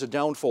 So there is a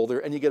downfall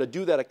there, and you got to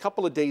do that a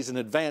couple of days in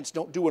advance.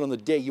 Don't do it on the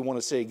day you want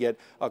to, say, get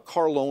a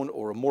car loan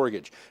or a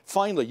mortgage.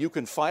 Finally, you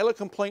can file a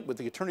complaint with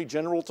the Attorney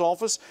General's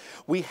office.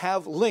 We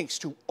have links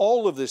to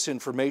all of this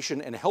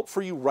information and help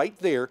for you right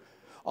there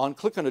on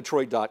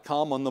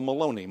clickondetroit.com on the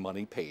Maloney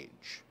Money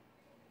page.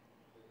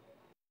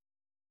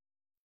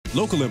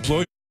 Local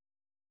employees.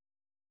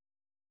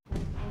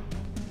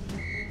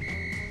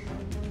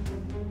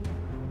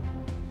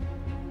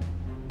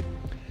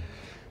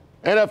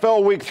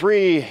 NFL Week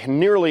 3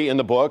 nearly in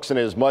the books, and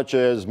as much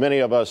as many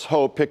of us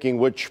hope, picking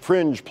which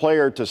fringe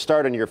player to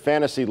start in your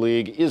fantasy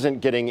league isn't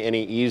getting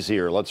any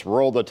easier. Let's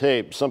roll the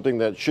tape. Something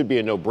that should be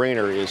a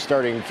no-brainer is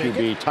starting to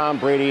be Tom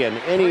Brady and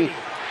any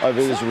of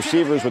his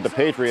receivers with the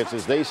Patriots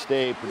as they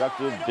stay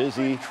productive,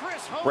 busy.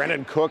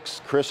 Brandon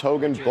Cooks, Chris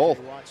Hogan, both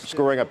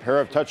scoring a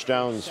pair of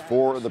touchdowns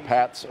for the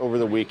Pats over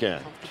the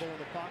weekend.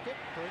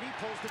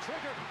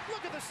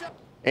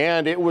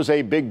 And it was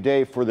a big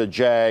day for the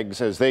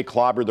Jags as they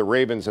clobbered the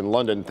Ravens in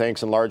London,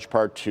 thanks in large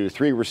part to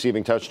 3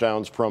 receiving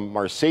touchdowns from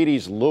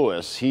Mercedes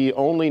Lewis. He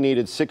only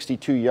needed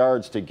 62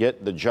 yards to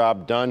get the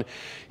job done.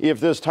 If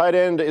this tight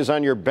end is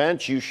on your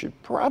bench, you should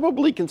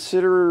probably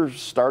consider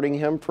starting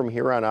him from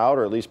here on out,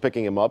 or at least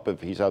picking him up if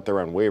he's out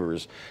there on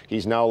waivers.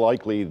 He's now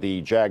likely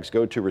the Jags'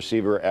 go-to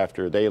receiver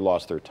after they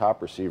lost their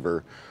top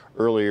receiver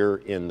earlier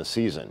in the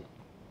season.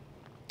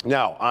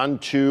 Now, on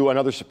to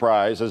another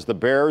surprise as the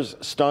Bears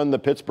stunned the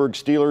Pittsburgh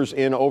Steelers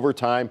in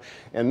overtime.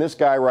 And this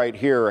guy right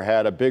here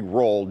had a big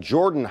role.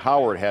 Jordan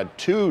Howard had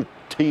 2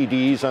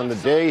 TDs on the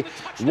day,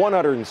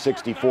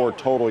 164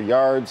 total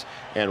yards,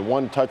 and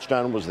 1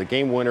 touchdown was the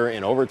game winner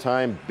in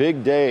overtime.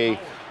 Big day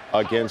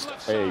against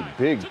a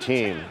big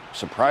team.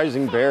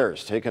 Surprising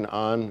Bears taking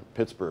on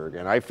Pittsburgh.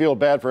 And I feel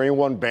bad for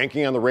anyone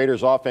banking on the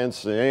Raiders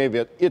offense and any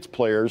of its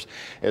players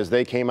as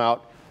they came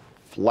out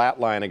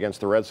flatline against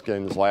the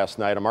Redskins last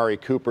night. Amari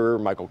Cooper,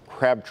 Michael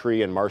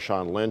Crabtree, and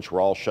Marshawn Lynch were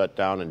all shut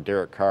down, and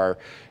Derek Carr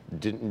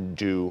didn't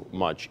do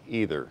much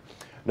either.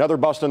 Another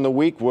bust in the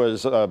week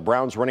was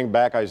Browns running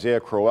back Isaiah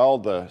Crowell.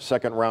 The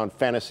second-round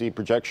fantasy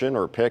projection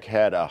or pick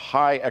had a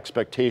high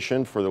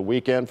expectation for the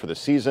weekend, for the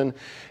season.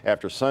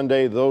 After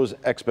Sunday, those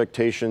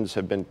expectations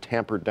have been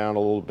tampered down a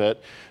little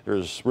bit.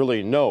 There's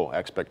really no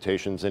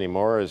expectations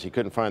anymore as he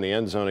couldn't find the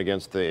end zone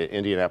against the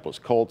Indianapolis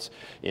Colts.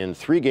 In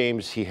 3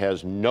 games, he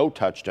has no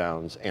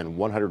touchdowns and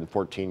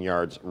 114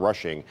 yards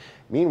rushing.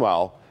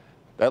 Meanwhile,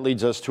 that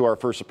leads us to our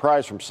first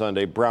surprise from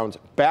Sunday. Browns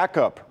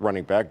backup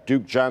running back,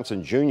 Duke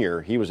Johnson Jr.,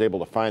 he was able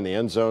to find the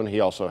end zone.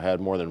 He also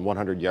had more than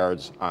 100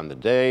 yards on the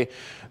day,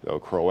 though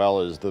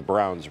Crowell is the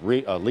Browns'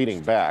 leading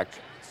back,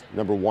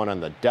 number 1 on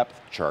the depth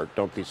chart.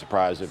 Don't be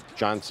surprised if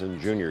Johnson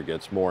Jr.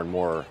 gets more and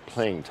more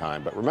playing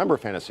time. But remember,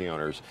 fantasy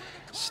owners,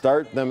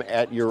 start them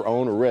at your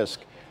own risk.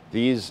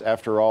 These,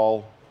 after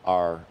all,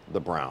 are the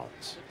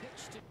Browns.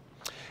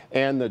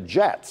 And the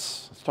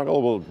Jets. Let's talk a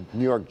little bit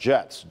New York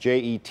Jets.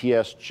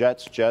 Jets,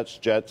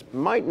 Jets.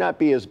 Might not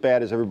be as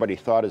bad as everybody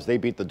thought as they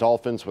beat the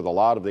Dolphins with a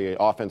lot of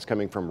the offense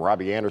coming from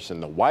Robbie Anderson.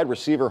 The wide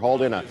receiver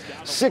hauled in a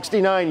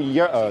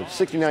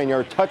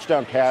 69-yard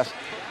touchdown pass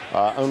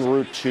en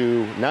route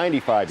to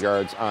 95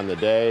 yards on the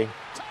day.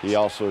 He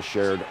also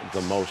shared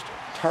the most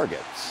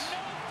targets.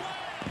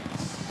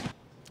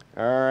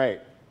 All right.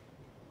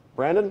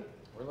 Brandon?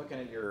 We're looking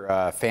at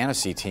your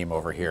fantasy team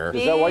over here.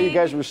 Is that why you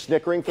guys were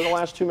snickering for the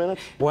last 2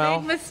 minutes?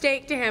 Well, big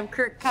mistake to have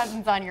Kirk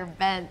Cousins on your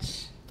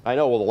bench. I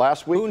know. Well, the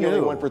last week he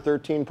only went for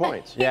 13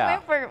 points. He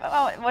went for,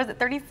 was it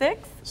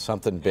 36?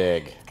 Something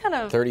big. Kind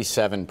of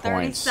 37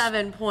 points.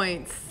 37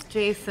 points,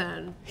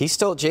 Jason.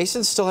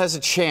 Jason still has a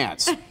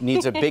chance.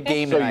 Needs a big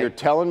game tonight. So you're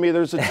telling me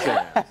there's a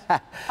chance?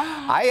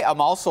 I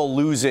am also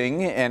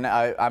losing, and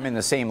I'm in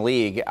the same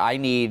league. I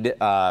need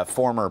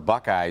former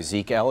Buckeye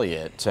Zeke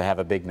Elliott to have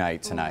a big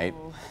night tonight.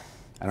 Ooh.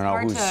 I don't know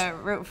Hard who's. to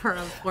root for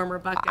a former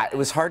Buckeye. It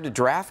was hard to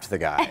draft the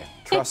guy.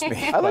 Trust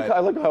me. I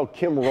like how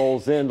Kim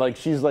rolls in. Like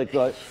she's like,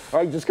 all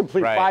right, just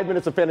complete 5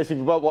 minutes of fantasy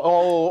football.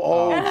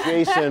 Oh,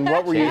 Jason,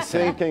 what were you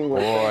thinking?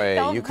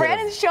 Boy, you could.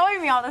 Brandon's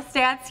showing me all the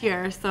stats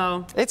here,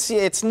 so.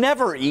 It's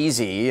never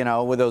easy, you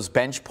know, with those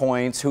bench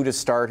points, who to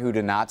start, who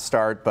to not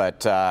start.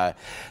 But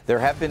there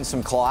have been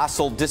some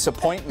colossal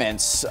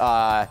disappointments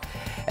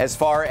as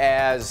far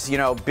as, you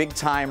know, big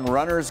time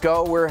runners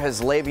go. Where has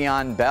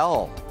Le'Veon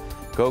Bell?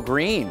 Go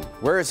Green.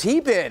 Where has he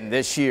been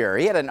this year?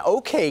 He had an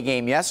okay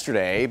game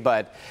yesterday,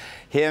 but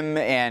him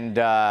and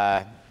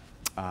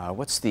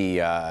what's the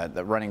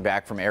running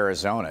back from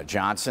Arizona,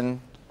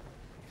 Johnson,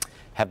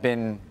 have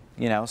been,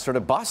 you know, sort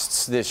of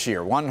busts this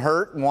year. One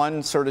hurt,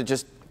 one sort of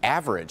just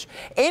average.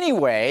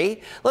 Anyway,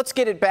 let's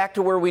get it back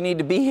to where we need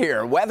to be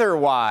here.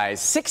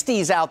 Weather-wise,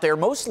 60s out there,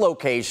 most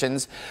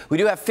locations. We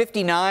do have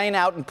 59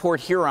 out in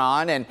Port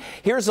Huron, and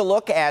here's a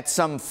look at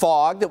some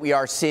fog that we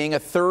are seeing,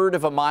 1/3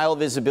 of a mile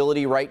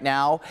visibility right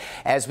now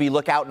as we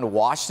look out into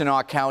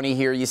Washtenaw County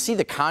here. You see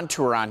the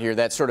contour on here,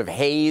 that sort of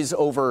haze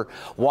over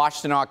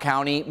Washtenaw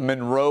County,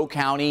 Monroe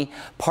County,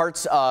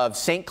 parts of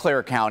St.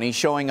 Clair County,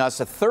 showing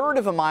us 1/3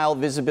 of a mile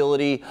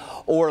visibility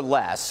or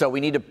less. So we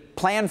need to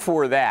plan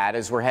for that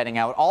as we're heading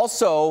out.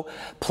 Also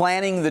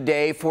planning the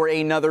day for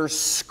another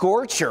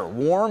scorcher,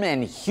 warm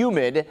and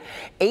humid,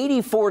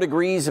 84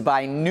 degrees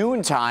by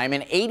noontime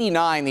and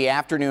 89 the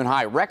afternoon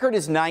high. Record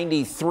is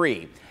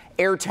 93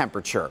 air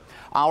temperature.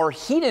 Our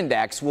heat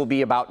index will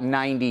be about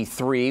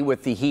 93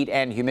 with the heat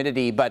and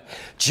humidity, but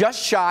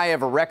just shy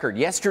of a record.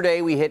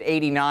 Yesterday we hit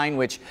 89,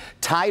 which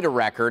tied a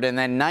record, and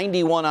then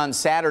 91 on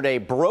Saturday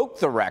broke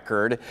the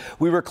record.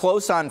 We were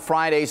close on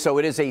Friday, so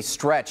it is a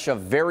stretch of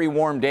very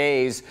warm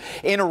days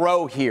in a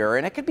row here,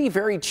 and it could be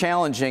very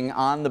challenging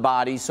on the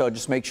body, so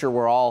just make sure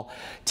we're all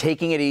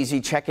taking it easy,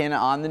 check in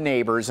on the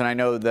neighbors, and I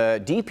know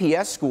the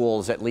DPS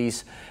schools at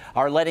least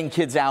are letting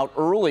kids out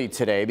early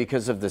today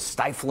because of the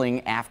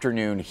stifling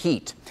afternoon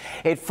heat.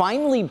 It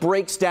finally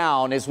breaks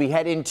down as we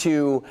head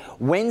into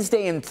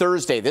Wednesday and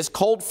Thursday. This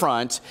cold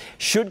front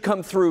should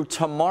come through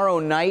tomorrow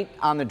night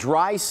on the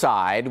dry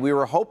side. We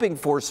were hoping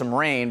for some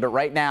rain, but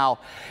right now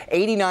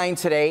 89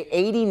 today,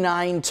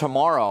 89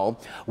 tomorrow.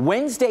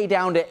 Wednesday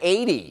down to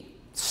 80.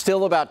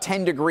 Still about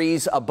 10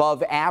 degrees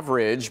above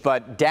average,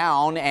 but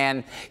down,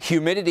 and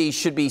humidity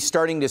should be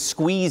starting to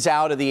squeeze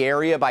out of the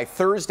area. By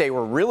Thursday,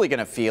 we're really going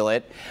to feel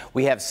it.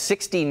 We have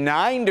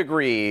 69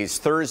 degrees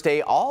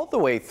Thursday all the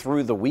way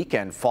through the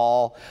weekend.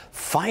 Fall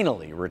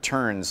finally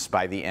returns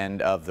by the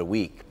end of the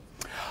week.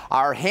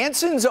 Our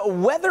Hanson's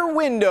weather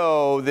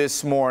window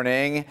this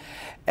morning.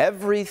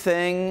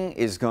 Everything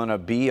is going to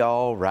be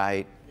all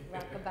right.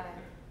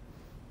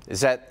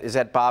 Is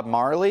that Bob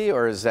Marley,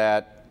 or is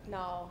that?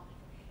 No.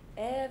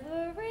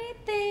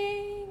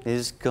 Everything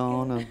is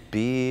gonna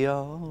be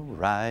all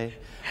right.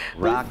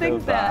 Who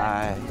sings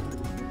that?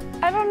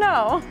 I don't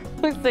know.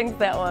 Who sings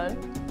that one?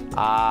 It's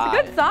a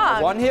good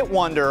song. One-hit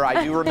wonder.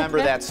 I do remember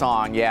that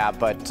song, yeah,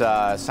 but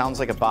sounds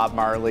like a Bob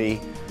Marley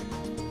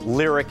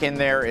lyric in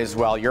there as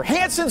well. Your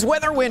Hanson's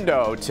weather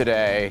window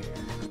today.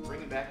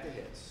 Bringing back the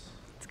hits.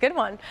 Good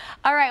one.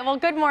 All right, well,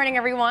 good morning,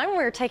 everyone.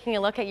 We're taking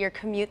a look at your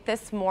commute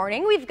this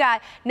morning. We've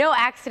got no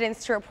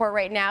accidents to report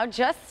right now,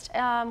 just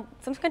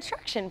some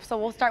construction. So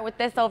we'll start with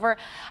this over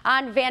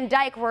on Van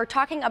Dyke. We're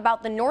talking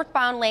about the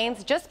northbound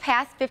lanes just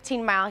past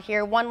 15 Mile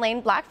here. One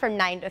lane blocked from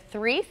 9 to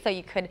 3, so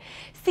you could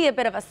see a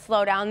bit of a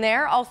slowdown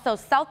there. Also,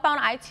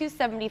 southbound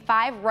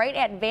I-275 right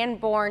at Van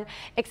Born,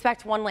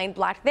 expect one lane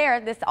blocked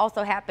there. This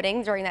also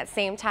happening during that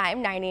same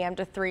time, 9 a.m.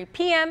 to 3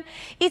 p.m.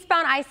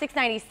 Eastbound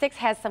I-696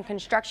 has some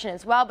construction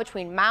as well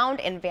between Mound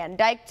and Van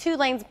Dyke. 2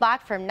 lanes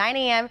blocked from 9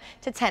 a.m.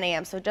 to 10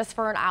 a.m. So just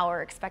for an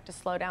hour, expect a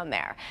slowdown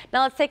there.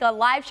 Now let's take a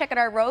live check at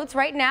our roads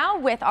right now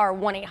with our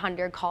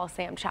 1-800 Call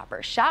Sam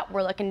Chopper Shop.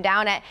 We're looking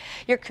down at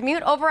your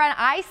commute over on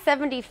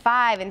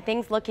I-75, and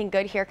things looking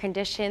good here.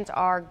 Conditions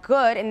are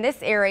good in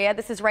this area.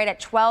 This is right at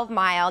 12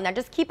 Mile. Now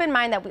just keep in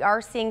mind that we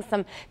are seeing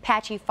some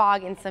patchy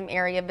fog in some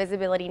area.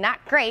 Visibility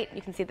not great.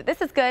 You can see that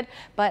this is good,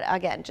 but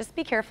again, just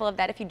be careful of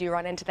that if you do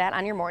run into that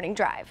on your morning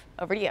drive.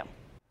 Over to you.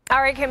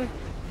 All right, Kim.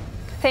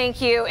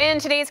 Thank you. In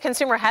today's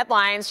consumer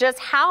headlines, just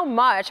how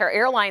much are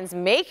airlines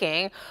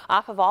making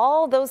off of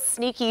all those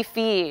sneaky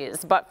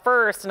fees? But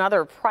first,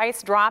 another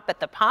price drop at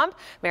the pump.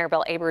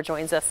 Maribel Aber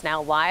joins us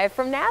now live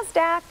from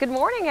NASDAQ. Good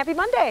morning. Happy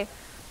Monday.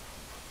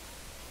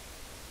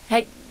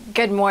 Hey,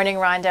 Good morning,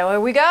 Rhonda. Here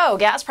we go.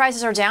 Gas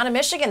prices are down in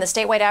Michigan. The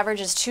statewide average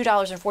is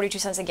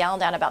 $2.42 a gallon,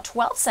 down about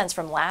 12 cents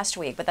from last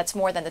week, but that's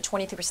more than the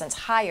 23%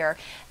 higher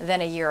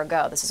than a year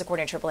ago. This is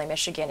according to AAA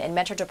Michigan. In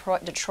Metro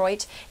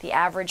Detroit, the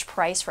average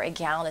price for a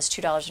gallon is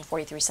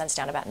 $2.43,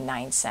 down about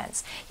 9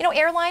 cents. You know,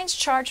 airlines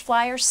charged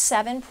flyers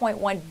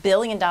 $7.1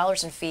 billion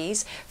in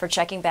fees for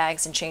checking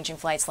bags and changing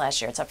flights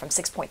last year. It's up from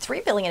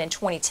 $6.3 billion in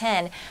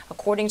 2010,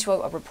 according to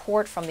a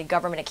report from the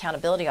Government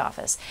Accountability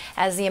Office.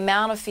 As the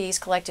amount of fees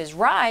collected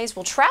rise,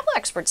 travel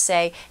experts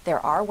say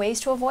there are ways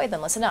to avoid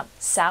them. Listen up.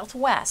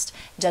 Southwest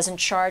doesn't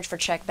charge for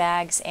check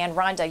bags, and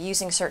Rhonda,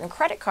 using certain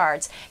credit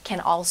cards can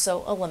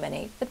also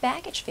eliminate the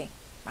baggage fee.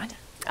 Rhonda.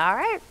 All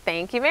right.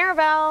 Thank you,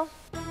 Maribel.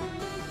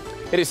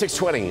 It is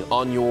 6:20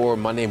 on your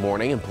Monday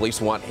morning, and police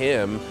want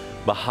him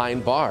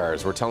behind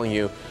bars. We're telling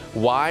you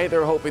why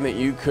they're hoping that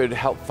you could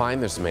help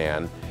find this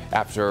man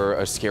after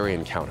a scary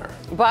encounter.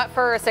 But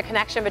first, a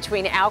connection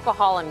between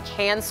alcohol and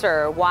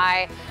cancer,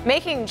 why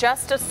making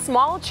just a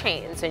small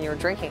change in your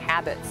drinking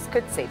habits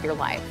could save your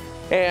life.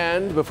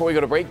 And before we go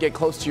to break, get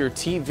close to your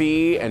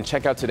TV and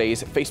check out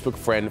today's Facebook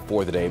friend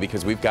for the day,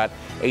 because we've got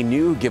a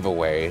new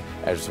giveaway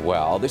as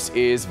well. This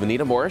is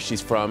Vanita Morris.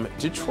 She's from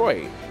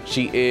Detroit.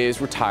 She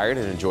is retired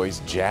and enjoys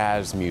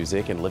jazz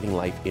music and living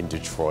life in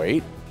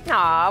Detroit.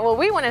 Aw, well,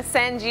 we want to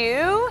send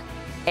you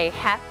a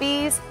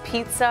Happy's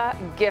Pizza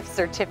gift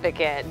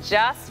certificate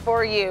just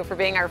for you for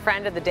being our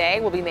friend of the day.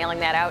 We'll be mailing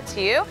that out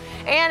to you.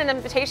 And an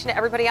invitation to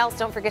everybody else.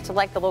 Don't forget to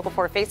like the Local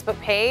 4 Facebook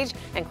page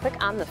and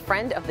click on the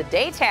Friend of the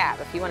Day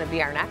tab if you want to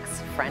be our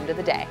next Friend of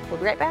the Day. We'll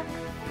be right back.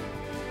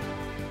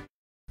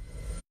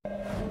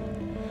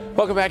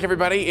 Welcome back,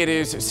 everybody. It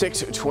is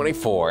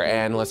 6:24,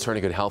 and let's turn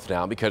to good health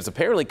now, because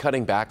apparently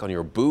cutting back on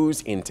your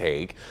booze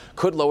intake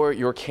could lower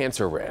your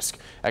cancer risk.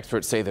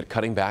 Experts say that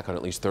cutting back on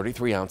at least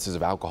 33 ounces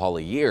of alcohol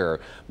a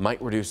year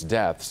might reduce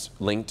deaths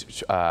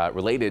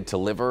related to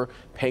liver,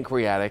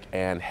 pancreatic,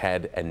 and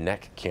head and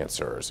neck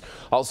cancers.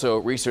 Also,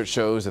 research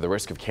shows that the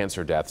risk of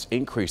cancer deaths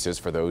increases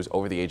for those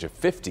over the age of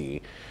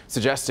 50,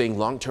 suggesting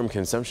long-term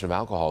consumption of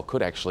alcohol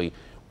could actually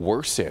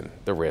worsen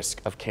the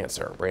risk of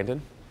cancer.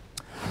 Brandon?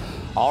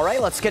 All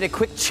right, let's get a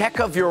quick check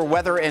of your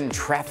weather and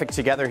traffic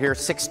together here.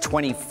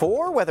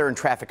 624, weather and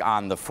traffic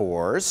on the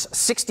 4s.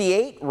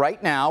 68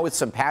 right now with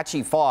some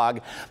patchy fog.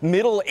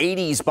 Middle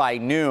 80s by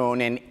noon,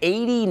 and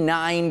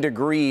 89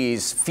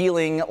 degrees,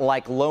 feeling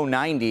like low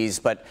 90s,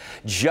 but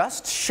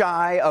just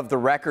shy of the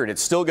record.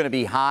 It's still going to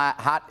be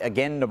hot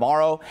again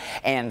tomorrow,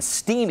 and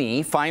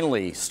steamy,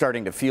 finally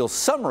starting to feel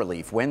some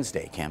relief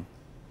Wednesday, Kim.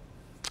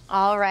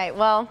 All right,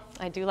 well,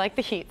 I do like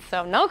the heat,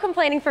 so no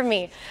complaining from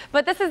me.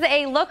 But this is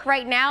a look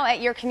right now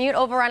at your commute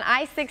over on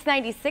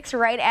I-696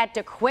 right at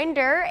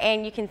DeQuinder,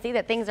 and you can see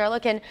that things are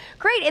looking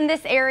great in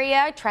this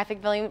area. Traffic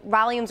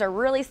volumes are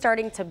really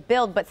starting to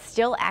build, but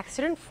still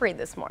accident-free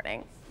this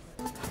morning.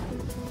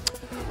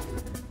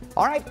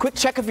 All right, quick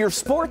check of your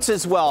sports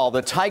as well.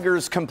 The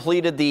Tigers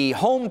completed the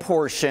home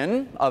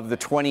portion of the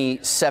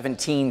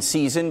 2017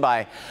 season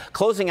by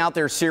closing out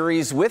their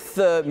series with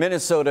the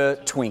Minnesota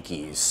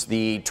Twinkies.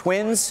 The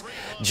Twins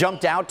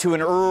jumped out to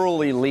an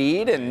early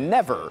lead and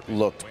never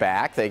looked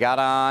back. They go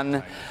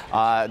on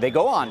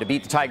to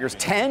beat the Tigers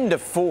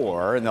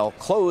 10-4, and they'll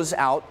close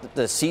out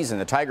the season.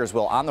 The Tigers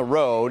will on the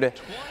road.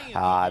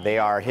 They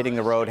are hitting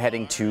the road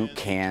heading to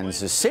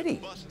Kansas City.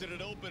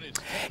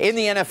 In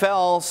the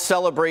NFL,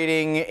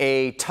 celebrating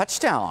a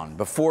touchdown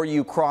before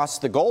you cross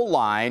the goal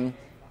line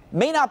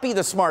may not be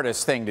the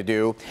smartest thing to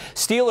do.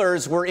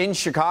 Steelers were in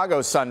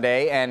Chicago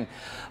Sunday, and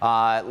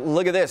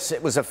look at this.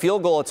 It was a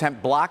field goal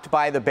attempt blocked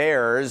by the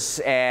Bears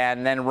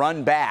and then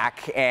run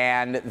back,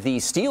 and the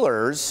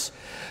Steelers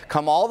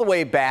come all the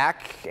way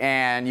back,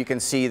 and you can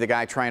see the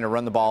guy trying to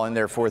run the ball in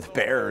there for the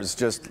Bears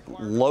just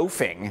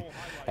loafing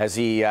as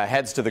he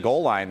heads to the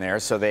goal line there.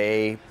 So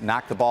they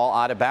knock the ball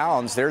out of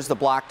bounds. There's the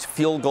blocked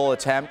field goal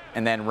attempt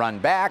and then run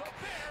back.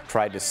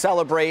 Tried to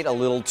celebrate a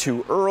little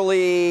too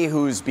early.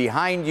 Who's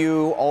behind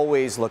you?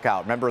 Always look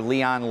out. Remember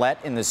Leon Lett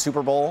in the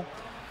Super Bowl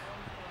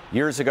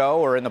years ago,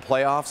 or in the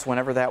playoffs,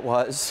 whenever that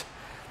was?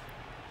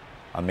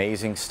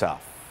 Amazing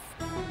stuff.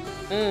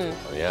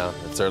 Yeah,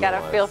 it certainly Got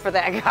to feel for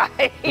that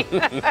guy.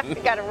 You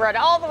got to run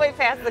all the way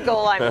past the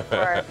goal line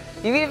before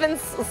you even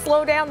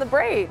slow down the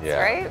braids,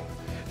 right?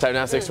 Time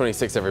now,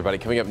 6:26, everybody.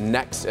 Coming up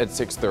next at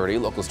 6:30,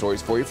 local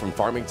stories for you from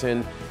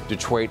Farmington,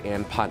 Detroit,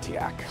 and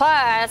Pontiac.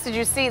 Plus, did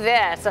you see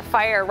this? A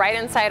fire right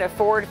inside of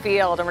Ford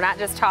Field. And we're not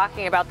just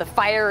talking about the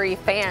fiery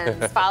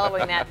fans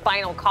following that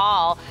final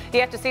call. You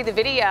have to see the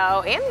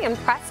video and the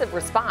impressive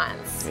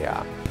response.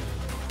 Yeah.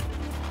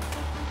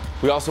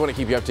 We also want to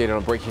keep you updated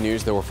on breaking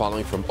news that we're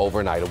following from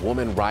overnight. A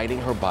woman riding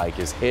her bike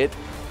is hit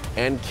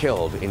and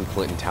killed in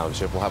Clinton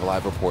Township. We'll have a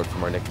live report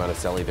from our Nick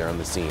Monticelli there on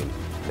the scene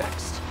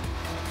next.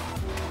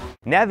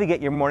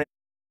 Navigate your morning.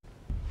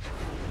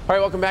 All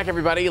right, welcome back,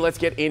 everybody. Let's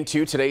get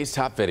into today's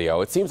top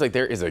video. It seems like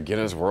there is a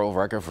Guinness World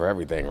Record for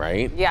everything,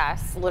 right?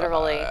 Yes,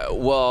 literally.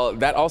 Well,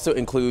 that also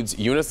includes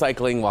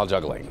unicycling while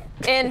juggling.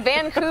 In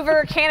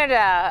Vancouver,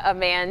 Canada, a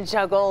man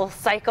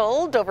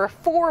cycled over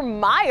 4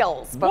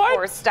 miles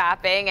before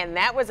stopping, and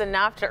that was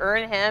enough to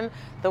earn him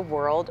the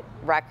world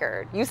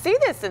record. You see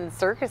this in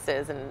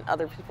circuses and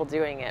other people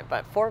doing it,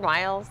 but 4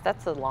 miles,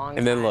 that's a long time.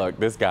 And then look,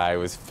 this guy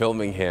was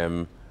filming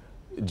him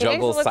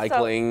juggle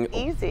cycling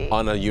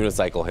on a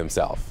unicycle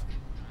himself.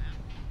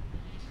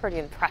 Pretty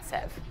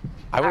impressive.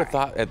 I would have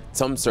thought at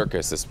some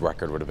circus this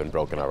record would have been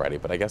broken already,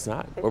 but I guess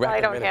not. They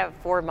probably don't have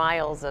 4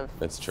 miles of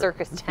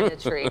circus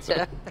tenantry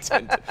to...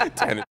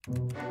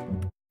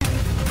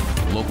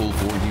 Local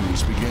 4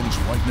 News begins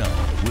right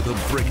now with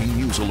a breaking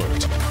news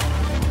alert.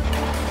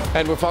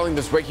 And we're following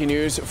this breaking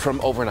news from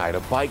overnight.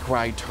 A bike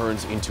ride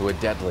turns into a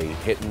deadly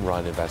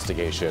hit-and-run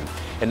investigation.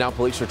 And now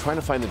police are trying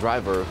to find the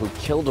driver who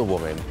killed a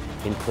woman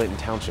in Clinton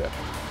Township.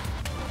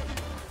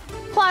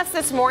 Plus,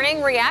 this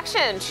morning,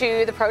 reaction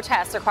to the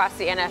protests across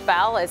the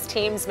NFL as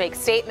teams make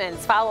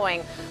statements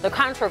following the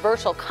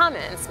controversial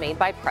comments made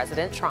by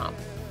President Trump.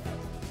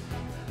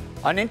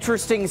 An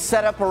interesting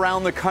setup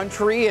around the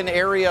country, an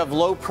area of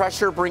low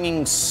pressure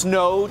bringing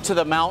snow to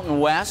the Mountain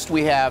West.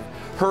 We have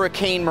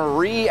Hurricane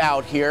Marie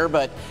out here,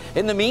 but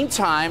in the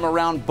meantime,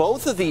 around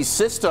both of these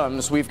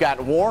systems, we've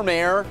got warm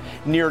air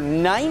near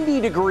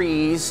 90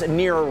 degrees,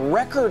 near a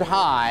record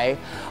high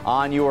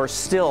on your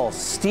still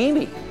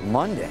steamy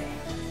Monday.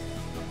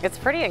 It's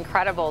pretty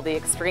incredible, the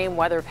extreme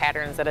weather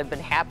patterns that have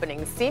been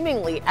happening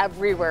seemingly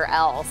everywhere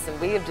else.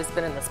 And we have just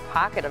been in this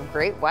pocket of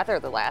great weather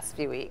the last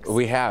few weeks.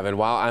 We have, and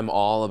while I'm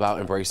all about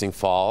embracing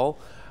fall,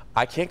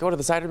 I can't go to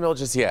the cider mill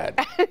just yet.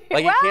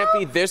 Like, it can't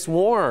be this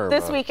warm.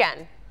 This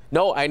weekend.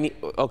 No,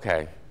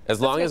 okay. As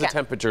long as the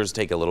temperatures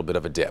take a little bit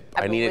of a dip.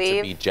 I need it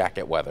to be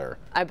jacket weather.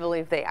 I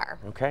believe they are.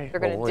 Okay.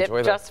 They're going to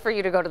dip just for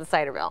you to go to the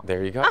cider mill.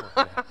 There you go.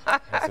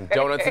 Have some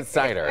donuts and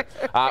cider.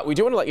 We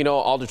do want to let you know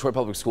all Detroit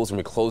Public Schools are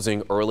going to be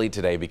closing early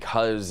today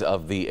because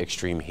of the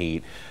extreme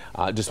heat.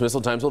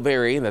 Dismissal times will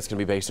vary, and that's going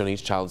to be based on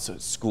each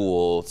child's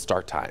school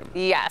start time.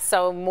 Yeah,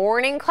 so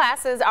morning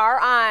classes are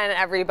on,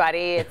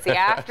 everybody. It's the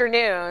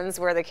afternoons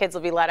where the kids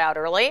will be let out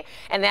early,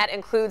 and that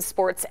includes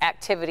sports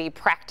activity,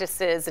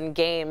 practices, and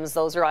games.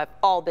 Those are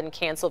all been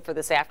canceled for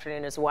this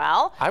afternoon as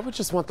well. I would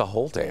just want the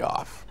whole day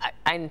off.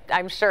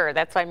 I'm sure.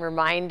 That's why I'm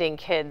reminding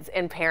kids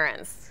and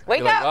parents.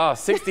 Wake You're up! Like, oh,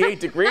 68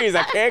 degrees.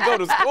 I can't go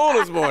to school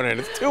this morning.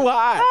 It's too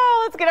hot.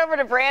 Oh, let's get over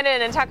to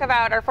Brandon and talk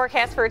about our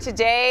forecast for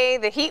today,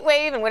 the heat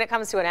wave, and when it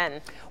comes to an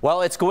end.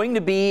 Well, it's going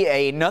to be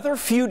another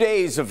few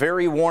days of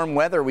very warm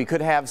weather. We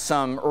could have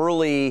some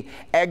early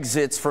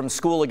exits from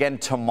school again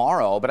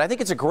tomorrow, but I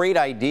think it's a great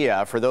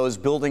idea for those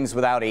buildings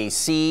without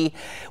AC.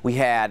 We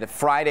had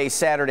Friday,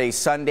 Saturday,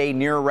 Sunday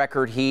near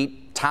record heat.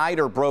 Tied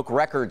or broke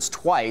records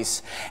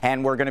twice,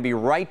 and we're going to be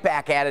right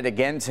back at it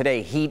again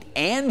today. Heat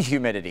and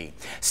humidity.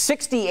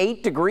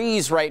 68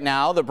 degrees right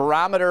now. The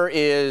barometer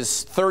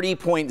is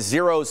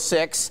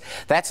 30.06.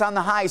 That's on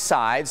the high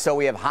side, so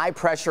we have high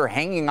pressure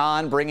hanging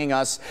on, bringing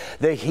us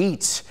the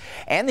heat.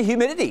 And the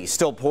humidity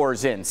still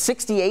pours in.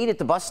 68 at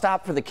the bus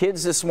stop for the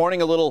kids this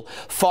morning. A little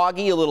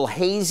foggy, a little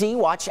hazy.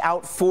 Watch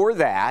out for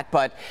that,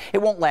 but it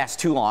won't last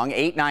too long.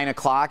 8, 9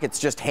 o'clock, it's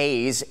just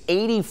haze.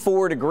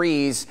 84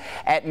 degrees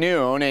at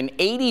noon, and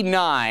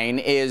 89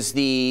 is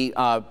the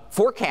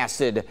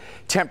forecasted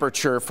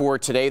temperature for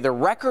today. The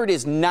record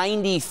is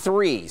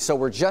 93, so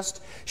we're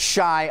just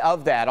shy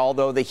of that,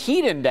 although the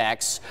heat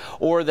index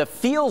or the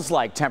feels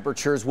like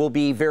temperatures will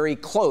be very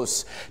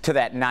close to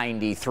that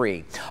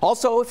 93.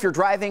 Also, if you're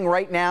driving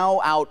right now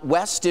out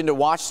west into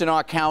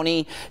Washtenaw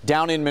County,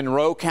 down in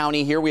Monroe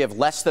County here, we have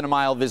less than a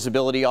mile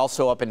visibility.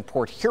 Also up in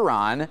Port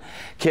Huron.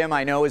 Kim,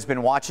 I know, has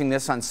been watching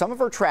this on some of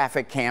her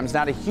traffic cams.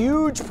 Not a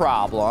huge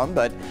problem,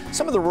 but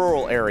some of the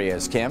rural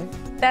areas, Kim.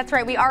 That's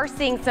right. We are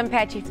seeing some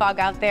patchy fog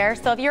out there.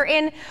 So if you're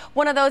in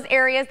one of those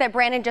areas that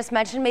Brandon just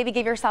mentioned, maybe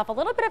give yourself a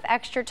little bit of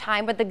extra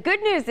time. But the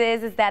good news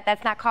is that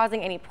that's not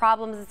causing any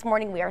problems this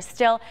morning. We are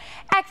still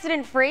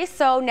accident free.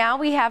 So now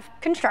we have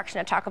construction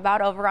to talk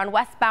about over on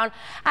westbound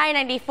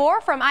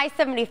I-94 from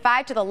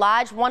I-75 to the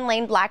Lodge. 1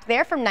 lane blocked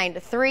there from 9 to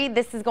 3.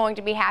 This is going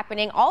to be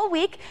happening all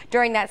week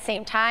during that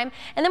same time.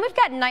 And then we've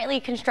got nightly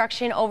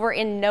construction over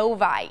in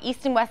Novi.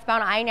 East and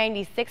westbound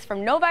I-96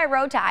 from Novi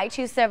Road to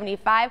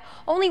I-275.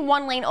 Only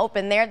 1 lane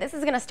open there. This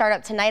is going to start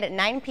up tonight at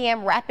 9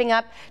 p.m., wrapping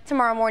up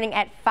tomorrow morning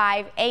at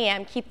 5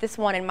 a.m. Keep this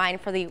one in mind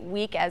for the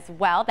week as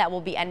well. That will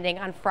be ending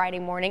on Friday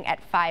morning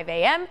at 5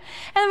 a.m. And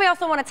then we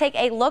also want to take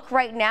a look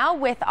right now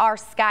with our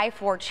Sky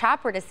 4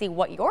 chopper to see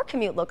what your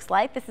commute looks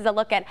like. This is a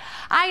look at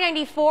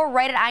I-94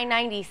 right at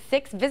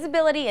I-96.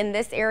 Visibility in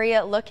this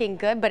area looking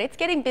good, but it's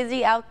getting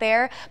busy out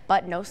there,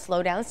 but no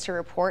slowdowns to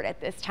report at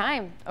this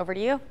time. Over to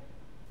you.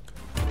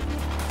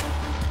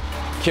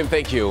 Kim,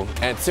 thank you.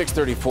 At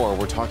 6:34,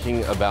 we're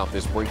talking about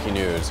this breaking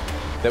news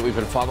that we've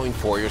been following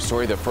for. Your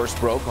story that first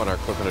broke on our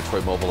Clip on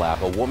Detroit mobile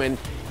app. A woman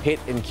hit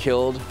and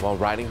killed while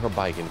riding her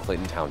bike in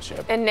Clinton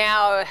Township. And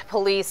now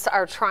police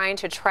are trying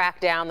to track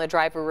down the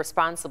driver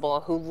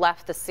responsible who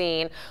left the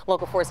scene.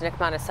 Local 4's Nick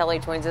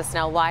Monticelli joins us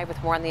now live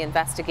with more on the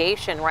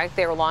investigation right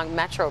there along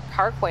Metro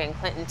Parkway in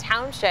Clinton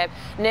Township.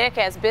 Nick,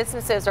 as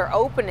businesses are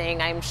opening,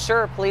 I'm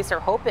sure police are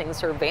hoping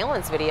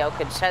surveillance video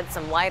could shed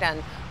some light on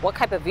what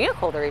type of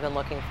vehicle they're even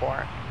looking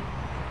for.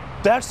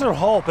 That's their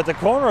hope. At the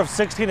corner of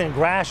 16 and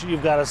Gratiot,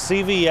 you've got a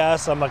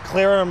CVS, a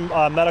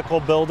McLaren medical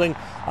building,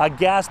 a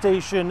gas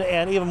station,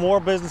 and even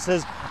more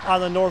businesses on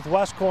the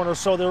northwest corner.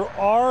 So there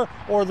are,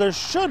 or there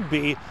should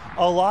be,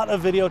 a lot of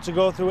video to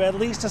go through, at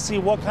least to see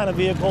what kind of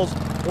vehicles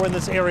were in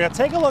this area.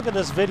 Take a look at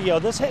this video.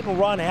 This hit and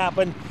run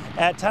happened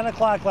at 10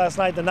 o'clock last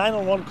night. The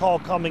 911 call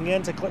coming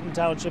into Clinton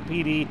Township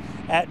PD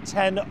at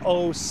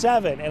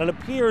 10:07. And it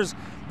appears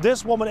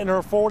this woman in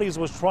her 40s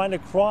was trying to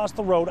cross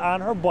the road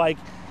on her bike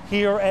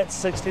here at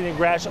 16 and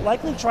Gratiot,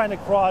 likely trying to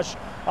cross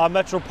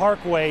Metro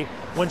Parkway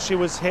when she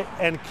was hit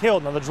and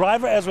killed. Now, the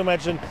driver, as we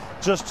mentioned,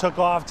 just took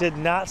off, did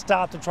not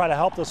stop to try to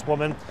help this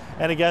woman.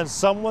 And again,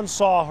 someone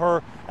saw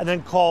her and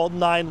then called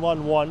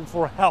 911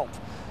 for help.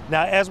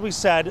 Now, as we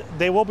said,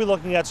 they will be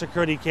looking at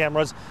security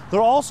cameras.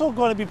 They're also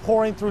going to be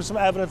pouring through some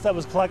evidence that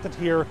was collected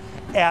here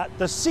at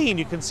the scene.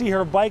 You can see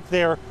her bike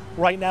there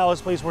right now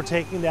as police were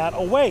taking that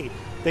away.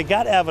 They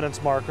got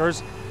evidence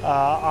markers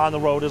on the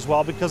road as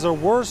well, because there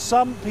were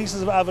some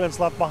pieces of evidence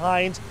left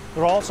behind.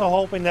 They're also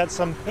hoping that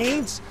some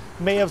paint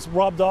may have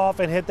rubbed off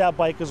and hit that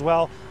bike as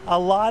well. A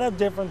lot of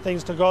different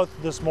things to go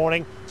through this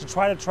morning to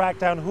try to track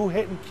down who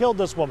hit and killed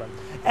this woman.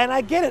 And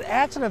I get it,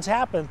 accidents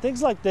happen.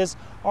 Things like this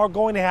are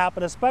going to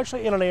happen,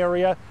 especially in an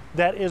area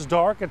that is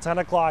dark at 10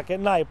 o'clock at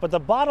night. But the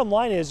bottom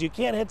line is you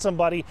can't hit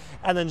somebody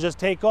and then just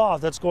take off.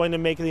 That's going to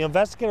make the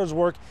investigators'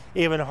 work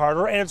even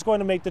harder, and it's going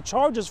to make the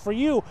charges for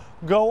you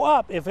go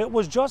up. If it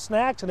was just an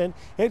accident,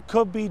 it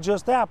could be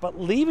just that. But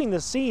leaving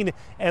the scene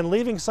and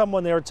leaving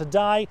someone there to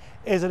die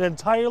is an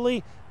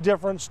entirely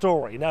different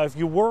story. Now, if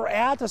you were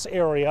at this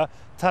area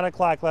 10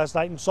 o'clock last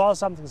night and saw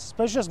something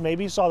suspicious,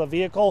 maybe saw the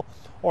vehicle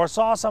or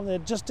saw something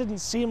that just didn't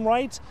seem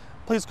right,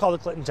 please call the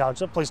Clinton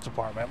Township Police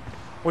Department.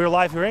 We're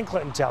live here in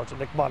Clinton Township.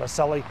 Nick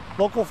Monticelli,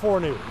 Local 4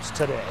 News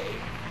Today.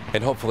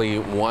 And hopefully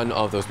one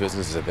of those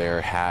businesses that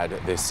there had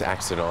this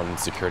accident on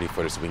security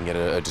footage so we can get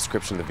a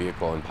description of the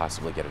vehicle and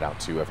possibly get it out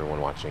to everyone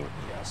watching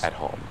at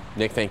home.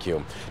 Nick, thank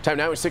you. Time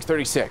now is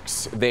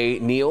 6:36. They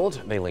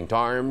kneeled, they linked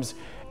arms,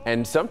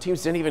 and some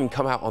teams didn't even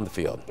come out on the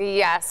field.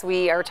 Yes,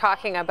 we are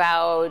talking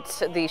about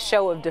the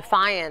show of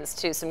defiance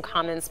to some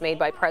comments made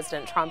by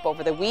President Trump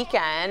over the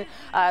weekend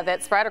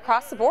that spread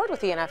across the board with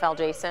the NFL,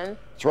 Jason.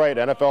 That's right.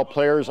 NFL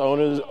players,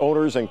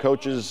 owners, and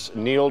coaches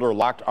kneeled or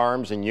locked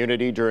arms in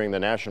unity during the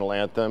national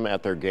anthem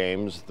at their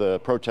games. The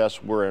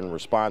protests were in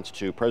response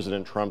to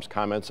President Trump's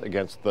comments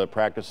against the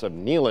practice of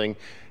kneeling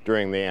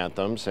during the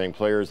anthem, saying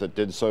players that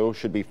did so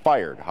should be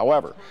fired.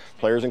 However,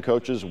 players and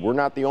coaches were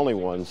not the only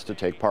ones to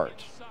take part.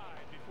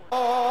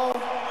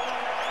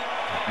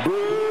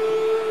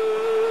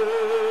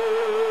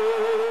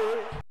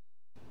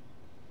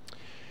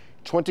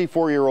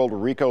 24-year-old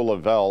Rico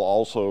Lavelle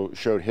also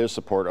showed his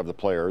support of the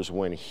players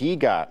when he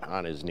got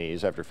on his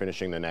knees after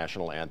finishing the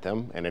national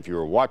anthem. And if you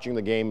were watching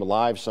the game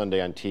live Sunday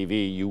on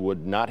TV, you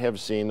would not have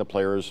seen the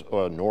players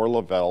nor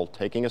Lavelle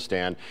taking a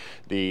stand.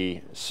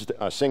 The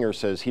singer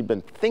says he'd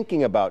been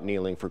thinking about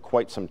kneeling for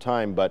quite some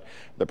time, but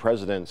the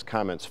president's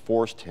comments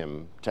forced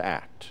him to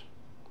act.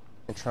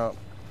 Trump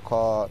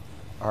called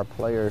our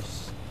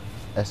players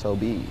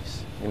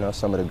SOBs, you know,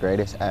 some of the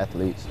greatest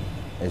athletes.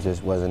 It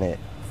just wasn't it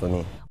for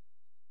me.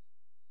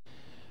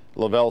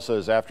 Lavelle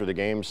says after the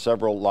game,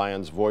 several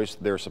Lions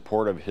voiced their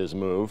support of his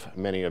move.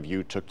 Many of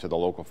you took to the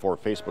Local 4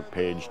 Facebook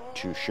page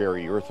to share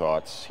your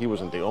thoughts. He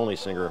wasn't the only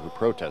singer who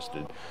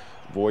protested.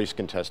 Voice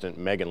contestant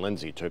Megan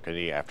Lindsay took a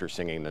knee after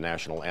singing the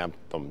national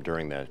anthem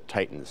during the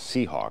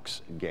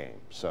Titans-Seahawks game.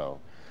 So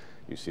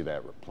you see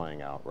that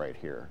playing out right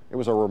here. It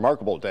was a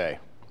remarkable day.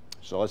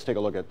 So let's take a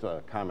look at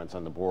the comments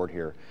on the board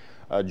here.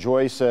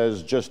 Joy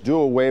says, just do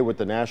away with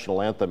the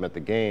national anthem at the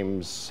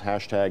games.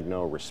 Hashtag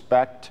no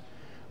respect.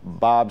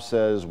 Bob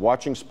says,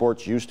 watching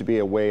sports used to be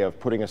a way of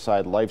putting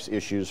aside life's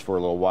issues for a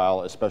little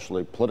while,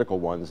 especially political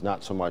ones,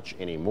 not so much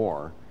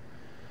anymore.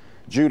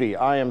 Judy,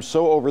 I am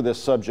so over this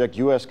subject.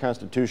 U.S.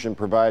 Constitution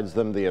provides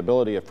them the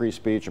ability of free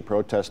speech, and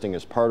protesting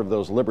is part of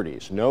those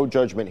liberties. No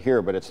judgment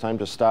here, but it's time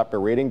to stop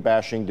berating,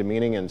 bashing,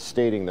 demeaning, and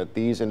stating that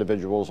these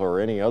individuals or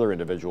any other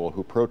individual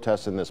who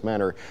protests in this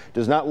manner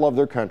does not love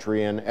their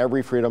country and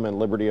every freedom and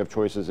liberty of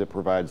choices it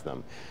provides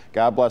them.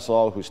 God bless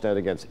all who stand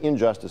against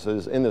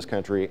injustices in this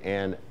country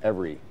and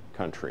every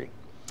country.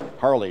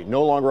 Harley,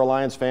 no longer a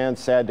Lions fan,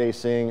 sad day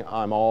seeing,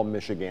 I'm all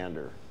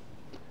Michigander.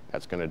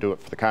 That's going to do it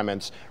for the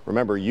comments.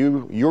 Remember,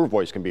 your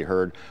voice can be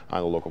heard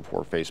on the Local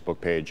 4 Facebook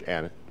page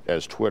and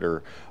as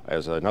Twitter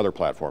as another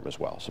platform as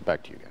well. So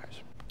back to you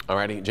guys.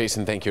 Alrighty,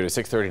 Jason, thank you. To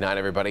 6:39,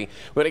 everybody.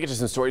 We're going to get to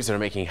some stories that are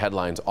making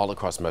headlines all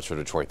across Metro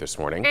Detroit this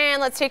morning.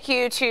 And let's take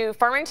you to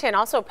Farmington,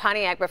 also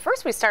Pontiac. But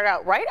first, we start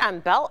out right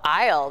on Belle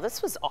Isle.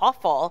 This was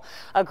awful.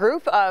 A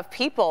group of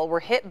people were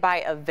hit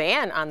by a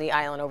van on the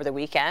island over the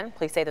weekend.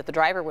 Police say that the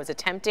driver was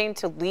attempting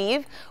to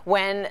leave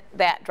when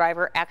that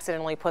driver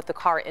accidentally put the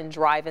car in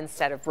drive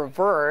instead of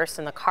reverse,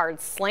 and the car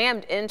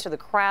slammed into the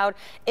crowd,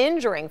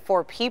 injuring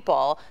 4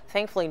 people.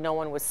 Thankfully, no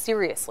one was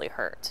seriously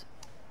hurt.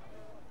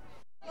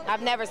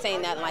 I've never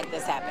seen nothing like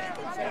this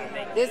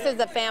happen. This is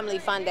a family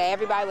fun day.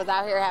 Everybody was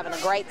out here having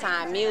a great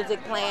time.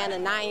 Music playing, a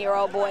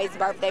 9-year-old boy's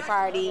birthday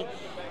party,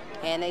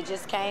 and they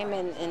just came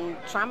and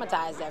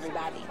traumatized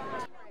everybody.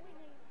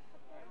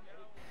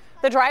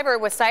 The driver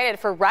was cited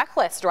for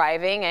reckless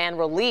driving and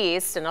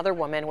released. Another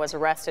woman was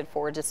arrested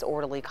for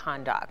disorderly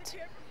conduct.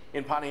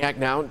 In Pontiac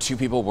now, 2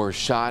 people were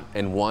shot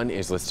and 1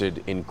 is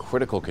listed in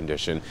critical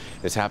condition.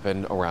 This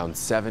happened around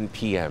 7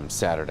 p.m.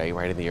 Saturday,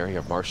 right in the area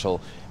of Marshall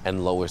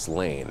and Lois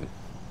Lane.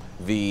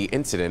 The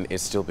incident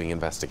is still being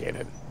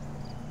investigated.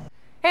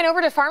 And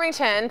over to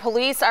Farmington,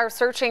 police are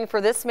searching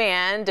for this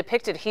man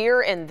depicted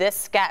here in this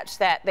sketch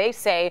that they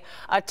say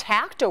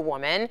attacked a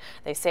woman.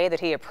 They say that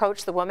he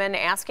approached the woman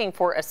asking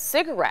for a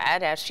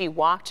cigarette as she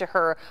walked to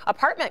her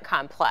apartment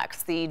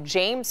complex, the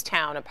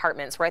Jamestown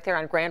Apartments, right there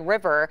on Grand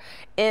River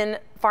in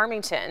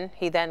Farmington.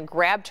 He then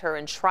grabbed her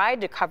and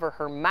tried to cover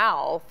her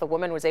mouth. The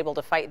woman was able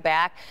to fight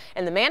back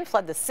and the man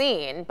fled the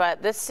scene.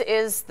 But this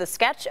is the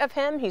sketch of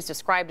him. He's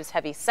described as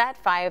heavy set,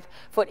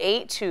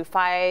 5'8" to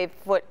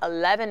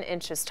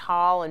 5'11"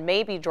 tall, and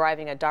maybe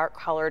driving a dark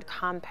colored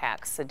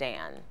compact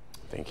sedan.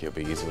 Thank you.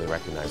 Be easily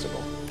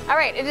recognizable. All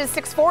right, it is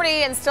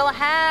 6:40 and still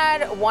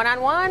ahead,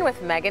 one-on-one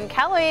with Megyn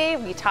Kelly.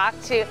 We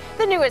talked to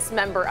the newest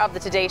member of the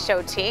Today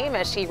Show team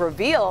as she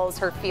reveals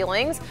her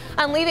feelings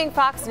on leaving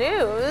Fox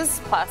News,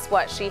 plus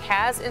what she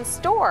has in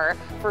store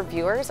for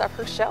viewers of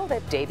her show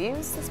that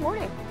debuts this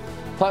morning.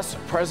 Plus,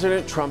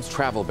 President Trump's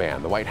travel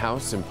ban, the White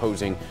House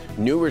imposing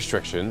new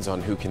restrictions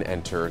on who can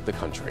enter the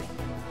country.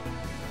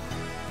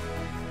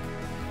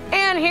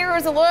 And here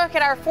is a look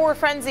at our 4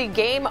 Frenzy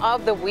game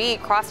of the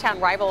week. Crosstown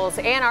rivals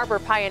Ann Arbor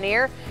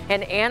Pioneer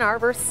and Ann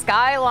Arbor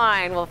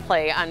Skyline will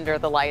play under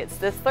the lights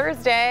this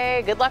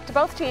Thursday. Good luck to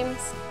both teams.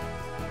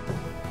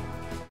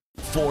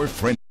 4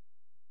 Frenzy.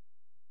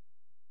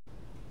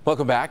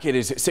 Welcome back. It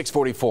is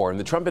 6:44 and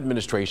the Trump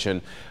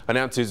administration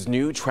announces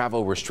new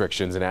travel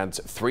restrictions and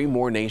adds 3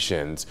 more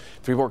nations,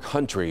 3 more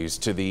countries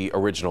to the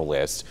original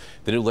list.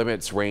 The new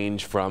limits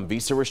range from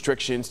visa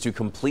restrictions to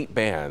complete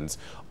bans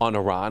on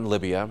Iran,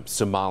 Libya,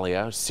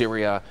 Somalia,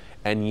 Syria,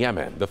 and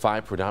Yemen, the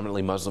 5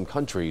 predominantly Muslim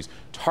countries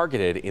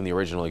targeted in the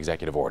original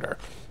executive order.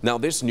 Now,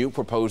 this new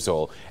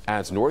proposal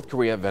adds North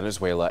Korea,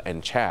 Venezuela,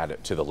 and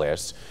Chad to the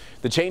list.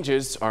 The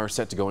changes are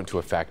set to go into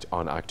effect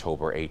on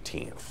October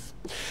 18th.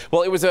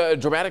 Well, it was a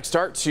dramatic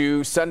start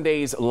to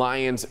Sunday's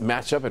Lions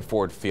matchup at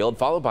Ford Field,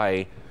 followed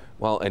by,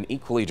 well, an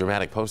equally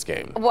dramatic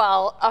postgame.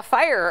 Well, a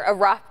fire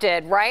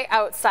erupted right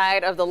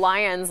outside of the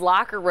Lions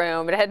locker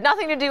room. It had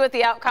nothing to do with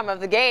the outcome of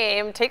the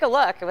game. Take a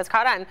look. It was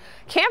caught on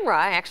camera.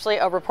 Actually,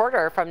 a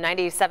reporter from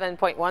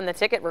 97.1 The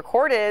Ticket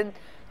recorded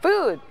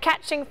food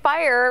catching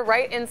fire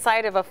right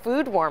inside of a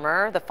food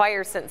warmer. The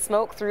fire sent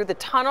smoke through the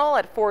tunnel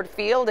at Ford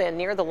Field and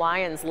near the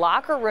Lions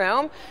locker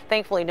room.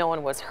 Thankfully, no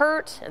one was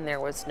hurt and there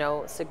was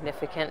no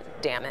significant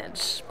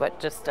damage, but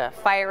just a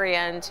fiery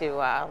end to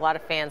a lot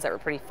of fans that were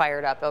pretty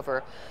fired up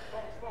over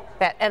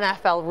that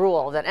NFL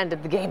rule that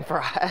ended the game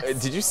for us.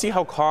 Did you see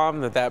how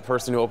calm that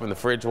person who opened the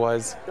fridge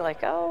was? You're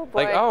like, oh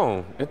boy. Like,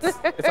 oh,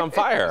 it's on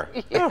fire.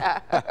 Yeah.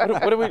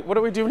 What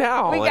do we do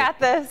now? We got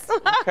this.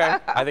 Okay.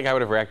 I think I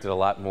would have reacted a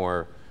lot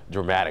more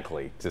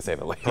dramatically, to say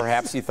the least.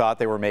 Perhaps you thought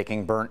they were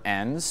making burnt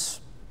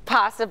ends?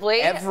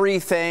 Possibly.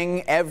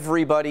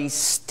 Everybody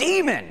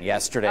steaming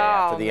yesterday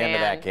after the end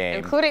of that game.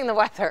 Including the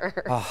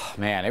weather. Oh,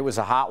 man, it was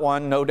a hot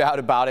one, no doubt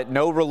about it.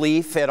 No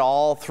relief at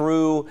all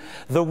through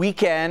the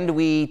weekend.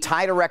 We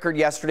tied a record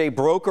yesterday,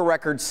 broke a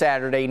record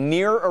Saturday,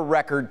 near a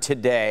record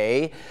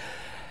today.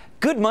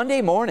 Good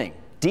Monday morning.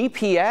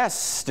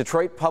 DPS,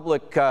 Detroit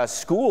Public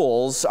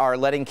Schools, are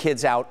letting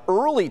kids out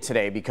early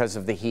today because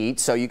of the heat,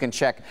 so you can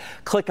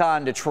click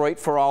on Detroit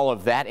for all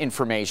of that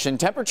information.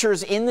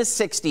 Temperatures in the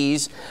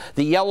 60s.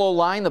 The yellow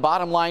line, the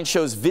bottom line,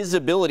 shows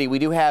visibility. We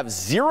do have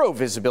 0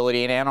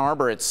 visibility in Ann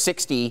Arbor at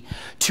 60,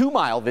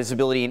 2-mile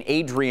visibility in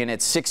Adrian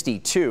at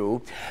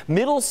 62.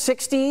 Middle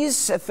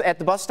 60s at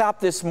the bus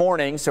stop this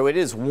morning, so it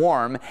is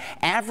warm.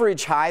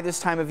 Average high this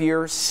time of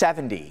year,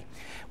 70.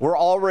 We're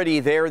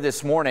already there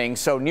this morning,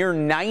 so near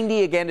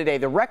 90 again today.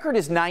 The record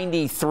is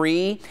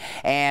 93,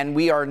 and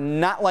we are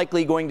not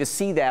likely going to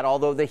see that,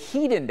 although the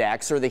heat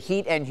index, or the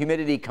heat and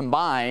humidity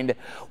combined,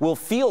 will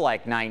feel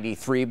like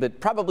 93,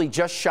 but probably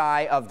just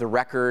shy of the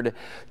record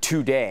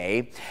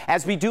today.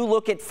 As we do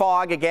look at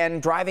fog, again,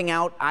 driving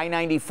out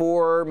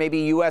I-94, maybe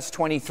US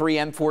 23,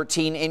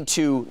 M14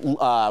 into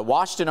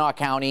Washtenaw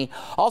County.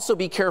 Also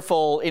be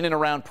careful in and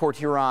around Port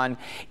Huron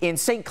in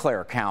St.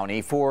 Clair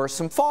County for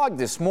some fog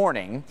this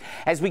morning.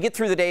 As we get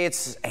through the day,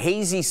 it's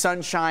hazy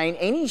sunshine.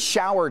 Any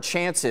shower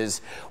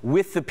chances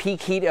with the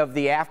peak heat of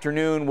the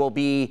afternoon will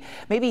be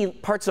maybe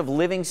parts of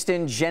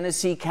Livingston,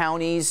 Genesee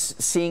counties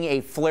seeing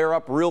a flare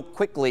up real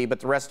quickly, but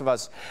the rest of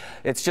us,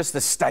 it's just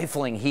the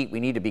stifling heat. We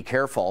need to be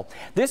careful.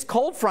 This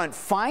cold front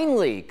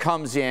finally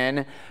comes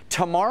in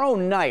tomorrow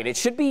night. It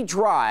should be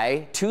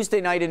dry Tuesday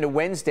night into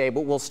Wednesday,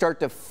 but we'll start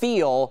to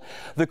feel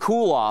the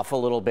cool off a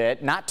little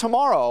bit. Not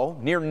tomorrow,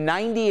 near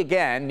 90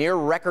 again, near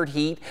record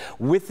heat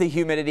with the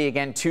humidity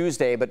again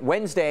Tuesday, but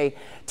Wednesday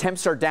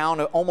temps are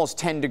down almost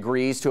 10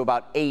 degrees to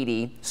about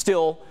 80.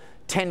 Still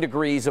 10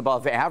 degrees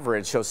above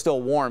average, so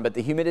still warm, but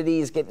the humidity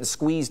is getting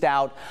squeezed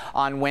out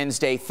on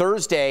Wednesday.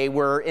 Thursday,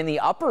 we're in the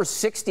upper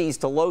 60s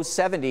to low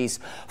 70s.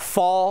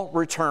 Fall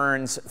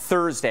returns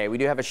Thursday. We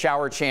do have a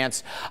shower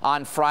chance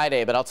on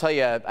Friday, but I'll tell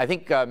you, I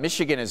think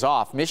Michigan is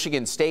off.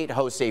 Michigan State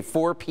hosts a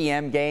 4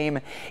 p.m. game.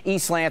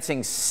 East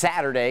Lansing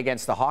Saturday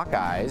against the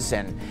Hawkeyes,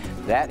 and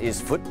that is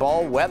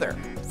football weather.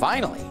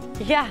 Finally.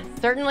 Yeah,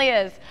 certainly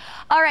is.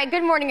 All right,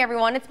 good morning,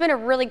 everyone. It's been a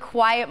really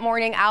quiet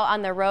morning out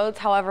on the roads.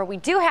 However, we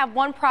do have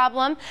one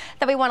problem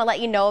that we want to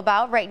let you know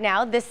about right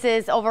now. This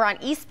is over on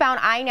eastbound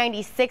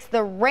I-96,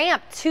 the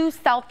ramp to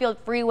Southfield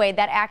Freeway.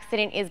 That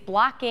accident is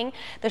blocking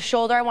the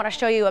shoulder. I want to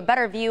show you a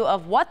better view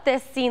of what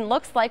this scene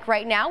looks like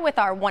right now with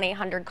our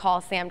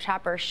 1-800-CALL Sam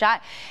Chopper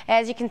shot.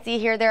 As you can see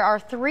here, there are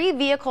 3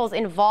 vehicles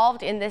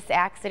involved in this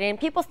accident.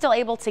 People still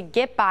able to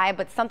get by,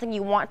 but something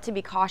you want to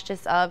be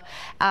cautious of.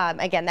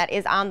 Again, that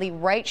is on the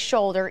right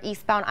shoulder,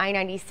 eastbound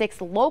I-96.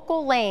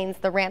 Local lanes,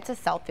 the ramp to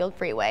Southfield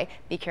Freeway.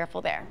 Be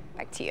careful there.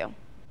 Back to you.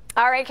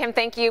 All right, Kim,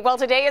 thank you. Well,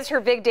 today is her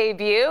big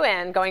debut,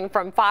 and going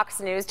from Fox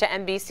News to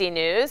NBC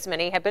News,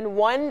 many have been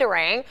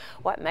wondering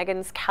what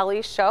Megyn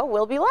Kelly's show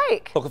will be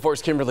like. Local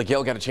 4's Kimberly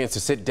Gill got a chance to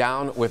sit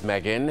down with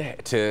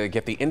Megyn to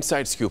get the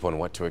inside scoop on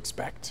what to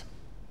expect.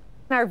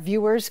 Our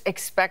viewers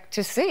expect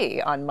to see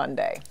on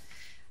Monday.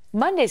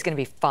 Monday's going to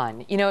be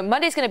fun. You know,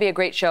 Monday's going to be a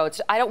great show.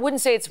 I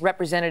wouldn't say it's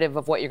representative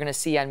of what you're going to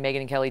see on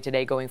Megyn Kelly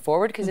Today going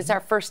forward, because it's our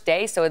first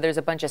day, so there's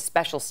a bunch of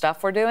special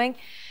stuff we're doing.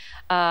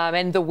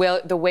 And the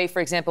way,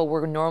 for example,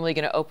 we're normally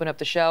going to open up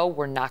the show,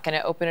 we're not going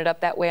to open it up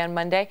that way on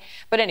Monday.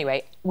 But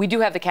anyway, we do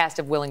have the cast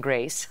of Will and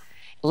Grace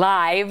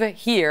live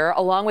here,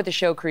 along with the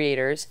show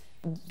creators.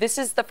 This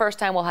is the first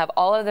time we'll have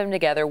all of them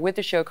together with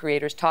the show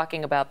creators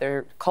talking about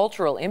their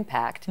cultural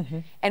impact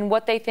and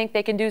what they think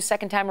they can do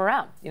second time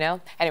around, you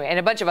know? Anyway, and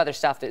a bunch of other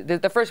stuff.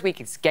 The first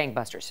week is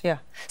gangbusters. Yeah.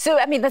 So,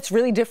 I mean, that's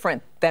really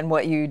different than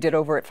what you did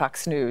over at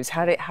Fox News.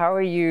 How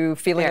are you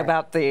feeling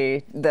about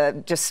the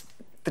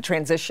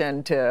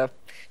transition to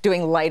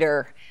doing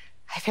lighter?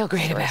 I feel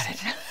great about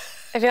it.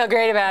 I feel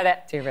great about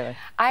it. Do you really?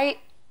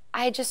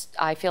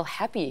 I feel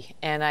happy,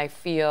 and I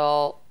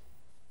feel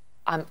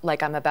I'm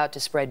about to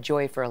spread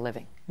joy for a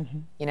living,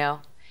 you know,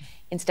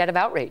 instead of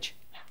outrage,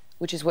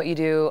 which is what you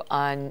do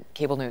on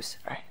cable news.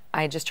 Right.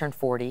 I just turned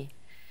 40,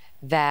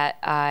 that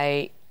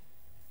I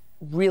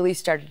really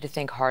started to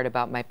think hard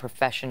about my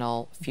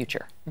professional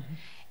future.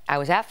 I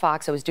was at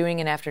Fox, I was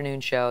doing an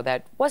afternoon show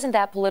that wasn't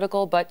that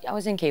political, but I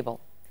was in cable,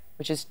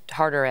 which is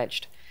harder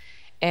edged.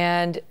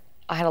 And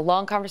I had a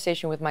long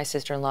conversation with my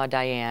sister-in-law,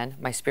 Diane,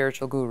 my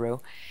spiritual guru,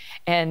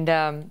 and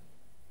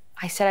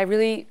I said,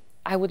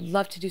 I would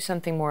love to do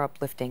something more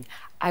uplifting.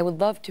 I would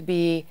love to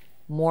be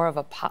more of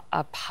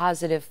a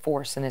positive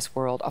force in this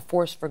world, a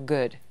force for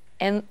good.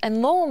 And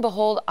lo and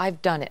behold,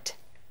 I've done it.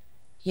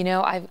 You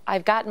know,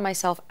 I've gotten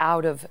myself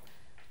out of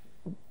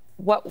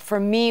what for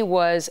me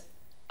was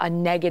a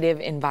negative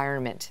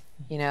environment.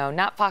 You know,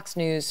 not Fox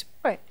News,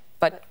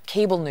 but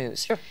cable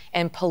news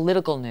and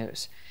political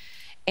news.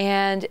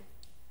 And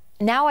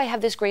now I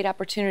have this great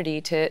opportunity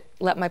to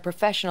let my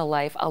professional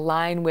life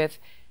align with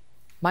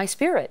my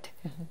spirit.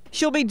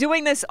 She'll be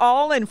doing this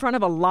all in front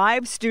of a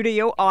live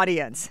studio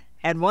audience.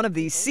 And one of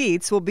these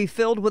seats will be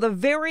filled with a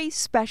very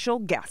special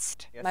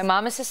guest. My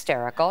mom is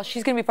hysterical.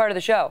 She's going to be part of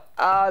the show.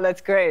 Oh, that's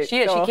great.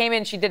 She is. She came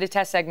in, she did a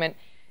test segment.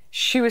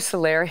 She was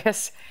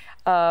hilarious.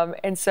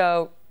 And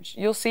so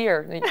you'll see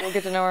her. You'll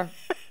get to know her.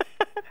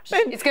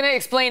 It's going to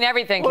explain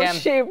everything, Kim.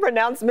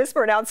 Will she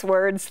mispronounce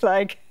words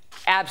like?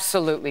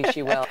 Absolutely,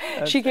 she will.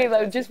 She came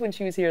out just when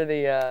she was here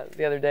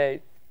the other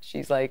day.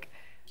 She's like,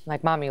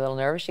 Mom, you a little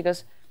nervous? She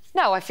goes,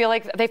 no, I feel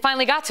like they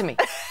finally got to me.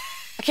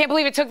 I can't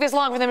believe it took this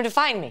long for them to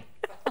find me.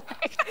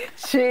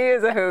 She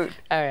is a hoot.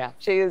 Oh, yeah.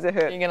 She is a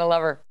hoot. You're going to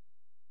love her.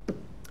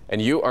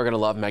 And you are going to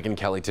love Megyn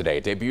Kelly Today.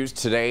 It debuts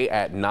today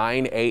at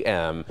 9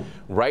 a.m.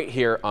 right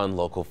here on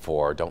Local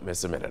 4. Don't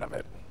miss a minute of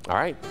it. All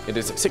right. It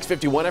is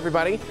 6:51,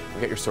 everybody. We'll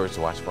get your stories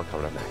to watch for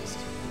coming up next.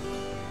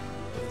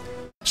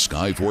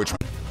 Sky 4.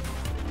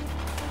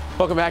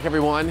 Welcome back,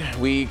 everyone.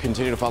 We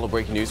continue to follow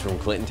breaking news from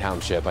Clinton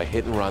Township. A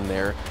hit and run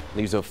there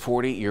leaves a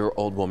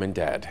 40-year-old woman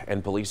dead,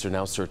 and police are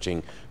now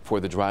searching for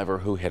the driver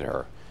who hit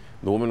her.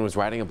 The woman was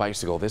riding a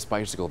bicycle, this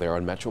bicycle there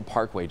on Metro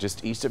Parkway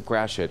just east of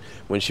Gratiot,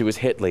 when she was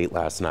hit late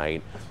last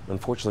night.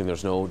 Unfortunately,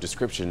 there's no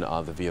description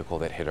of the vehicle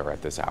that hit her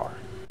at this hour.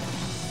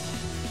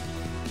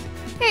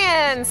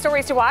 And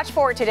stories to watch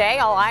for today.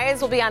 All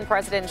eyes will be on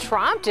President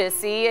Trump to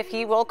see if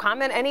he will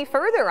comment any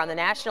further on the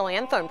national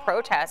anthem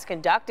protest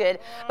conducted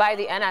by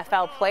the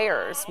NFL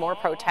players. More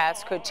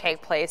protests could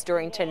take place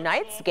during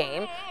tonight's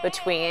game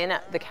between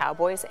the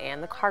Cowboys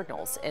and the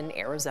Cardinals in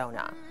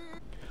Arizona.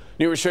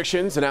 New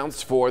restrictions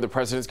announced for the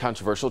president's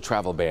controversial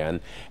travel ban,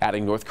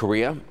 adding North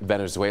Korea,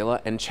 Venezuela,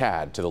 and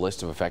Chad to the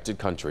list of affected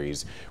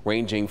countries,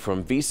 ranging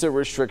from visa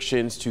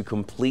restrictions to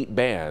complete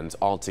bans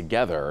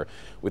altogether,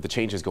 with the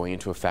changes going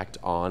into effect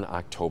on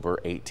October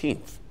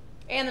 18th.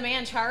 And the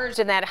man charged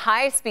in that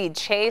high-speed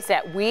chase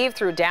that weaved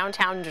through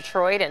downtown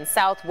Detroit and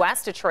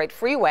southwest Detroit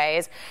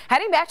freeways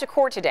heading back to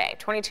court today.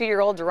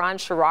 22-year-old Duron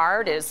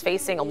Sherrard is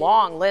facing a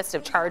long list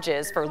of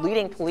charges for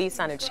leading police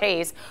on a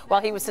chase while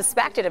he was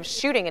suspected of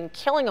shooting and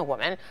killing a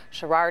woman.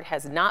 Sherrard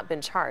has not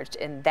been charged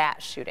in that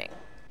shooting.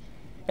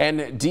 And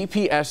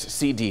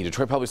DPSCD,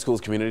 Detroit Public Schools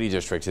Community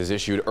District, has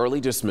issued early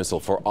dismissal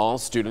for all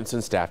students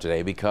and staff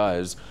today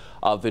because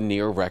of the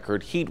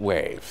near-record heat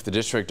wave. The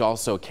district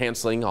also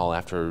canceling all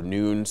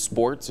afternoon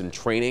sports and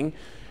training.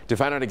 To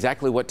find out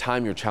exactly what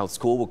time your child's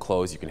school will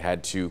close, you can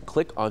head to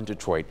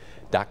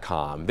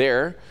clickondetroit.com.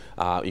 There,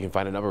 you can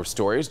find a number of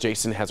stories.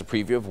 Jason has a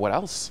preview of what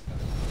else.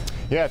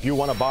 Yeah, if you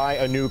want to buy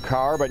a new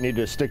car but need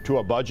to stick to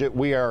a budget,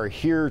 we are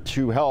here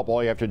to help.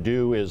 All you have to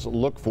do is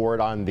look for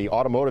it on the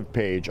automotive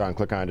page on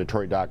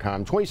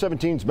clickondetroit.com.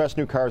 2017's best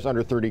new cars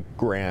under 30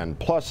 grand.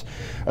 Plus,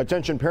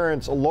 attention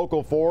parents,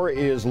 Local 4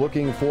 is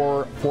looking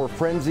for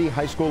Frenzy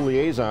high school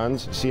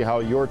liaisons. See how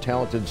your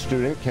talented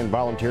student can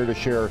volunteer to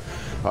share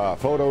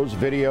photos,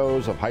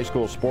 videos of high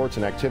school sports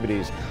and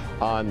activities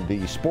on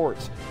the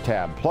sports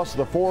tab. Plus,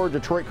 the 4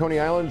 Detroit Coney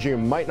Islands you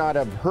might not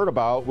have heard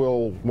about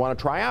will want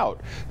to try out.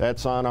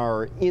 That's on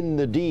our In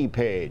the D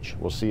page.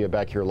 We'll see you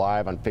back here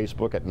live on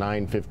Facebook at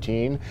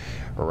 9:15.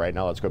 Right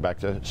now, let's go back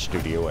to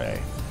Studio A.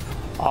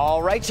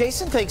 All right,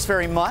 Jason, thanks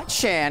very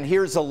much. And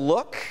here's a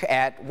look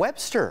at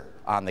Webster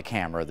on the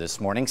camera this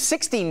morning.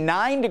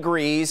 69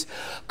 degrees,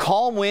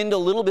 calm wind, a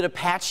little bit of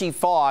patchy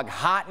fog,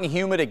 hot and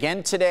humid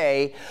again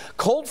today.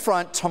 Cold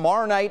front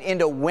tomorrow night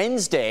into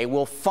Wednesday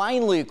will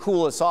finally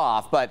cool us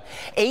off, but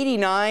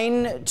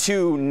 89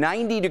 to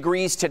 90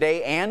 degrees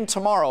today and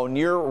tomorrow,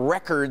 near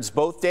records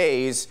both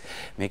days.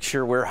 Make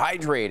sure we're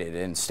hydrated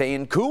and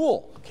staying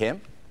cool. Kim?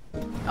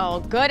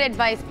 Oh, good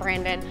advice,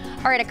 Brandon.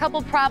 All right, a couple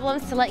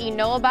problems to let you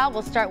know about.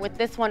 We'll start with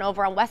this one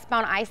over on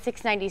westbound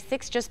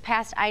I-696, just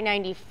past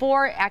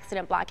I-94.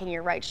 Accident blocking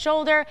your right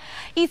shoulder.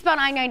 Eastbound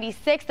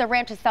I-96, the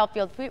ramp to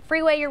Southfield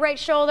Freeway, your right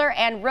shoulder.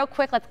 And real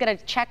quick, let's get a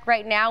check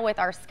right now with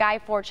our Sky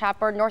 4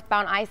 chopper,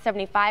 northbound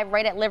I-75,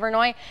 right at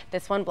Livernois.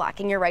 This one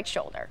blocking your right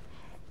shoulder.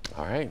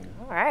 All right.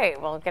 All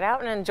right, well, get out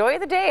and enjoy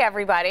the day,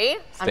 everybody.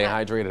 Stay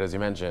hydrated, as you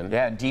mentioned.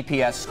 Yeah,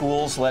 DPS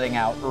schools letting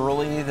out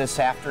early this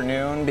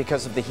afternoon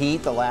because of the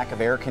heat, the lack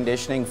of air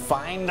conditioning.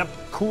 Find a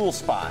cool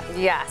spot.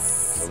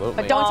 Yes. Absolutely.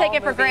 But don't take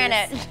it for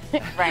granted.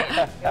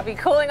 Right. It'll be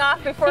cooling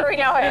off before we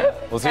know it.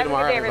 We'll see you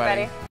tomorrow, everybody.